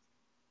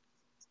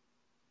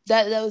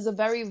 That was a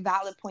very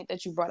valid point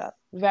that you brought up.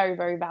 Very,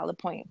 very valid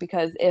point.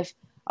 Because if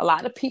a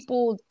lot of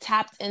people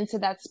tapped into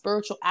that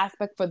spiritual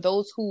aspect for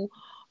those who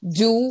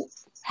do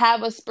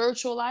have a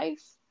spiritual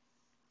life,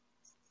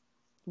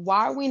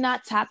 why are we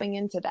not tapping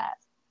into that?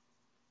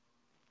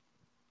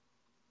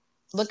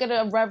 Look at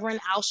a Reverend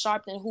Al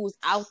Sharpton who's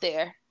out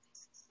there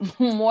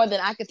more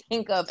than I could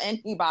think of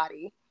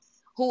anybody,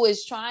 who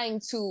is trying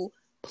to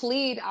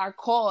plead our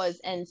cause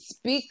and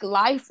speak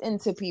life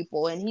into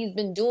people. And he's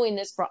been doing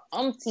this for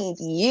umpteen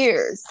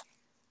years.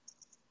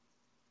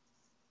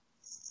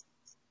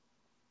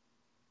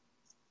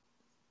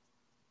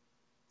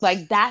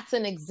 Like, that's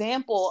an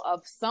example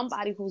of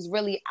somebody who's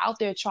really out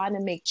there trying to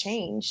make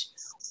change.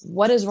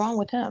 What is wrong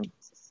with him?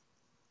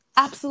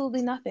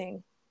 Absolutely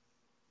nothing.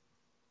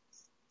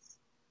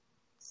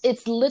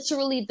 It's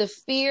literally the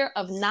fear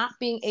of not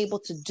being able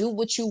to do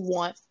what you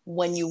want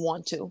when you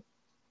want to.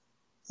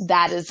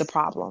 That is the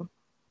problem.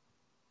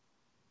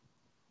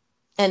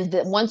 And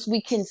once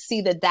we can see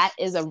that that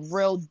is a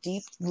real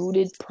deep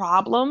rooted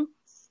problem,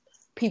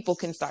 people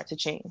can start to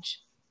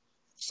change.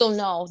 So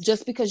no,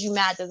 just because you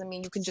mad doesn't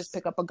mean you can just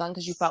pick up a gun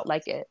because you felt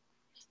like it.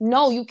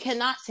 No, you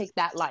cannot take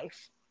that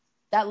life.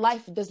 That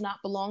life does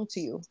not belong to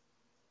you.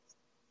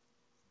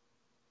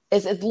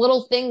 It's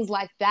little things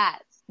like that,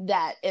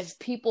 that if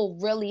people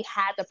really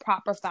had the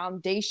proper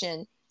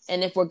foundation,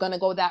 and if we're going to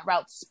go that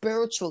route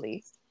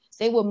spiritually,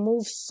 they would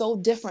move so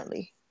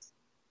differently.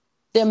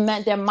 Their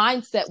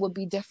mindset would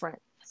be different.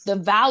 The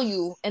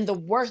value and the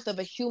worth of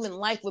a human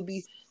life would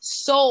be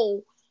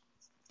so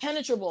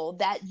penetrable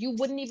that you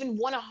wouldn't even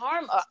want to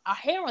harm a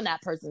hair on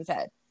that person's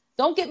head.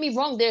 Don't get me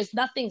wrong. There's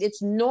nothing.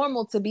 It's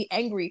normal to be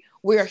angry.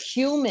 We're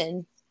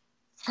human.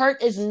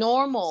 Hurt is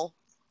normal.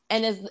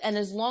 And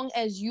as long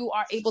as you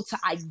are able to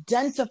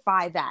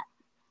identify that,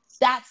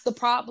 that's the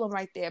problem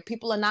right there.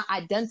 People are not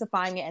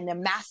identifying it and they're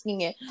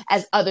masking it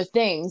as other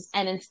things.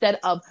 And instead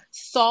of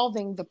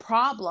solving the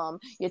problem,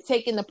 you're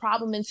taking the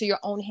problem into your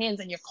own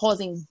hands and you're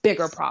causing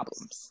bigger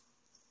problems.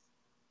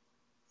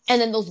 And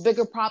then those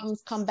bigger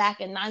problems come back,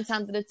 and 9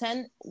 times out of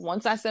 10,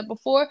 once I said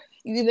before,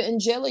 you're either in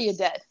jail or you're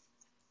dead.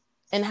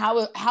 And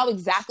how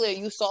exactly are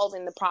you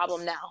solving the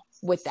problem now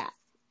with that?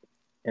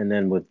 And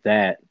then with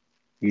that,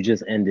 you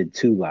just ended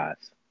 2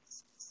 lives.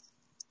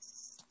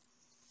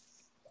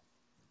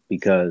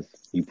 Because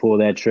you pull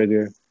that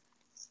trigger,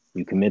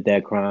 you commit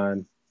that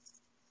crime,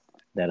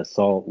 that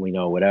assault,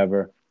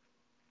 whatever,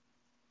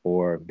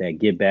 or that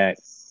get back,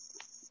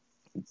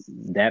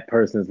 that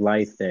person's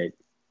life that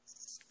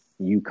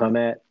you come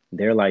at,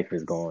 their life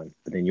is gone,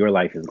 but then your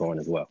life is gone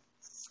as well.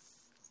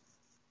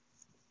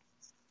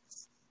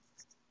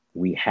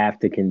 We have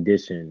to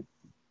condition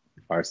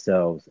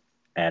ourselves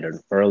at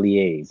an early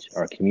age,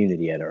 our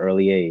community at an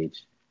early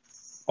age,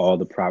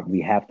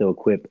 we have to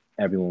equip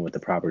everyone with the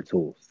proper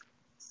tools.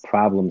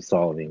 Problem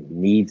solving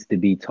needs to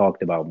be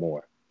talked about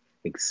more.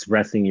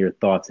 Expressing your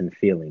thoughts and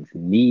feelings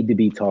need to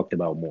be talked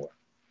about more.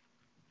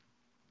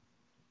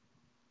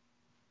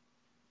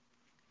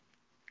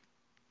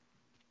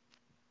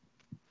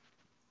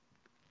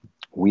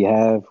 We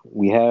have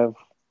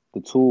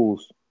the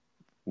tools.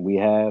 We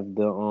have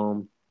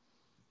the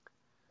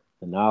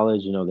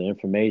knowledge, the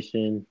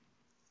information.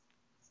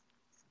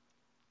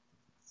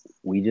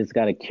 We just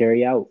got to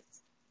carry out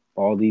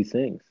all these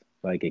things.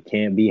 Like, it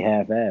can't be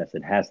half-assed.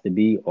 It has to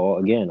be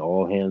all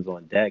hands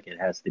on deck. It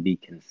has to be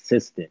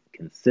consistent.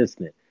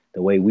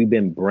 The way we've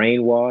been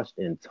brainwashed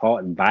and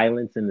taught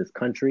violence in this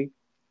country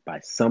by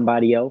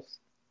somebody else,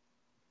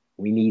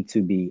 we need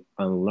to be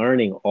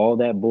unlearning all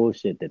that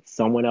bullshit that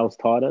someone else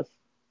taught us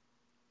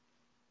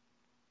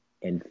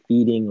and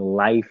feeding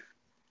life,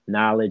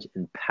 knowledge,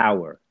 and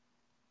power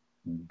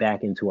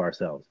back into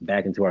ourselves,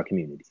 back into our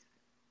communities.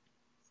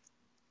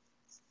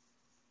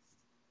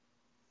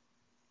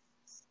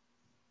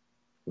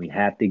 We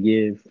have to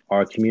give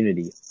our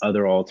community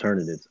other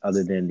alternatives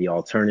other than the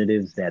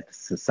alternatives that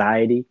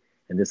society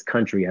and this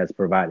country has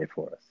provided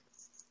for us.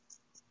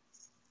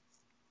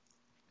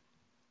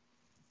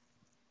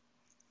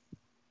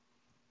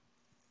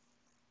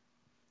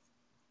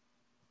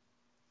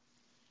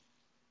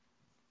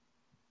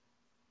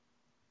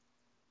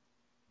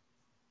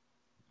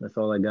 That's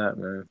all I got,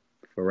 man,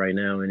 for right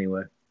now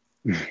anyway.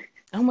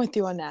 I'm with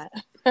you on that.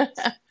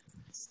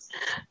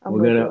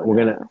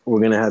 We're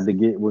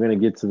gonna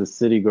get to the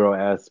city girl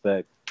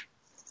aspect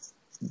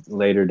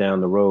later down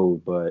the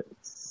road, but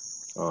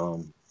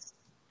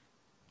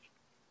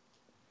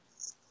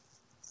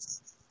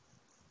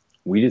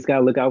we just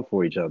gotta look out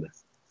for each other.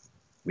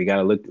 We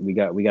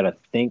gotta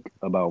think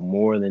about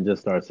more than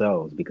just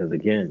ourselves, because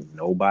again,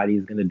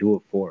 nobody's gonna do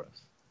it for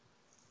us.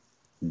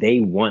 They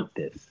want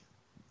this,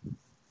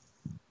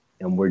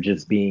 and we're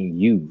just being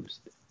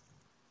used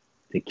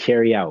to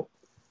carry out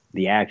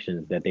the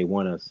actions that they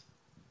want us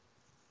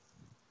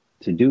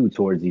to do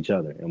towards each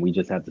other, and we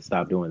just have to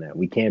stop doing that.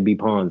 We can't be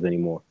pawns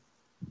anymore.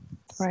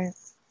 Right.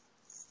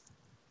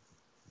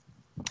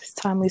 It's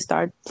time we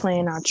start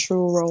playing our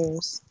true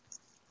roles,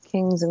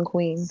 kings and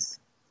queens,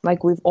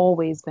 like we've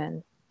always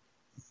been.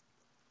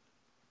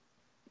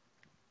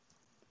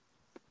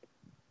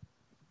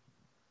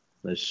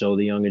 Let's show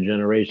the younger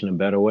generation a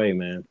better way,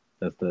 man.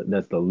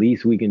 That's the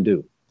least we can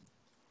do.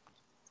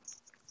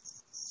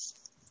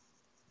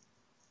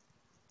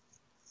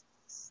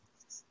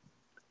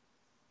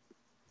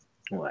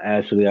 Well,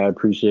 Ashley, I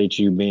appreciate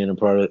you being a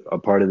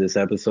part of this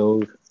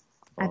episode.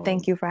 I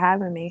thank you for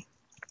having me.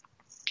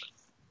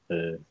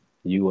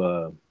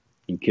 You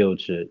killed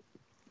shit.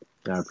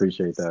 I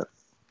appreciate that.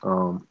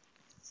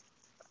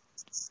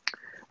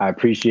 I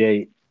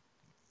appreciate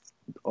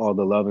all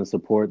the love and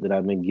support that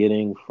I've been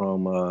getting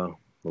from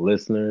the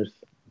listeners.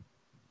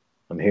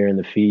 I'm hearing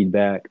the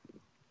feedback,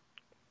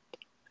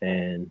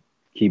 and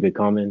keep it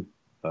coming.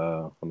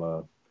 I'm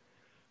gonna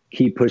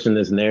keep pushing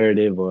this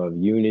narrative of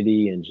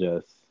unity and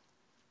just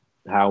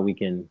how we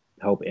can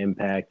help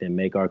impact and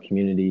make our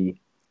community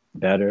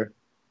better,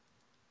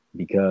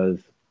 because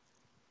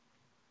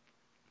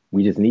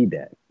we just need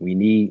that. We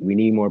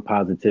need more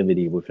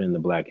positivity within the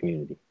Black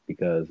community,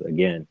 because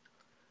again,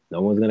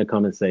 No one's gonna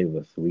come and save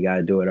us. We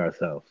gotta do it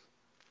ourselves.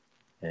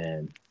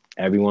 And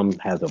everyone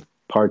has a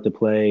part to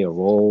play, a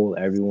role.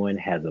 Everyone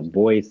has a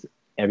voice.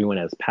 Everyone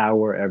has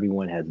power.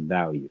 Everyone has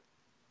value.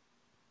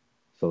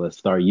 So let's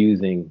start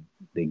using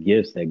the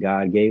gifts that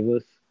God gave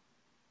us,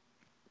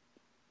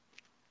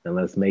 and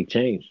let's make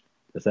change.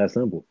 It's that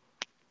simple.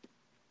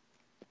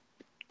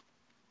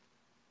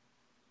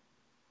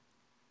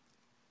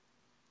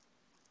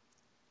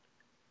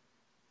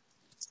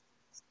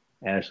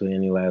 Ashley,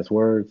 any last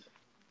words?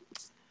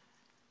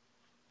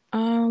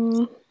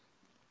 Um,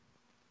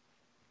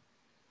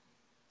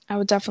 I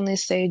would definitely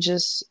say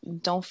just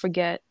don't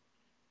forget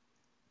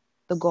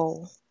the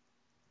goal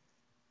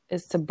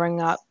is to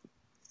bring up,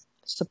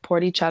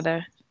 support each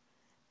other,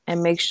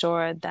 and make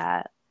sure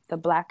that the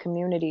Black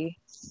community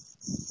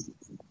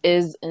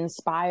is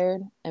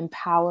inspired,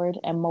 empowered,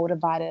 and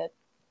motivated,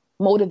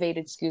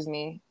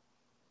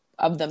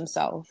 of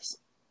themselves.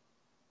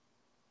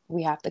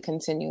 We have to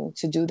continue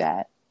to do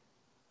that.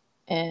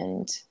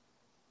 And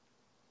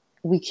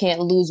we can't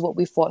lose what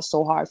we fought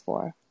so hard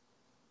for.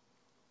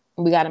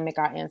 We got to make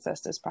our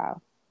ancestors proud.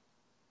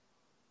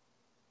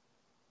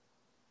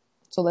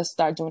 So let's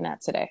start doing that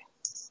today.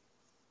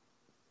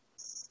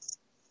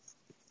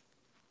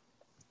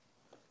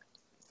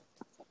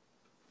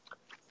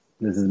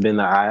 This has been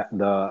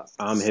the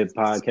I'm Hip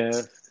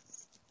podcast,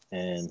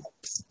 and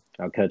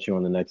I'll catch you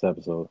on the next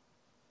episode.